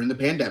matches during the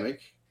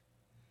pandemic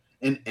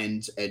and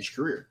ends Edge's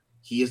career.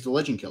 He is the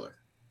legend killer.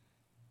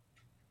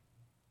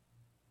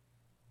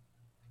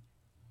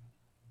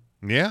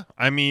 Yeah,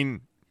 I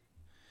mean,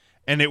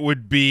 and it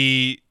would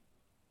be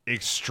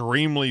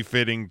extremely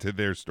fitting to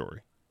their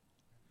story.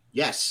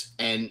 Yes,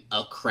 and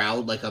a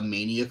crowd, like a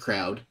Mania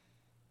crowd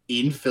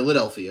in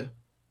Philadelphia,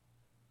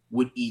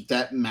 would eat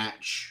that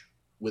match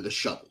with a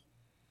shovel.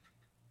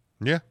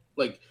 Yeah.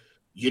 Like,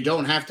 you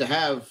don't have to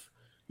have,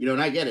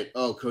 and I get it.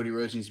 Oh, Cody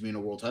Rhodes needs to be in a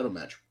world title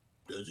match.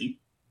 Does he?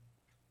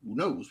 Who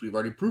knows? We've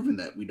already proven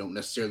that. We don't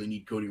necessarily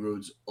need Cody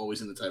Rhodes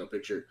always in the title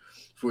picture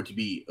for it to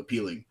be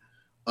appealing.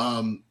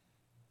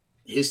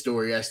 His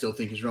story, I still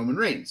think, is Roman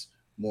Reigns.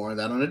 More of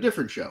that on a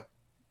different show.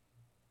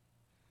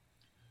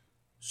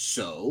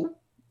 So,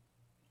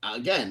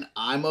 again,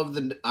 I'm of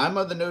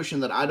the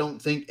notion that I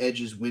don't think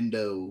Edge's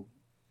window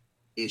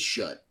is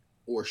shut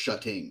or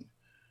shutting.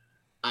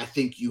 I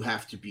think you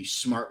have to be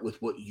smart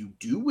with what you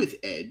do with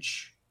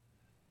Edge.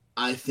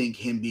 I think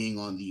him being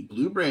on the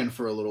Blue brand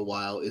for a little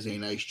while is a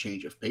nice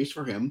change of pace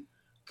for him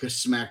because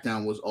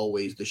SmackDown was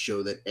always the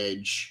show that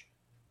Edge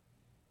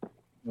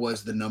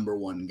was the number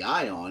one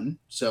guy on.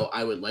 So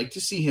I would like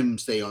to see him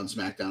stay on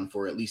SmackDown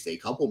for at least a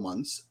couple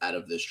months out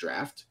of this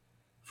draft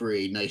for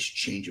a nice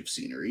change of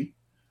scenery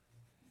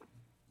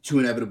to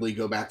inevitably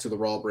go back to the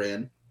Raw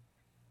brand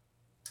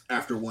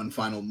after one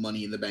final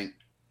Money in the Bank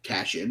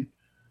cash in.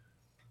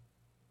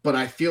 But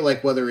I feel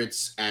like whether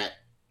it's at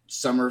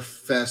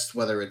Summerfest,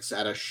 whether it's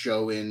at a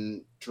show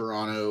in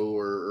Toronto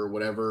or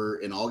whatever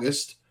in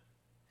August,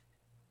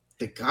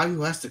 the guy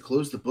who has to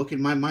close the book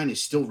in my mind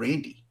is still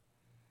Randy.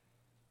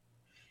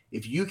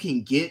 if you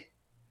can get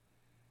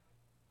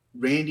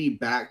Randy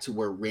back to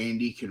where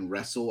Randy can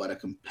wrestle at a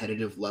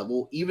competitive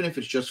level, even if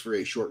it's just for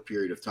a short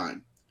period of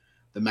time,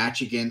 the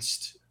match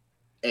against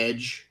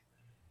Edge,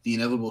 the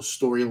inevitable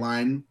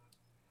storyline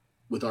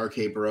with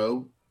RK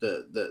Bro,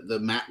 the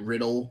Matt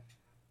Riddle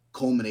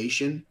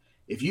culmination.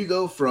 If you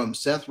go from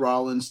Seth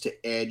Rollins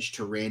to Edge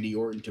to Randy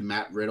Orton to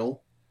Matt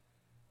Riddle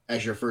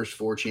as your first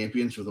 4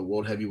 champions for the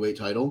World Heavyweight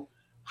title,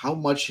 how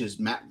much has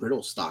Matt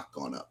Riddle's stock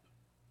gone up?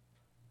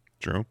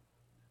 True.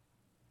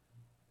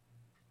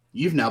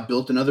 You've now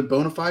built another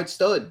bona fide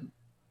stud,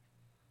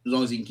 as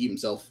long as he can keep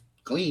himself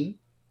clean.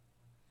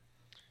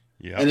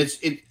 Yeah. And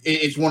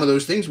it's one of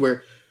those things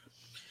where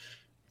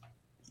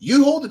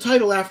you hold the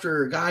title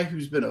after a guy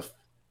who's been a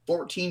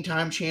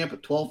 14-time champ, a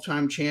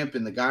 12-time champ,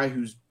 and the guy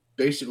who's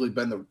basically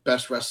been the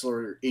best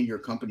wrestler in your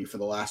company for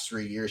the last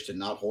 3 years to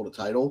not hold a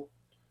title.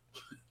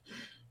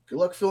 Good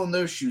luck filling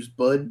those shoes,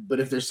 bud.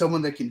 But if there's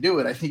someone that can do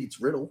it, I think it's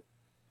Riddle.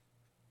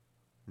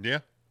 Yeah,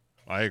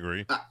 I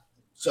agree.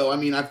 So, I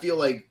mean, I feel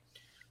like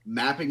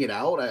mapping it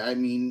out, I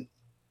mean,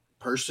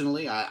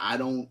 personally, I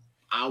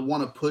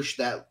want to push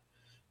that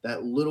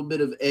little bit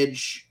of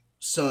Edge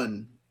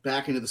sun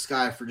back into the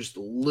sky for just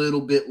a little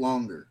bit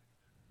longer.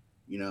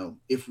 You know,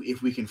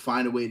 if we can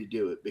find a way to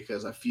do it,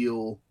 because I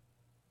feel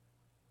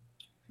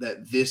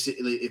that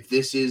if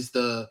this is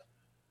the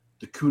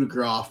coup de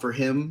grace for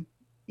him,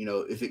 you know,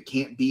 if it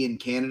can't be in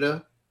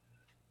Canada,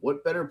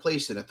 what better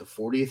place than at the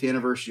 40th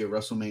anniversary of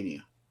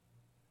WrestleMania?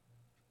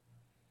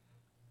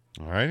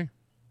 All righty.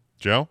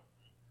 Joe?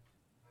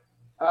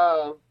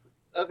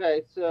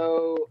 Okay,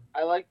 so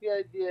I like the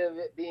idea of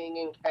it being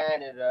in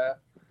Canada,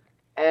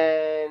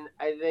 and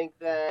I think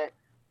that,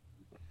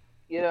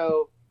 you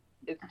know,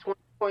 it's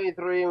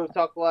 2023 and we've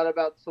talked a lot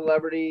about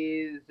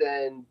celebrities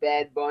and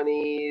Bad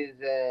Bunnies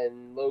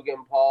and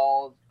Logan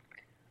Pauls.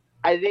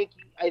 I think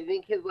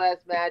his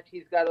last match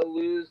he's got to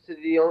lose to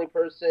the only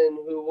person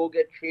who will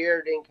get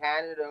cheered in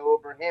Canada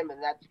over him,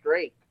 and that's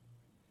Drake.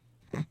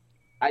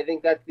 I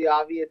think that's the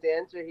obvious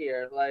answer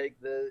here. Like,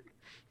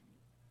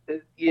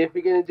 if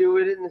you're gonna do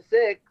it in the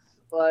 6,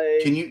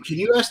 like, Can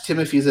you ask Tim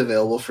if he's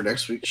available for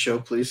next week's show,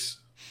 please?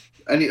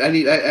 I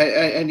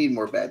need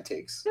more bad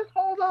takes. just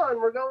hold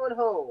on, we're going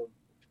home.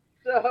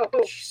 So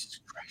Jesus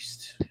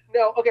Christ.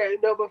 no,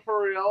 but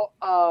for real,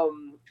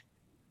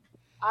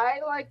 I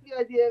like the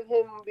idea of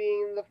him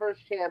being the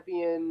first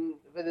champion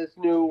for this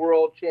new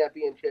world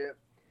championship.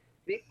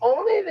 The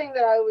only thing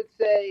that I would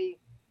say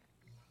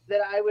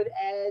that I would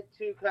add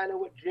to kind of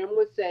what Jim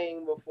was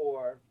saying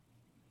before,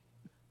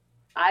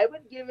 I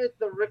would give it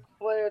the Ric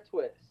Flair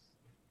twist.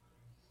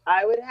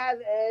 I would have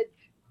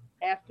Edge,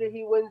 after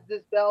he wins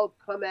this belt,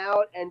 come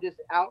out and just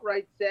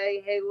outright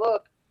say, hey,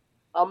 look,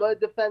 I'm going to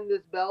defend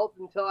this belt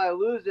until I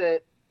lose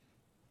it,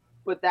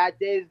 but that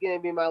day is going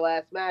to be my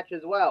last match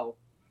as well.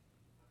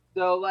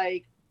 So,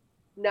 like,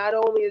 not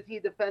only is he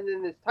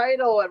defending his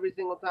title every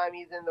single time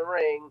he's in the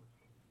ring,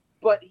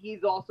 but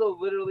he's also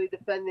literally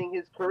defending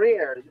his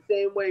career. The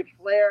same way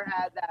Flair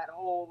had that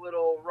whole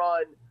little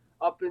run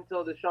up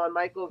until the Shawn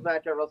Michaels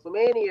match at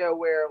WrestleMania,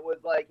 where it was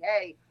like,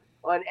 hey,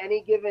 on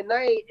any given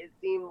night, it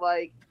seemed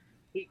like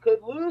he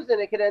could lose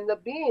and it could end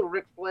up being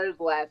Ric Flair's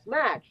last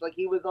match. Like,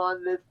 he was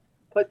on this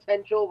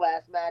potential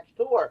last match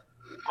tour.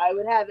 I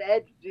would have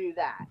Edge do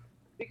that.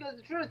 Because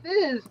the truth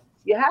is,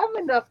 you have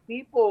enough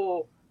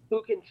people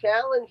who can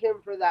challenge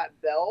him for that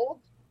belt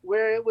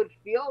where it would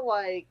feel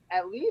like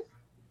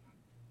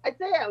I'd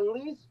say at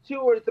least 2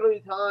 or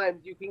 3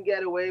 times you can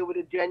get away with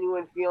a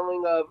genuine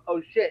feeling of,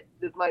 oh shit,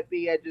 this might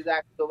be Edge's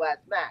actual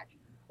last match.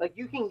 Like,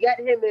 you can get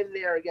him in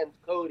there against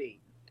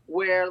Cody,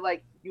 where,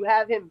 like, you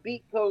have him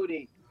beat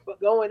Cody, but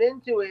going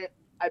into it,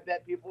 I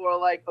bet people are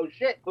like, oh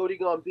shit, Cody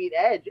gonna beat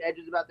Edge. Edge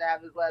is about to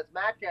have his last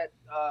match at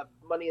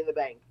Money in the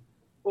Bank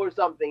or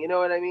something. You know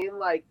what I mean?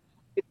 Like,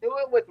 you can do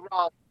it with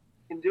Rollins,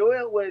 you can do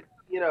it with,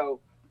 you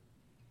know,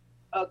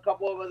 a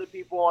couple of other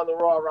people on the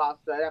Raw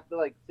roster. I'd have to,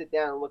 like, sit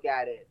down and look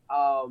at it.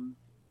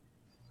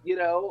 You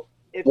know,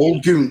 if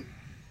Old Goon.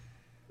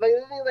 like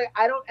the thing, like,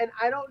 I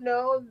don't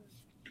know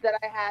that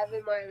I have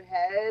in my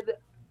head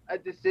a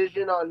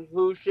decision on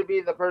who should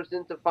be the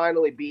person to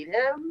finally beat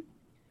him.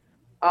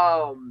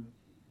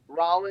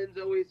 Rollins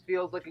always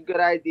feels like a good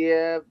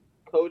idea.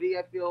 Cody,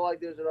 I feel like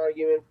there's an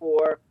argument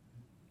for.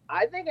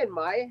 I think in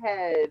my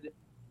head,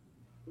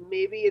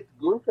 maybe it's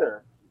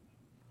Gunther.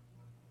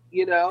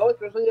 You know,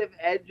 especially if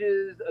Edge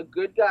is a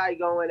good guy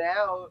going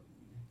out,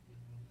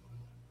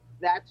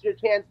 that's your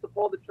chance to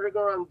pull the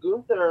trigger on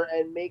Gunther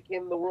and make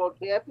him the world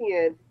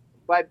champion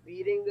by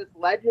beating this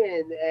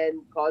legend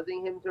and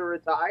causing him to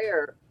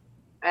retire.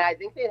 And I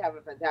think they'd have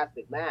a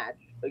fantastic match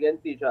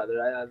against each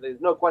other.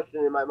 There's no question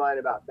in my mind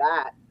about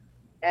that.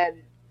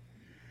 And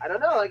I don't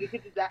know, like, it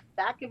could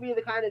that could be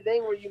the kind of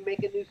thing where you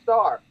make a new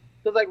star.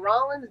 Because, like,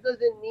 Rollins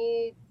doesn't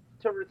need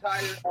to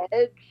retire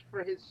Edge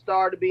for his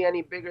star to be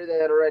any bigger than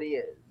it already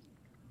is.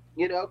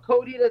 You know,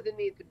 Cody doesn't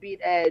need to beat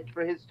Edge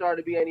for his star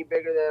to be any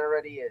bigger than it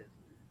already is.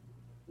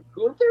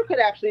 Gunther could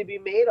actually be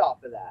made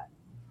off of that.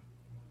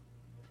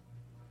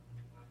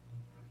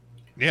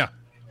 Yeah.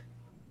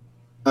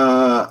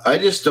 I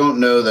just don't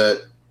know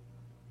that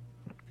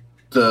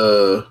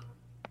the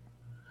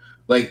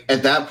like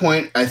at that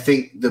point. I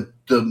think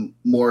the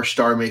more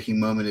star making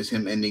moment is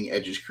him ending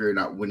Edge's career,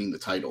 not winning the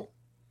title.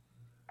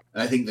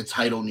 And I think the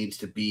title needs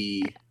to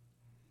be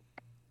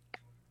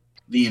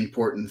the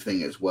important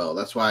thing as well.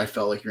 That's why I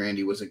felt like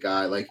Randy was a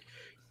guy like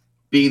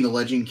being the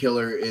legend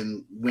killer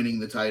and winning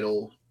the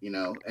title,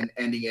 and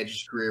ending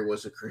Edge's career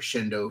was a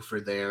crescendo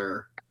for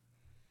their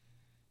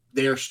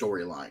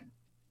storyline.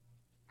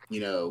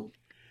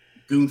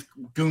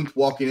 Gunther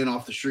walking in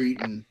off the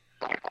street and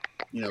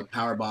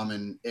power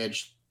bombing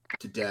Edge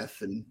to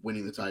death and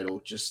winning the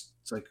title. Just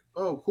it's like,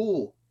 oh,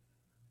 cool.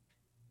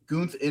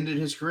 Gunther ended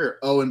his career.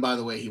 Oh, and by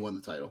the way, he won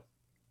the title.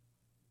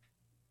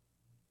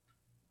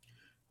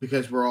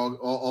 Because we're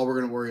all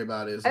we're gonna worry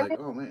about is like,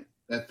 oh man,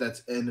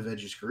 that's end of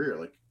Edge's career.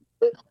 Like,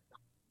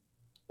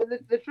 but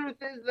the truth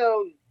is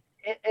though,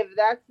 if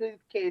that's the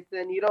case,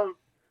 then you don't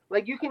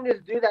you can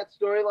just do that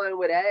storyline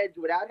with Edge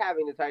without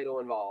having the title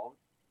involved.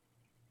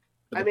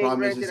 But the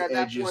problem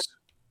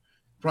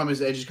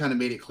is Edge has kind of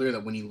made it clear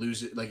that when he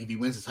loses, like if he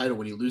wins the title,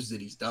 when he loses it,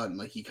 he's done.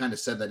 Like he kind of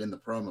said that in the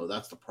promo.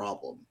 That's the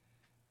problem.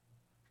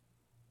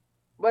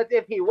 But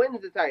if he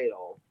wins the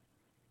title,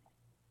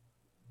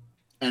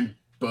 and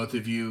both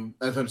of you,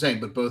 that's what I'm saying.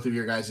 But both of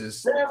your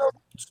guys'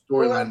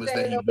 storyline was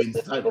that he wins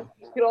the title.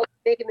 You could also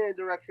take it in a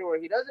direction where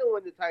he doesn't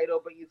win the title,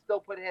 but you still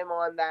put him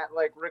on that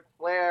like Ric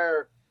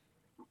Flair.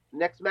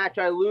 Next match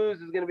I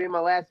lose is going to be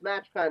my last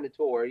match kind of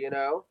tour,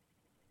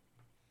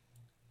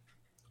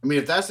 I mean,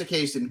 if that's the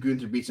case and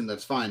Gunther beats him,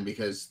 that's fine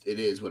because it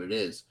is what it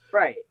is.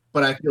 Right.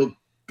 But I feel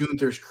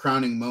Gunther's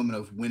crowning moment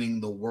of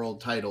winning the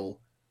world title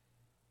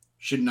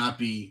should not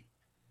be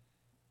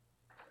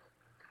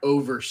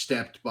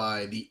overstepped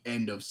by the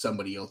end of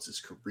somebody else's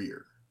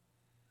career.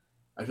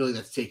 I feel like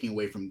that's taking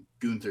away from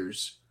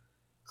Gunther's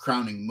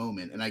crowning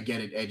moment. And I get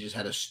it. Edge has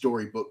had a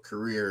storybook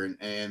career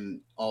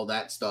and all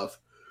that stuff.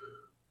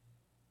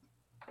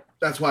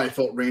 That's why I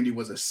felt Randy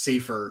was a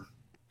safer,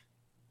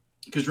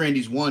 because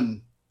Randy's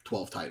won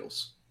 12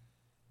 titles.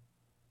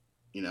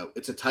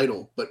 It's a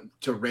title, but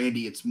to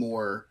Randy, it's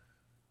more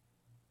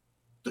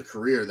the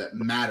career that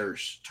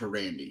matters to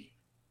Randy.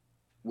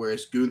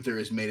 Whereas Gunther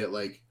has made it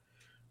like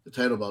the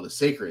title belt is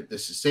sacred.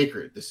 This is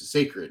sacred. This is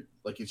sacred.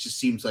 Like it just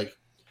seems like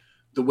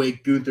the way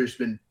Gunther's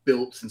been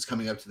built since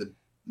coming up to the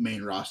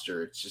main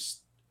roster. It's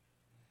just,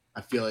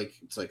 I feel like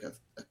it's like a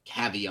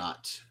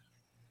caveat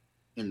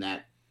in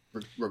that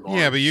regard.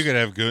 Yeah, but you could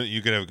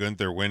have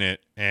Gunther win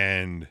it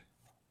and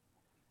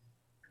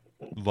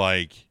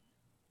like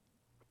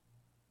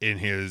in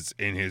his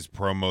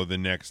promo the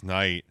next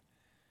night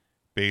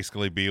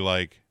basically be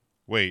like,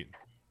 wait,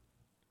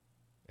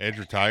 Edge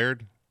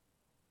retired?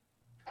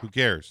 Who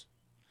cares?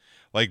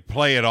 Like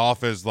play it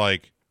off as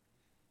like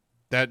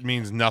that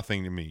means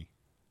nothing to me.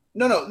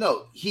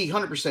 No. He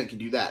 100% can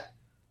do that.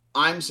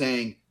 I'm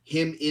saying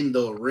him in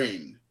the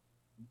ring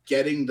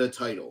getting the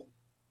title.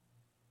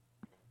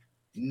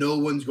 No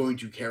one's going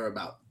to care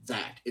about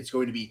that. It's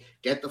going to be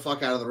get the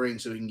fuck out of the ring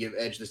so he can give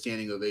Edge the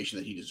standing ovation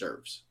that he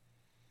deserves.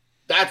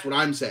 That's what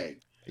I'm saying.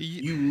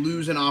 You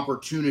lose an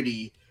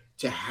opportunity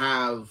to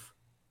have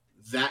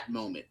that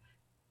moment.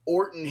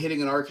 Orton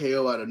hitting an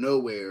RKO out of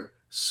nowhere,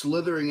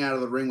 slithering out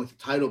of the ring with the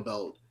title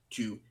belt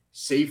to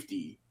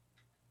safety.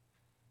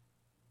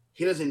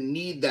 He doesn't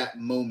need that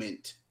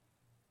moment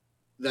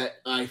that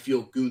I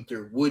feel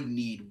Gunther would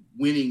need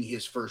winning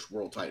his first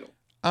world title.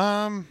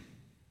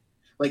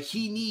 Like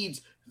he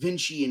needs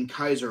Vinci and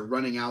Kaiser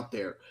running out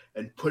there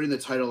and putting the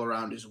title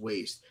around his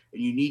waist.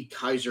 And you need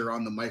Kaiser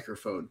on the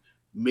microphone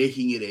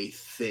making it a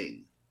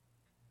thing.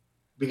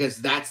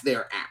 Because that's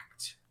their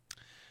act.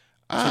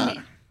 To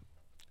me.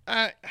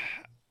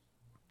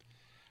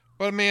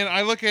 But man,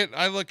 I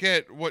look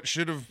at what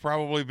should have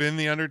probably been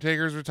the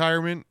Undertaker's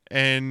retirement,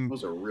 and that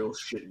was a real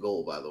shit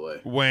goal, by the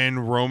way. When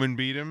Roman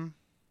beat him.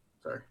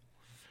 Sorry.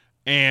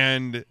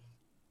 And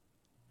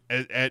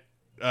at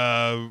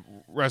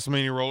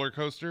WrestleMania roller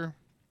coaster.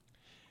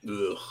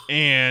 Ugh.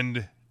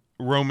 And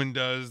Roman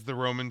does the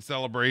Roman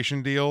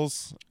celebration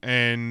deals,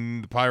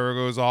 and the pyro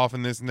goes off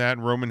and this and that,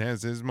 and Roman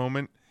has his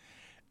moment,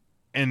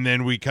 and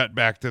then we cut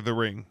back to the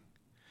ring.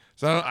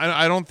 So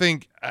I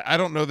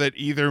don't know that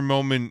either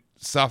moment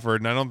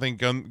suffered, and I don't think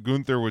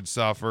Gunther would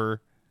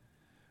suffer.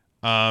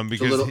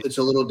 Because it's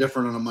a little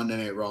different on a Monday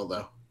Night Raw,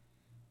 though.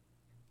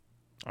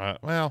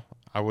 Well,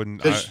 I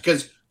wouldn't,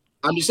 because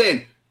I'm just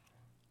saying,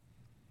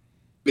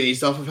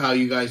 based off of how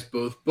you guys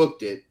both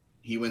booked it,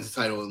 he wins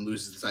the title and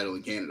loses the title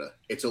in Canada.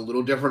 It's a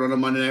little different on a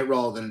Monday Night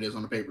Raw than it is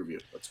on a pay-per-view.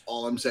 That's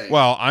all I'm saying.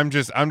 Well, I'm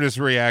just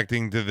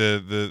reacting to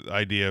the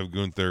idea of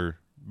Gunther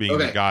being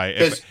the guy.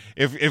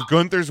 If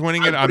Gunther's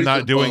winning it, I'm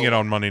not doing it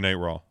on Monday Night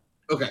Raw.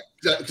 Okay,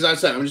 because I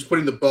said I'm just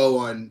putting the bow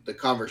on the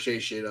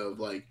conversation of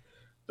like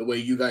the way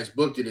you guys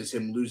booked it is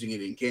him losing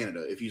it in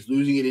Canada. If he's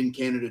losing it in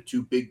Canada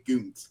to Big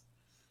Gunther,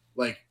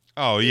 like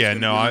oh yeah,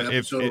 no,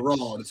 episode of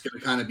Raw, and it's going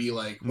to kind of be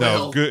like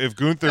no. If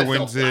Gunther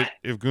wins it,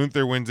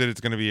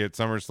 it's going to be at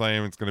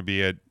SummerSlam. It's going to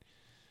be at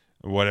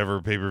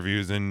whatever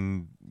pay-per-views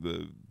in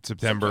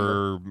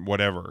September,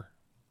 whatever.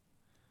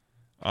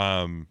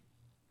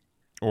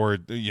 or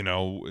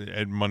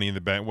at Money in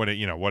the Bank,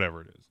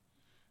 whatever it is,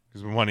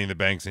 because Money in the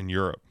Bank's in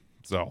Europe.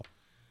 So,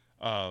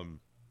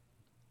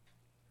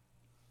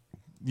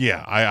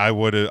 yeah, I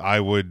would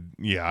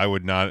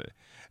not,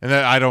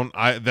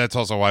 and that's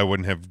also why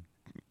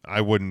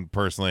I wouldn't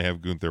personally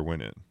have Gunther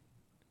win it.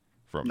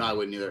 No, I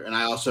wouldn't either. And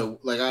I also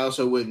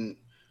wouldn't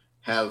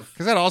have,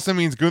 because that also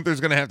means Gunther's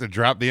going to have to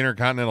drop the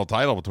Intercontinental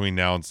title between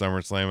now and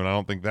SummerSlam, and I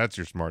don't think that's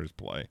your smartest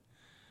play.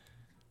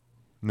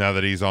 Now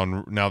that he's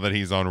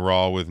on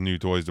Raw with new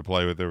toys to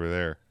play with over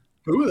there.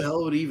 Who the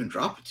hell would he even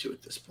drop it to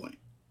at this point?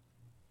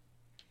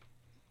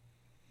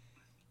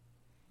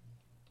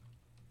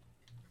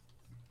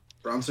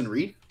 Bronson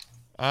Reed?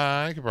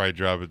 I could probably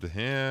drop it to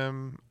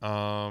him.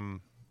 Let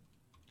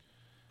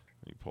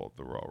me pull up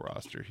the Raw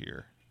roster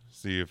here.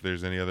 See if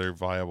there's any other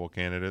viable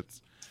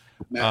candidates.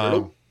 Matt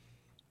Riddle?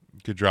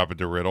 Could drop it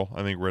to Riddle.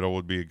 I think Riddle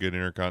would be a good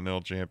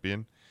Intercontinental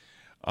champion.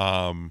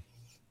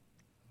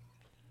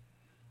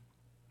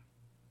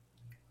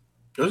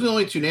 Those are the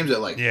only two names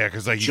that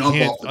because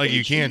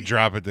you can't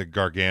drop it to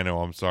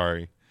Gargano. I'm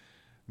sorry.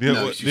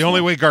 The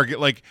only way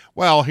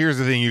here's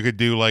the thing, you could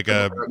do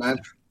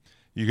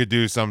you could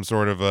do some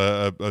sort of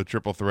a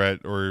triple threat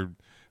or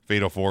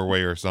fatal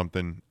 4-way or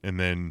something, and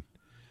then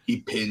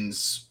he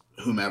pins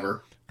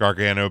whomever.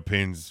 Gargano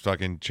pins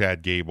fucking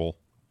Chad Gable.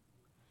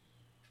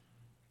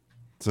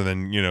 So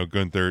then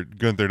Gunther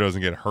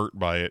doesn't get hurt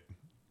by it.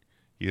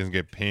 He doesn't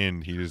get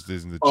pinned. He just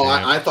isn't the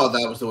champ. I thought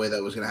that was the way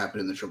that was going to happen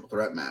in the triple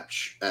threat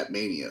match at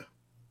Mania.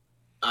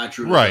 I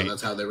truly Right. thought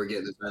that's how they were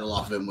getting the title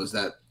off of him, was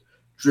that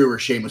Drew or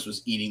Sheamus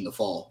was eating the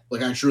fall.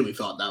 Like, I truly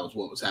thought that was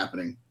what was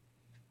happening.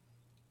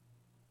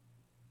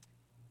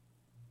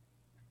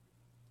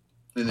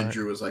 And then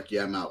Drew was like,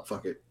 "Yeah, I'm out.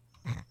 Fuck it."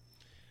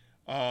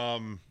 All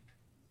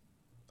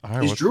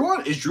right, Is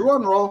Drew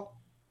on Raw?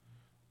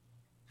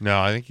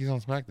 No, I think he's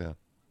on SmackDown.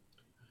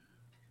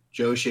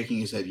 Joe is shaking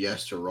his head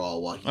yes to Raw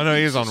while he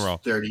is on Raw.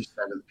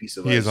 37th piece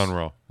of He ice. is on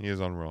Raw. He is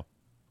on Raw.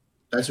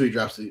 That's who he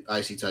drops the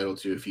IC title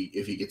to if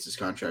he gets his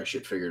contract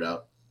shit figured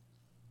out.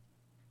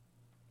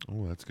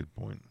 Oh, that's a good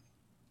point.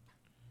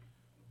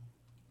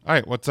 All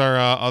right, what's our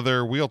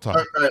other wheel talk?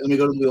 All right, let me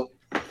go to the wheel.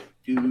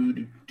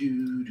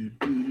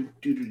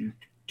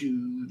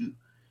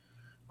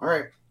 All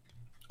right.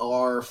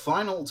 Our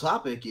final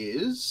topic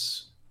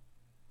is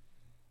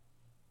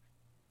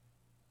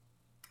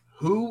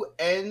who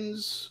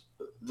ends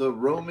the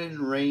Roman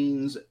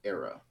Reigns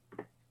era?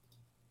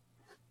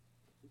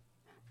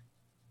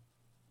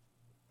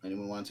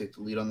 Anyone want to take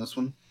the lead on this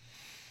one?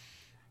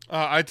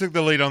 I took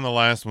the lead on the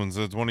last one,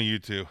 so it's one of you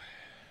two.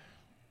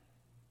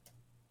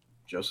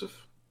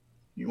 Joseph,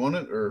 you want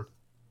it, or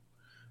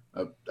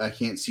I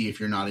can't see if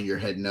you're nodding your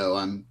head no.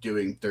 I'm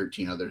doing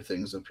 13 other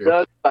things up here. No,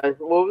 it's fine.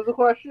 What was the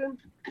question?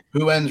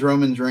 Who ends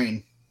Roman's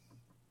reign?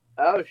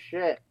 Oh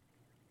shit!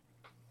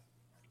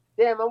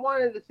 Damn, I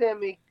wanted the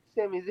Sami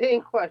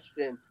Zayn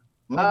question.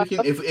 Well, we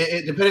can,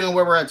 depending on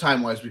where we're at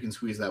time wise, we can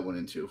squeeze that one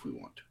in too if we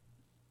want.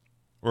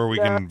 Or we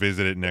can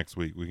visit it next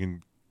week. We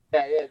can.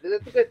 Yeah,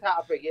 that's a good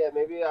topic. Yeah,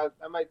 maybe I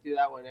might do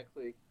that one next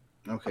week.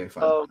 Okay,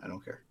 fine. I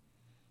don't care.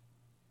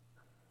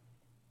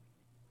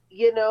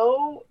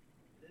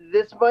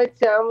 This might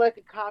sound like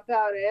a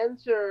cop-out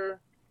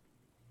answer.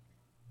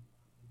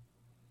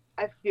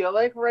 I feel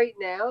like right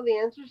now the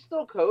answer is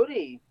still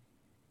Cody.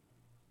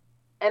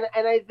 And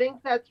I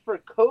think that's for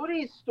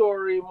Cody's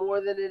story more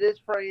than it is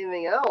for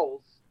anything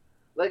else.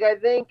 Like, I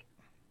think,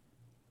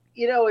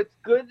 it's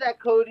good that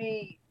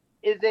Cody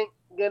isn't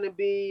going to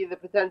be the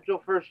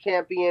potential first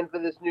champion for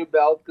this new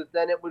belt, because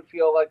then it would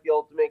feel like the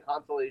ultimate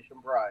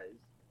consolation prize.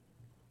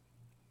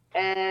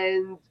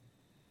 And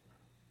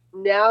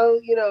now,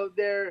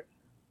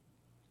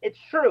 it's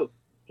true.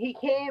 He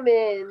came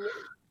in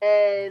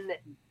and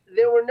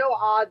there were no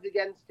odds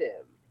against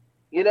him.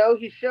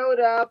 He showed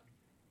up.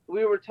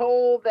 We were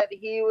told that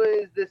he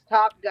was this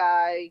top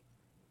guy.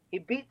 He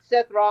beat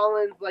Seth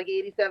Rollins like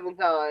 87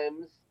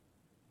 times.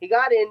 He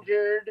got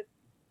injured.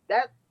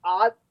 That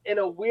odd, in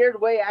a weird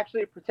way,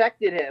 actually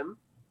protected him,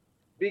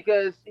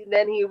 because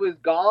then he was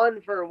gone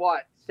for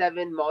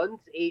 7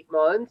 months, 8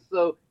 months.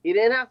 So he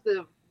didn't have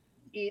to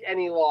eat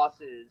any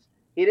losses.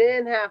 He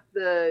didn't have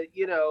to,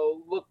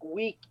 look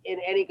weak in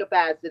any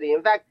capacity.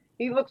 In fact,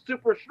 he looked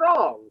super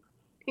strong.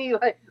 He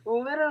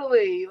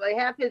literally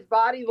half his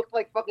body looked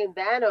like fucking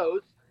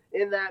Thanos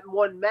in that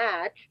one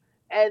match.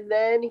 And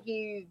then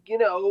he,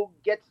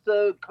 gets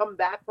to come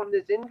back from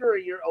this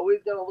injury. You're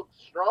always going to look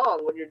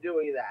strong when you're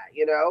doing that,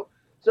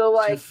 So,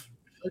 I feel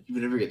like if he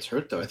never gets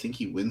hurt, though, I think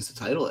he wins the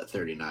title at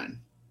 39.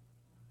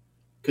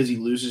 Because he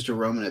loses to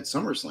Roman at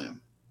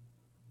SummerSlam.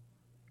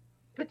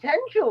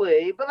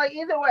 Potentially, but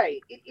either way.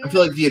 I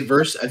feel like the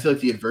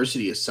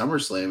adversity is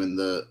SummerSlam, and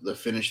the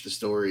finish the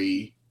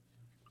story,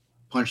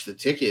 punch the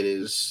ticket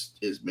is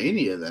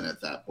Mania then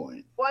at that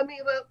point. Well, I mean,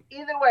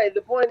 either way,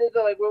 the point is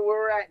that where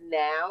we're at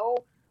now,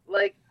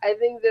 I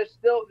think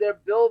they're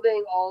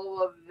building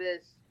all of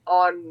this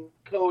on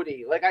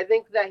Cody. I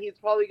think that he's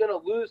probably going to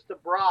lose to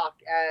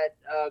Brock at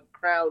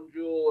Crown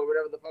Jewel or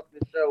whatever the fuck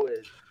this show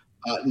is.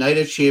 Night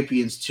of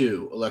Champions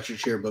 2, Electric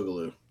Chair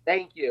Boogaloo.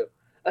 Thank you.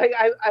 Like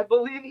I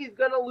believe he's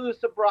gonna lose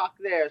to Brock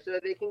there, so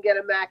that they can get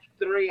a match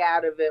 3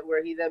 out of it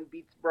where he then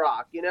beats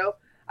Brock. You know,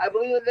 I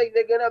believe that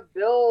they're gonna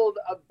build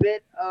a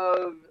bit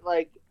of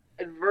like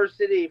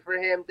adversity for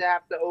him to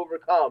have to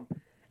overcome,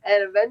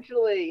 and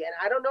eventually, and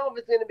I don't know if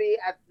it's gonna be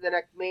at the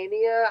next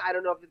Mania. I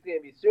don't know if it's gonna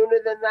be sooner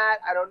than that.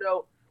 I don't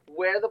know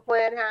where the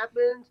plan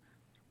happens,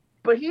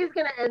 but he's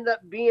gonna end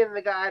up being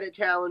the guy that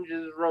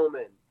challenges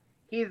Roman.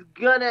 He's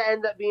gonna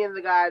end up being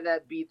the guy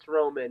that beats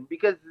Roman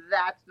because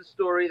that's the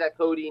story that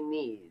Cody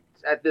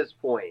needs at this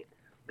point.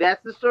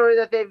 That's the story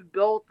that they've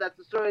built. That's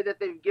the story that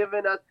they've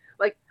given us.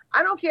 Like,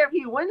 I don't care if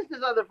he wins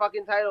this other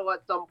fucking title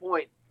at some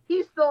point.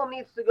 He still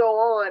needs to go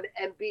on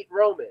and beat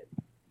Roman.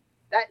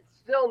 That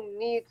still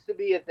needs to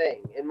be a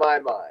thing in my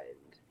mind.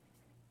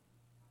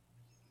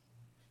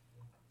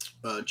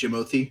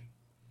 Timothy?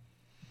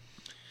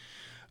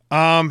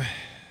 To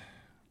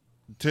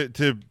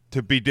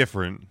be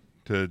different.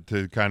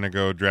 To kind of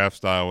go draft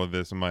style with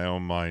this in my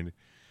own mind,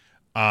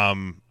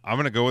 I'm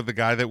gonna go with the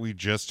guy that we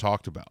just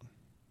talked about,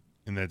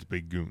 and that's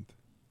Big Gunther.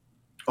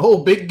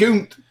 Oh, Big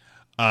Gunther.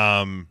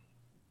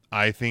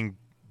 I think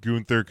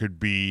Gunther could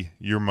be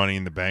your Money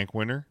in the Bank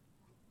winner.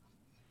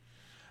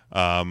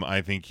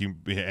 I think he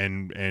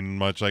and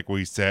much like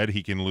we said,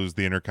 he can lose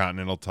the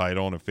Intercontinental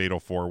title in a fatal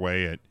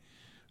 4-way at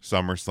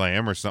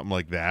SummerSlam or something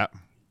like that,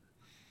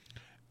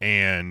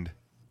 and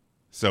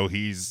so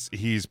he's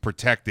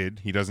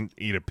protected. He doesn't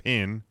eat a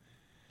pin.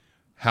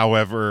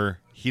 However,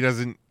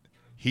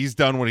 he's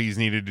done what he's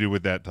needed to do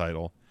with that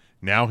title.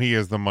 Now he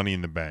has the Money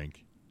in the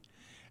Bank.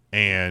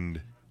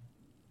 And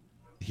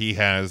he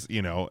has,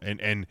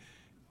 and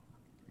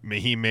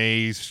he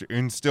may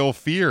instill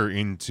fear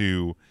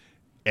into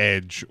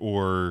Edge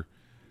or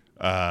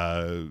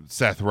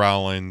Seth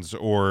Rollins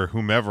or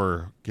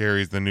whomever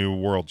carries the new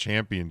World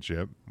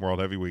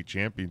Heavyweight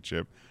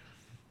Championship.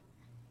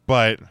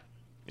 But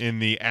in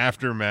the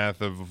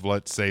aftermath of,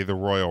 let's say, the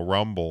Royal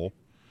Rumble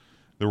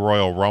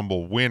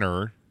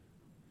winner,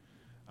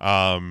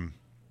 who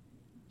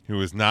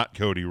is not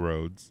Cody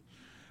Rhodes,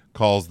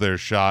 calls their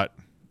shot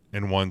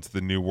and wants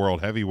the new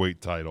World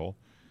Heavyweight title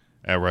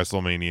at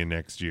WrestleMania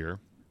next year.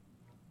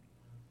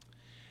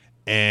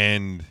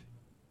 And,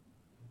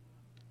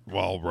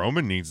 well,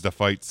 Roman needs to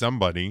fight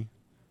somebody.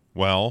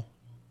 Well,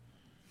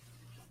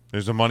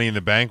 there's a Money in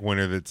the Bank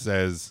winner that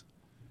says,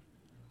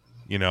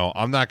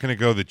 I'm not going to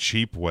go the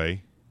cheap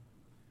way.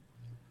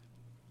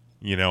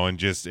 And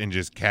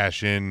just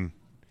cash in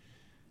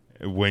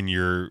when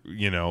you're,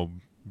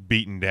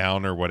 beaten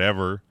down or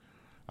whatever.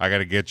 I got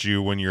to get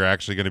you when you're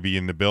actually going to be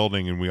in the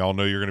building, and we all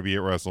know you're going to be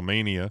at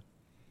WrestleMania.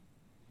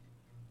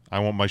 I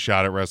want my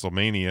shot at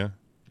WrestleMania.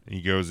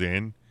 He goes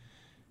in,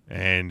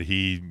 and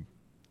he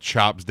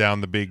chops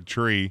down the big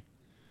tree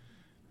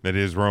that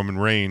is Roman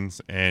Reigns,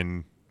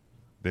 and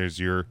there's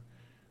your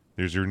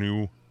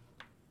new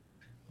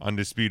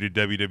undisputed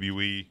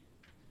WWE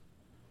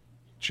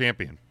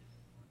champion.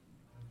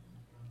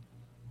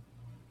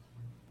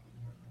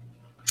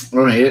 I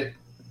don't hate it.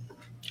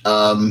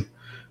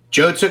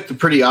 Joe took the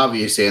pretty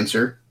obvious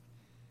answer.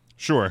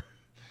 Sure.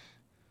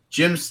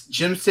 Jim's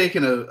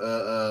taking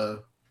a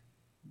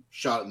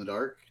shot in the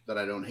dark that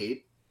I don't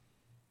hate.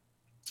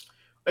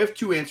 I have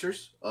 2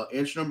 answers.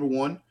 Answer number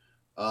 1,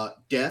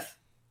 death,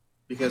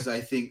 because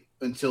I think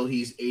until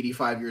he's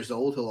 85 years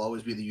old, he'll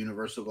always be the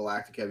Universal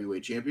Galactic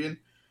Heavyweight Champion.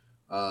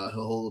 He'll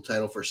hold the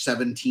title for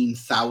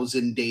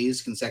 17,000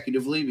 days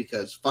consecutively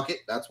because fuck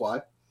it, that's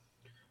why.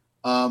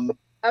 I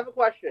have a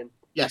question.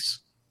 Yes.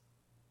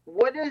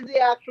 What is the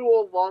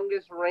actual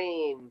longest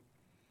reign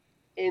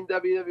in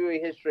WWE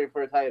history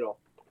for a title?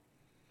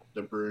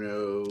 The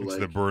Bruno. It's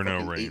the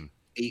Bruno reign.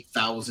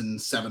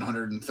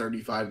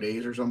 8,735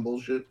 days or some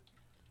bullshit.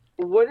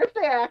 What if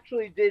they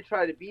actually did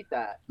try to beat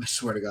that? I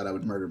swear to God, I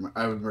would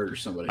murder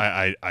somebody.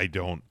 I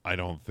don't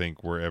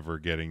think we're ever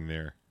getting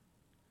there.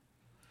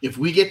 If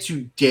we get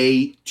to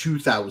day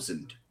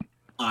 2,000,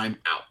 I'm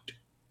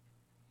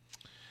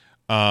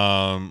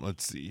out.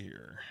 Let's see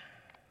here.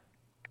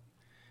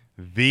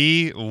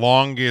 The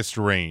longest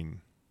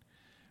reign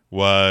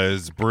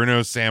was Bruno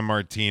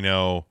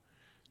Sammartino,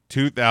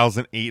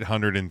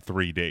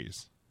 2,803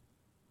 days.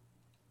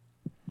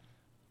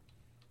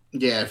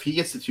 Yeah, if he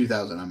gets to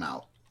 2,000, I'm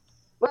out.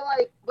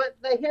 But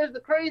here's the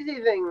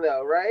crazy thing,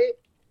 though, right?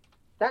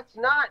 That's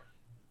not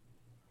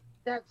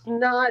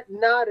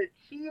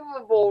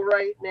achievable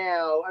right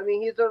now. I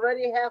mean, he's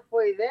already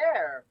halfway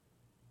there.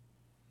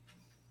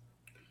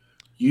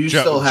 You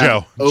still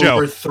have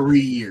over 3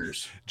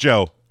 years.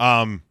 Joe,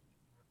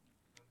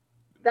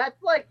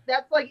 That's like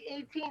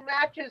 18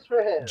 matches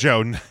for him.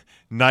 Joe,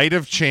 Night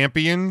of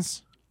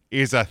Champions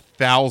is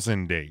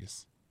 1,000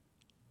 days.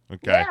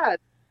 Okay. Yeah,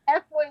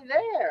 halfway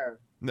there.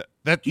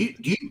 Do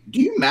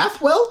you math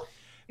well?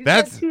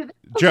 That's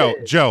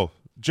Joe,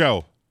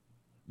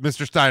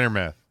 Mr. Steiner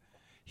math.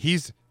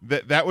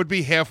 That would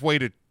be halfway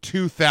to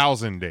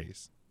 2,000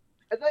 days.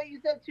 I thought you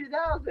said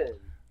 2,000.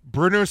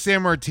 Bruno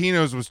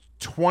Sammartino's was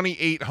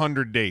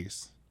 2,800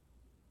 days.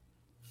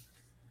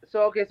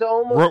 So okay, so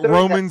almost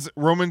 30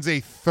 Roman's a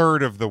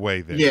third of the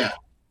way there. Yeah.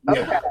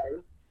 Okay,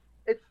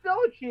 it's still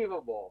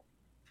achievable.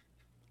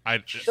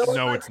 So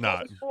No, like it's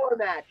not. 4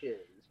 matches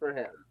for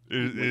him.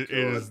 It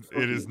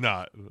is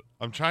not.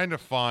 I'm trying to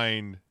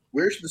find.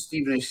 Where's the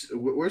Stephen A.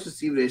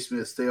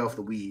 Smith stay off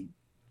the weed?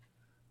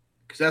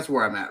 Because that's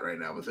where I'm at right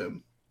now with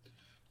him.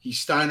 He's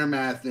Steiner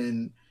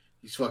mathing.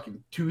 He's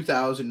fucking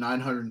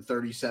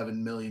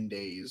 2,937 million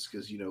days.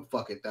 Because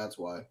fuck it, that's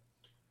why.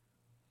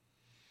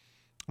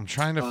 I'm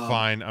trying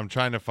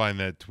to find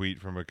that tweet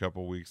from a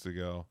couple weeks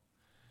ago.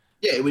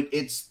 Yeah,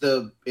 it's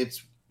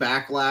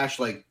Backlash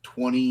like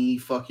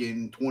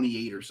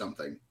 28 or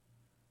something.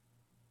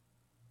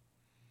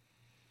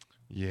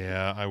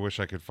 Yeah, I wish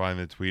I could find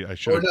the tweet. I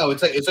should. Or no,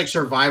 it's like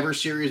Survivor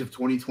Series of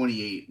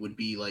 2028 would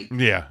be like.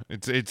 Yeah,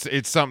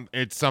 it's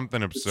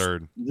something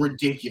absurd. It's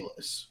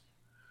ridiculous.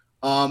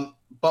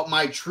 But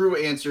my true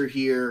answer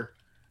here,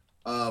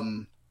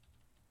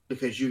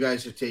 because you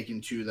guys have taken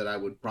 2 that I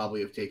would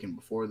probably have taken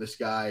before this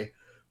guy.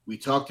 We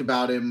talked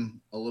about him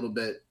a little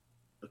bit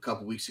a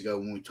couple weeks ago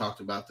when we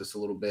talked about this a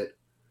little bit.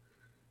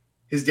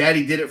 His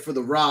daddy did it for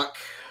The Rock,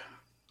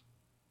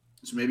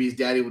 so maybe his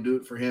daddy will do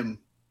it for him.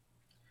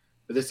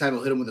 But this time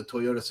he'll hit him with a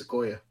Toyota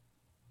Sequoia.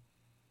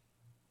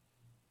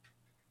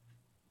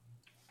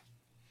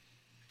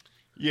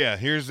 Yeah,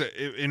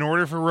 in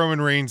order for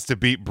Roman Reigns to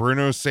beat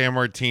Bruno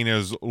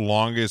Sammartino's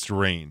longest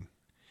reign,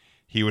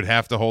 he would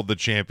have to hold the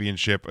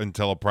championship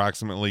until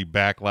approximately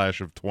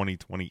Backlash of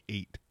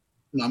 2028.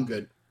 No, I'm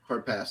good.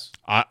 Hard pass.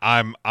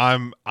 I'm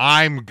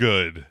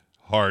good.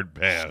 Hard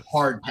pass.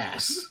 Hard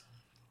pass.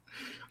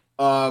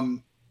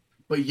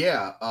 But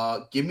yeah,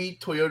 give me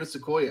Toyota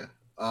Sequoia.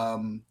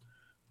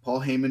 Paul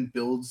Heyman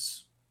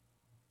builds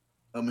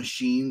a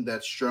machine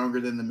that's stronger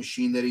than the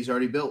machine that he's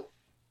already built.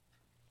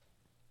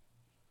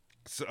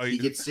 So he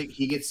gets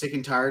sick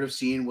and tired of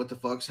seeing what the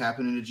fuck's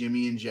happening to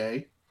Jimmy and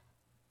Jay.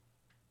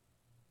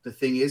 The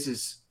thing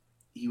is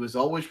he was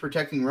always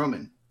protecting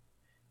Roman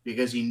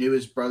because he knew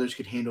his brothers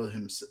could handle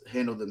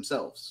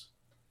themselves.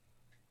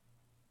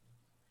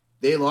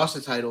 They lost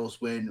the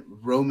titles when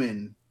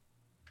Roman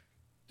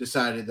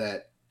decided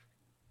that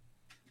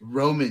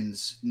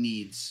Roman's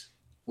needs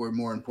were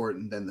more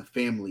important than the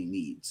family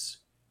needs.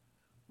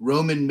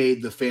 Roman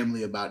made the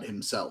family about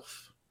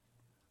himself.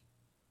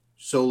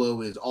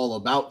 Solo is all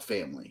about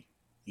family.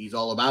 He's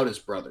all about his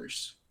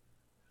brothers.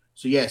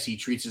 So yes, he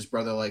treats his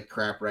brother like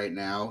crap right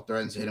now.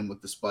 Threatens to hit him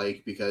with the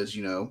spike because,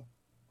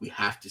 we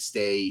have to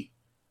stay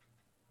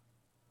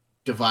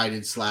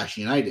divided /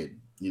 united.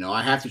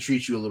 I have to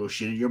treat you a little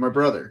shitty. You're my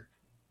brother.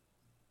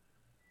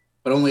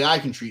 But only I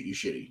can treat you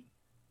shitty.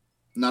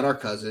 Not our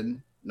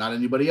cousin, not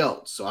anybody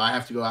else. So I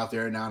have to go out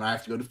there now and I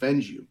have to go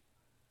defend you.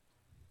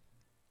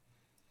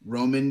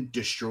 Roman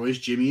destroys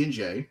Jimmy and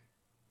Jay,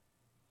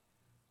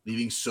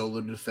 leaving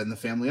Solo to defend the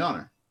family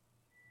honor.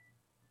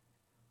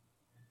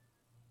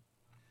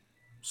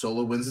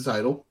 Solo wins the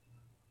title.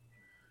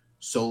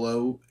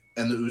 Solo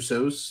and the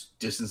Usos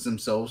distance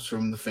themselves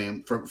from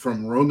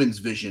from Roman's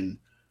vision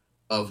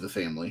of the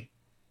family.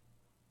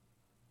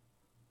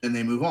 And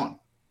they move on.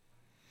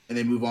 And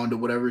they move on to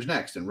whatever's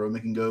next. And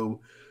Roman can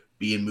go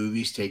be in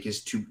movies, take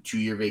his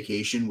two-year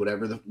vacation,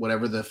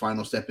 whatever the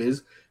final step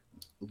is,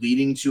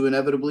 leading to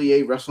inevitably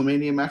a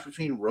WrestleMania match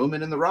between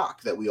Roman and The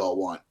Rock that we all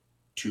want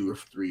 2 or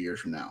 3 years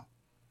from now.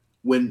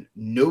 When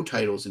no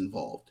title's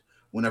involved,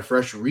 when a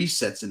fresh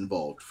reset's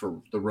involved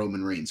for the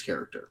Roman Reigns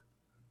character.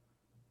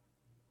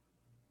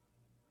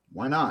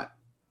 Why not?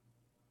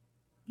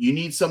 You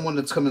need someone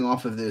that's coming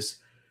off of this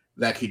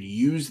that could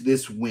use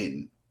this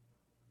win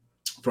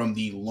from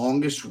the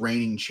longest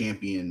reigning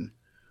champion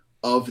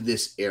of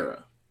this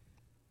era.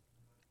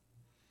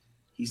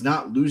 He's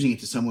not losing it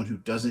to someone who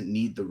doesn't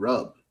need the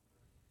rub.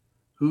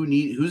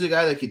 Who's a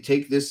guy that could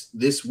take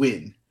this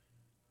win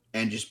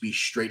and just be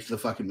straight to the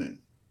fucking moon?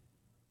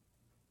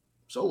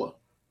 Solo.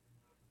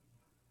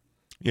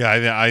 Yeah,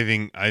 I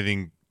think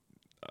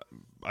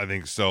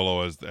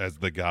Solo as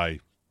the guy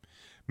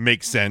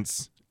makes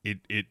sense.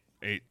 It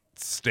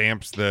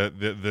stamps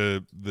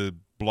the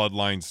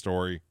bloodline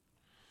story.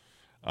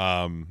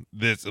 The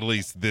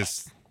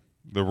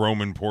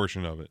Roman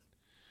portion of it.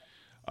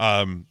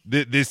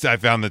 This I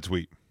found the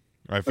tweet.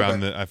 I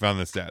found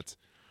the stats.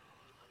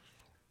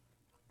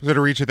 So to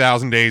reach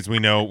 1,000 days, we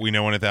know when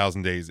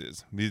 1,000 days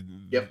is.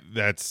 Yep.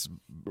 That's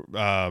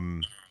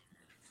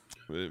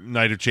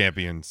Night of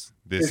Champions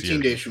this 15 year.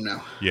 15 days from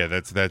now. Yeah,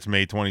 that's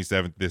May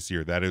 27th this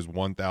year. That is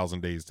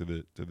 1,000 days to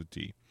the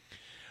T.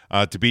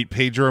 To beat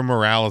Pedro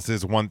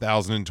Morales'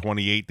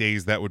 1,028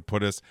 days, that would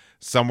put us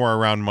somewhere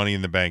around Money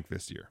in the Bank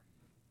this year.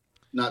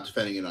 Not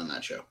defending it on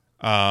that show.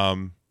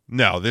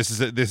 No, this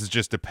is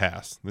just a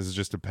pass. This is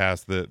just to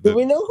pass the. Do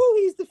we know who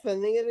he's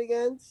defending it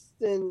against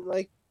in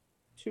like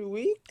 2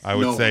 weeks? I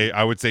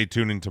would say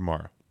tune in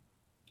tomorrow.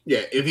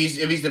 Yeah, if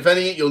he's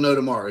defending it, you'll know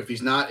tomorrow. If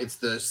he's not, it's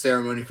the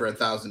ceremony for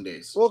 1,000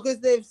 days. Well, because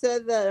they've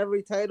said that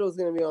every title is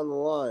going to be on the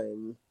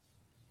line.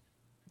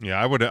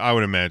 Yeah, I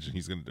would imagine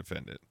he's going to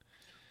defend it.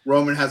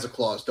 Roman has a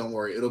clause. Don't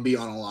worry. It'll be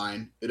on a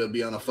line. It'll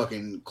be on a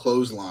fucking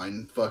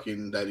clothesline.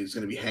 Fucking that he's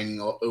going to be hanging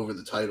over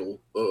the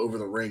title, over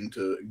the ring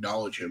to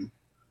acknowledge him.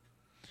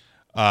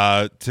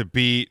 To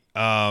beat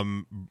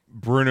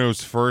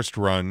Bruno's first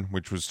run,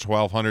 which was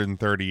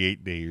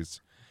 1,238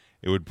 days,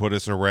 it would put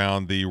us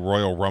around the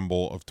Royal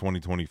Rumble of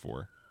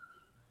 2024.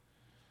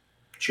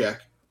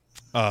 Check.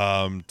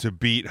 To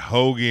beat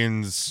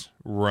Hogan's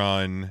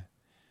run,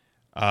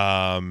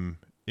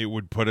 it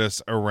would put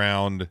us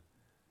around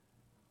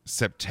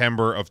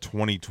September of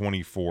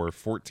 2024,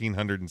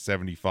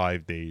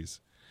 1,475 days.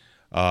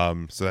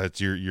 So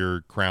that's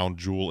your crown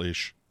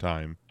jewel-ish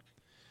time.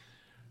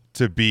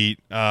 To beat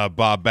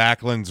Bob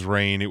Backlund's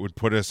reign, it would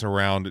put us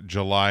around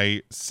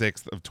July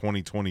 6th of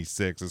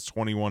 2026. It's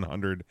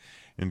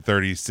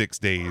 2,136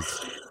 days.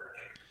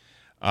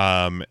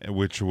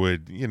 Which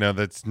would,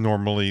 that's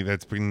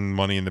been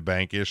Money in the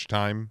Bank-ish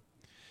time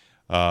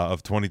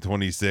of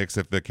 2026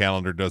 if the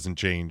calendar doesn't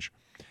change.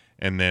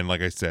 And then, like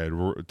I said,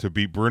 to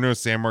beat Bruno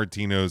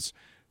Sammartino's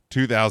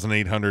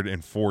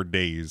 2,804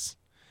 days,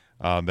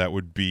 that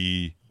would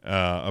be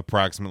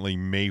approximately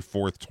May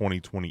 4th,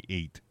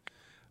 2028,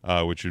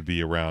 which would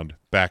be around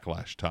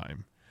Backlash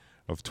time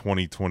of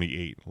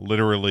 2028.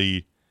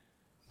 Literally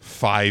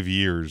 5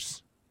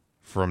 years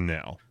from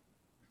now.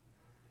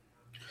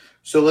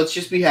 So let's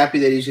just be happy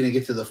that he's going to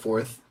get to the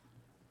 4th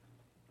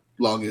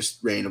longest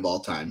reign of all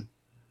time.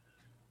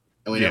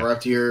 And we never have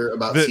to hear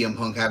about CM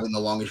Punk having the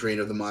longest reign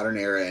of the modern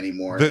era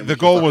anymore. The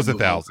goal was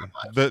 1,000.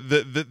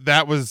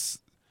 That was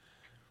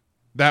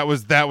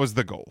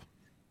the goal,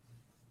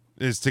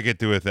 is to get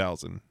to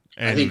 1,000.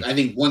 And I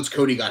think once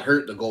Cody got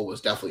hurt, the goal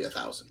was definitely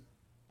 1,000.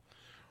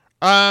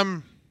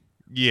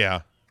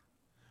 Yeah.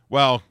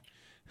 Well,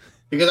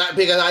 because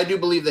I do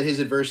believe that his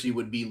adversity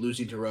would be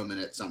losing to Roman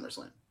at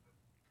SummerSlam.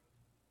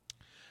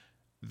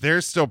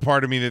 There's still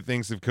part of me that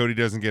thinks if Cody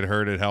doesn't get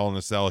hurt at Hell in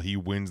a Cell, he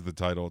wins the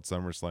title at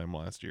SummerSlam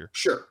last year.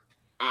 Sure.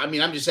 I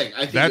mean, I'm just saying.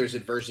 I think there's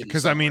adversity.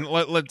 Because I mean,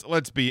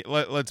 let's be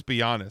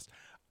honest.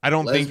 I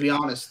don't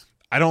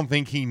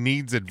think he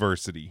needs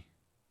adversity.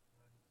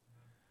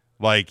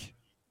 Like,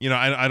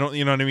 I don't.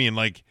 You know what I mean?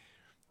 Like,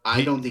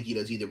 I don't think he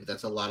does either. But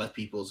that's a lot of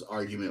people's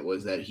argument,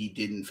 was that he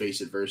didn't face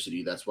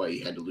adversity. That's why he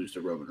had to lose to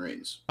Roman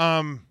Reigns.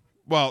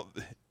 Well,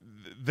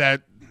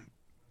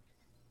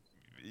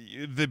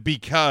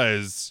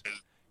 because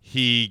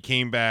he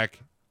came back,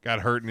 got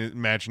hurt in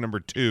match number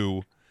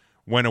 2,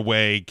 went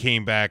away,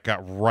 came back,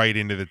 got right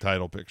into the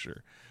title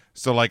picture.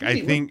 So, like,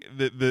 I think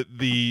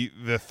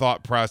the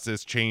thought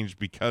process changed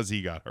because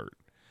he got hurt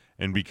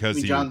and because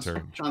he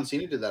returned. John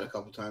Cena did that a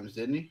couple times,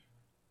 didn't he?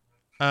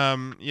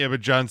 Yeah,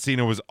 but John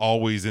Cena was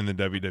always in the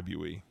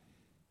WWE.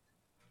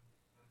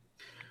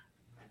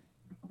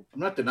 I'm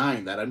not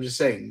denying that. I'm just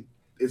saying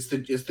it's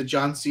the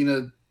John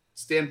Cena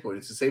standpoint.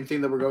 It's the same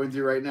thing that we're going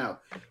through right now.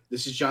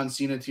 This is John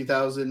Cena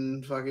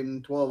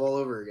 2012 all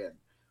over again.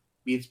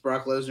 Beats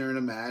Brock Lesnar in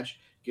a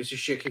match, gets his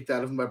shit kicked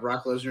out of him by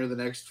Brock Lesnar the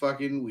next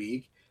fucking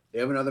week. They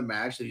have another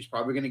match that he's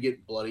probably going to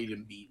get bloodied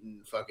and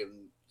beaten,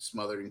 fucking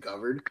smothered and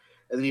covered.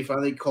 And then he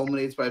finally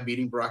culminates by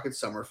beating Brock at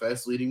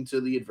Summerfest, leading to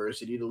the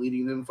adversity to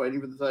leading them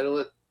fighting for the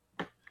title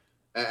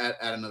at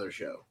another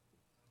show.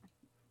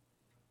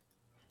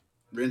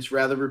 Rinse,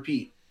 rather,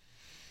 repeat.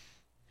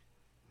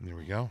 There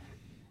we go.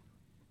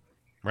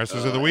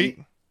 Wrestlers of the week.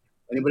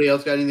 Anybody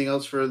else got anything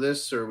else for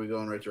this, or are we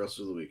going right to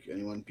Wrestlers of the week?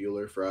 Anyone?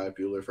 Bueller, Fry?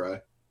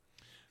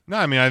 No,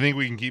 I mean, I think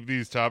we can keep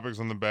these topics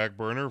on the back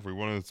burner if we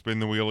want to spin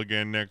the wheel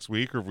again next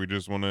week, or if we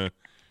just want to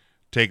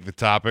take the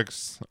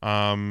topics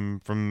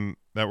from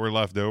that were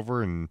left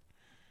over and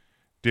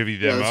divvy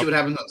them up. Let's see what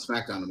happens on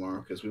SmackDown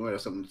tomorrow, because we might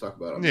have something to talk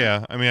about.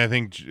 I mean, I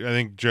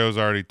think Joe's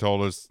already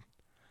told us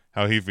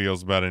how he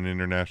feels about an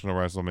international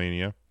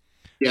WrestleMania.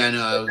 Yeah, I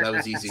know, that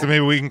was easy. So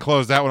maybe we can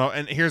close that one out.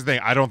 And here's the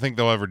thing. I don't think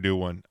they'll ever do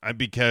one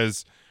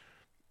because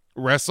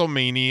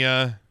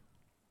WrestleMania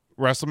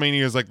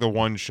is like the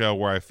one show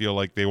where I feel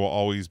like they will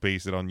always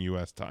base it on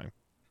U.S. time.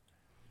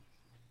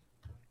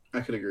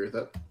 I could agree with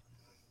that.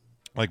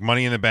 Like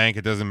Money in the Bank,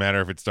 it doesn't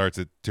matter if it starts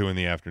at 2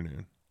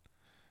 p.m.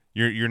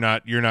 You're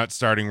not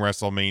starting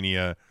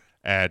WrestleMania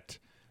at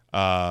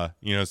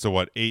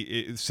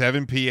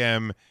 7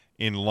 p.m.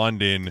 in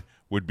London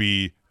would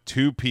be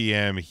 2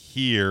 p.m.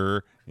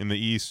 here in the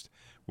East,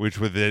 which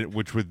would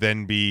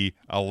then be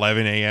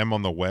 11 a.m.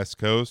 on the West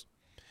Coast.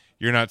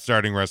 You're not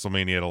starting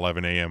WrestleMania at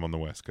 11 a.m. on the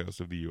West Coast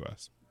of the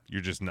U.S.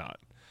 You're just not.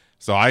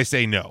 So I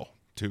say no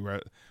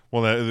to.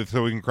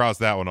 So we can cross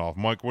that one off.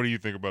 Mike, what do you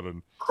think about it?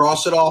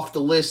 Cross it off the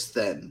list,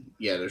 then.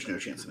 Yeah, there's no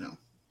chance in hell.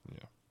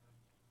 Yeah,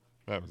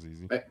 that was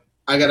easy.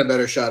 I got a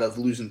better shot of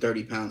losing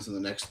 30 pounds in the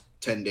next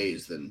 10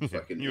 days than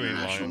fucking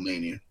International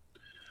Mania.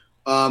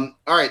 All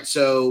right,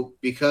 so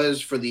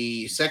because for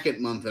the second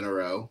month in a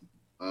row,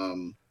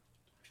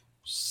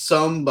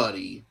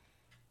 somebody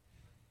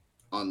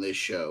on this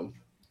show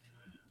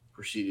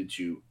proceeded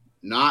to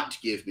not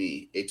give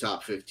me a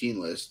top 15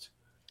 list.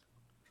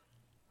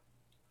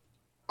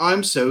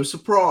 I'm so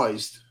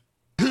surprised.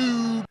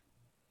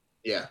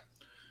 Yeah.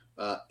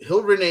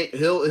 He'll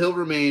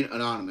remain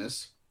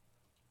anonymous.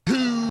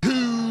 Yeah.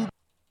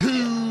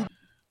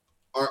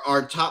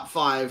 our top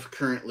five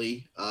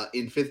currently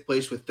in fifth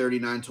place with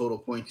 39 total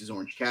points is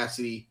Orange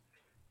Cassidy.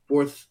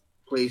 Third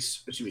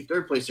place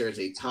there is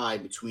a tie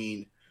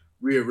between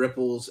Rhea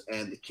Ripples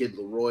and the Kid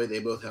Leroy. They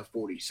both have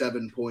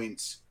 47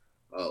 points.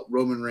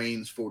 Roman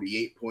Reigns,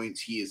 48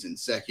 points. He is in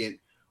second.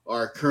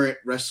 Our current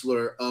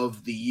Wrestler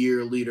of the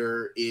Year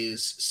leader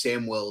is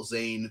Samuel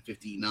Zayn,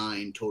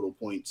 59 total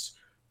points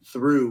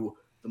through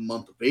the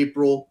month of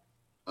April.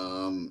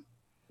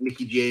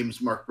 Nikki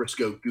James, Mark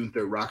Briscoe,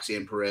 Gunther,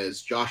 Roxanne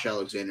Perez, Josh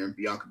Alexander, and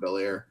Bianca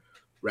Belair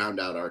round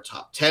out our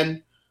top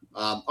 10.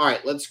 All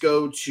right, let's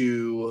go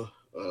to,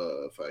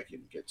 if I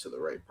can get to the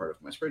right part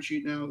of my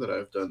spreadsheet now that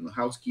I've done the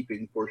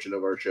housekeeping portion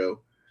of our show,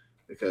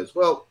 because,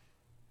 well,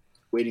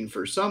 waiting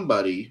for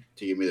somebody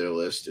to give me their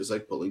list is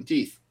like pulling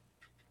teeth.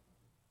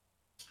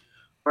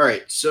 All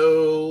right,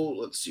 so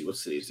let's see,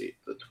 what's today's date?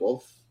 The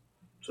 12th.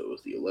 So it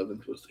was the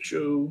 11th was the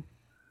show.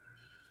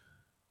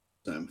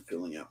 I'm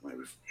filling out my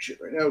shit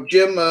right now.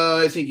 Jim,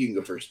 I think you can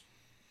go first.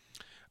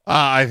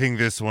 I think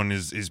this one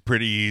is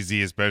pretty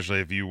easy,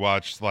 especially if you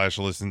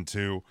watch/listen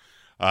to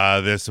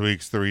this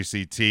week's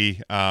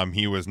 3CT.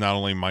 He was not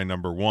only my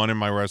number one in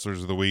my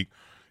Wrestlers of the Week,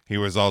 he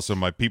was also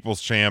my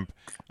People's Champ.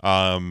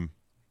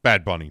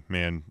 Bad Bunny,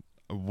 man,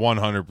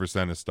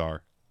 100% a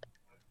star.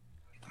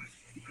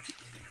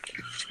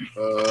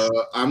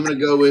 I'm going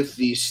to go with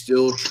the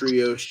still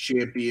trios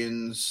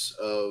champions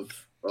of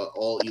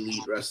All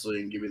Elite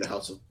Wrestling. Give me the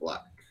House of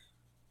Black.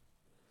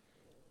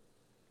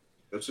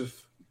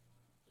 Joseph?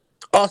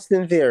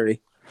 Austin Theory.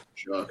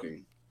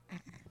 Shocking.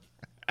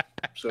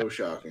 So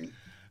shocking.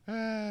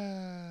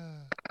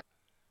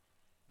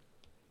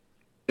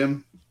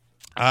 Tim?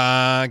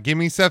 Give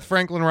me Seth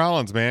Franklin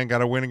Rollins, man.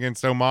 Got a win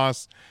against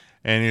Omos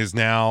and is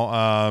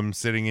now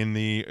sitting in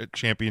the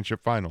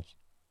championship finals.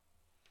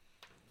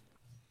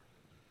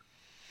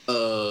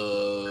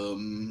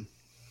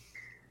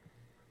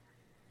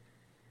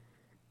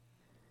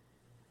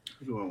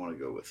 Who do I want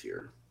to go with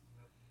here?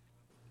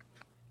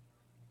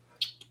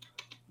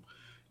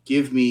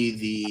 Give me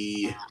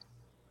the...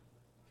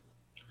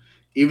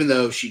 Even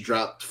though she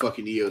dropped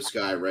fucking Io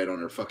Sky right on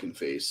her fucking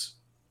face,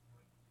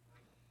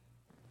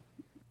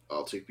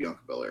 I'll take Bianca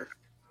Belair.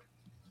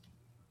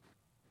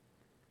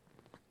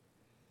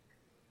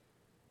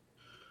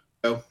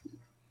 Oh.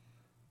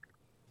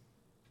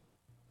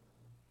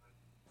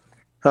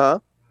 Huh?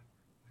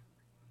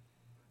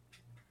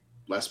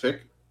 Last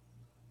pick.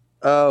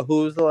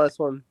 Who was the last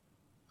one?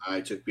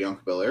 I took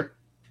Bianca Belair.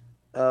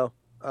 Oh.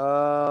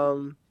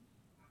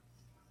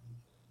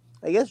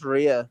 I guess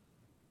Rhea.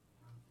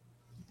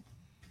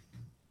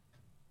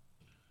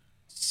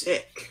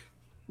 Sick.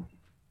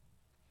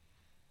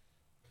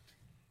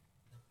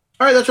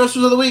 All right, that's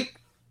Wrestlers of the Week.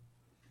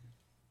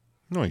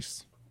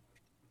 Nice.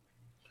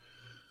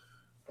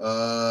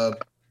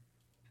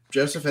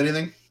 Joseph,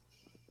 anything?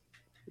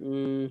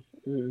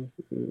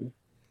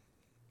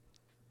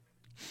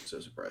 So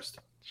surprised.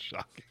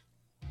 Shocking.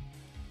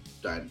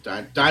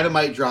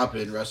 Dynamite drop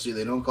in, Rusty.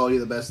 They don't call you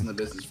the best in the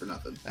business for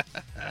nothing.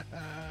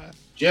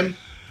 Jim?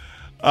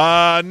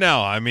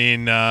 No, I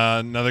mean,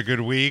 another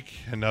good week.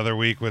 Another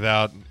week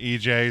without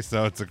EJ,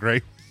 so it's a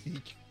great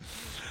week.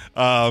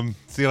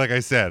 See, like I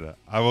said,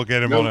 I will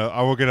get him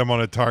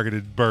on a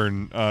targeted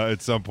burn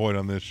at some point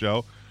on this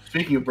show.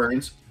 Speaking of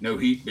burns, no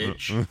heat,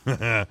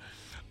 bitch.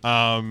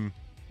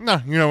 No,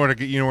 you know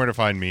where to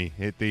find me.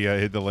 Hit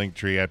the link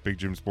tree at Big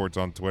Jim Sports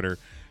on Twitter.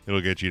 It'll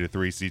get you to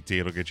 3CT.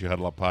 It'll get you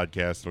Huddle Up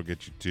Podcast. It'll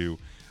get you to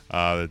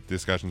the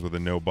Discussions with a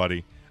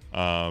Nobody.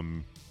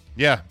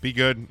 Yeah, be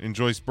good.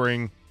 Enjoy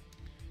spring.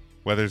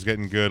 Weather's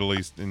getting good, at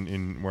least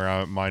in where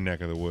I'm at, my neck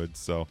of the woods.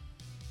 So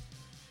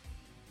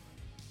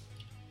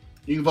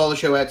you can follow the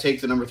show at Take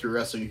the Number 3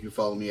 Wrestling. You can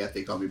follow me at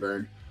They Call Me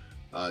Burn.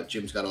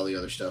 Jim's got all the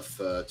other stuff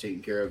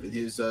taken care of in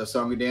his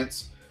song and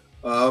dance.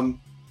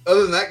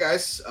 Other than that,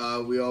 guys,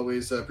 we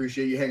always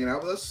appreciate you hanging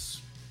out with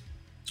us.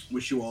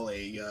 Wish you all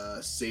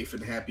a safe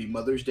and happy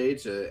Mother's Day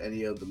to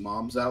any of the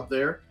moms out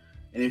there.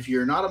 And if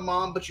you're not a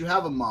mom, but you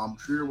have a mom,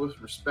 treat her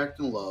with respect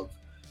and love.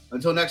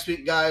 Until next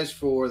week, guys,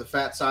 for the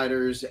Fat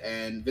Siders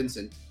and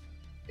Vincent,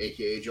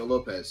 a.k.a. Joe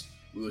Lopez,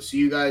 we will see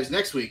you guys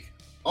next week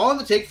on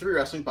the Take 3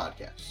 Wrestling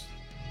Podcast.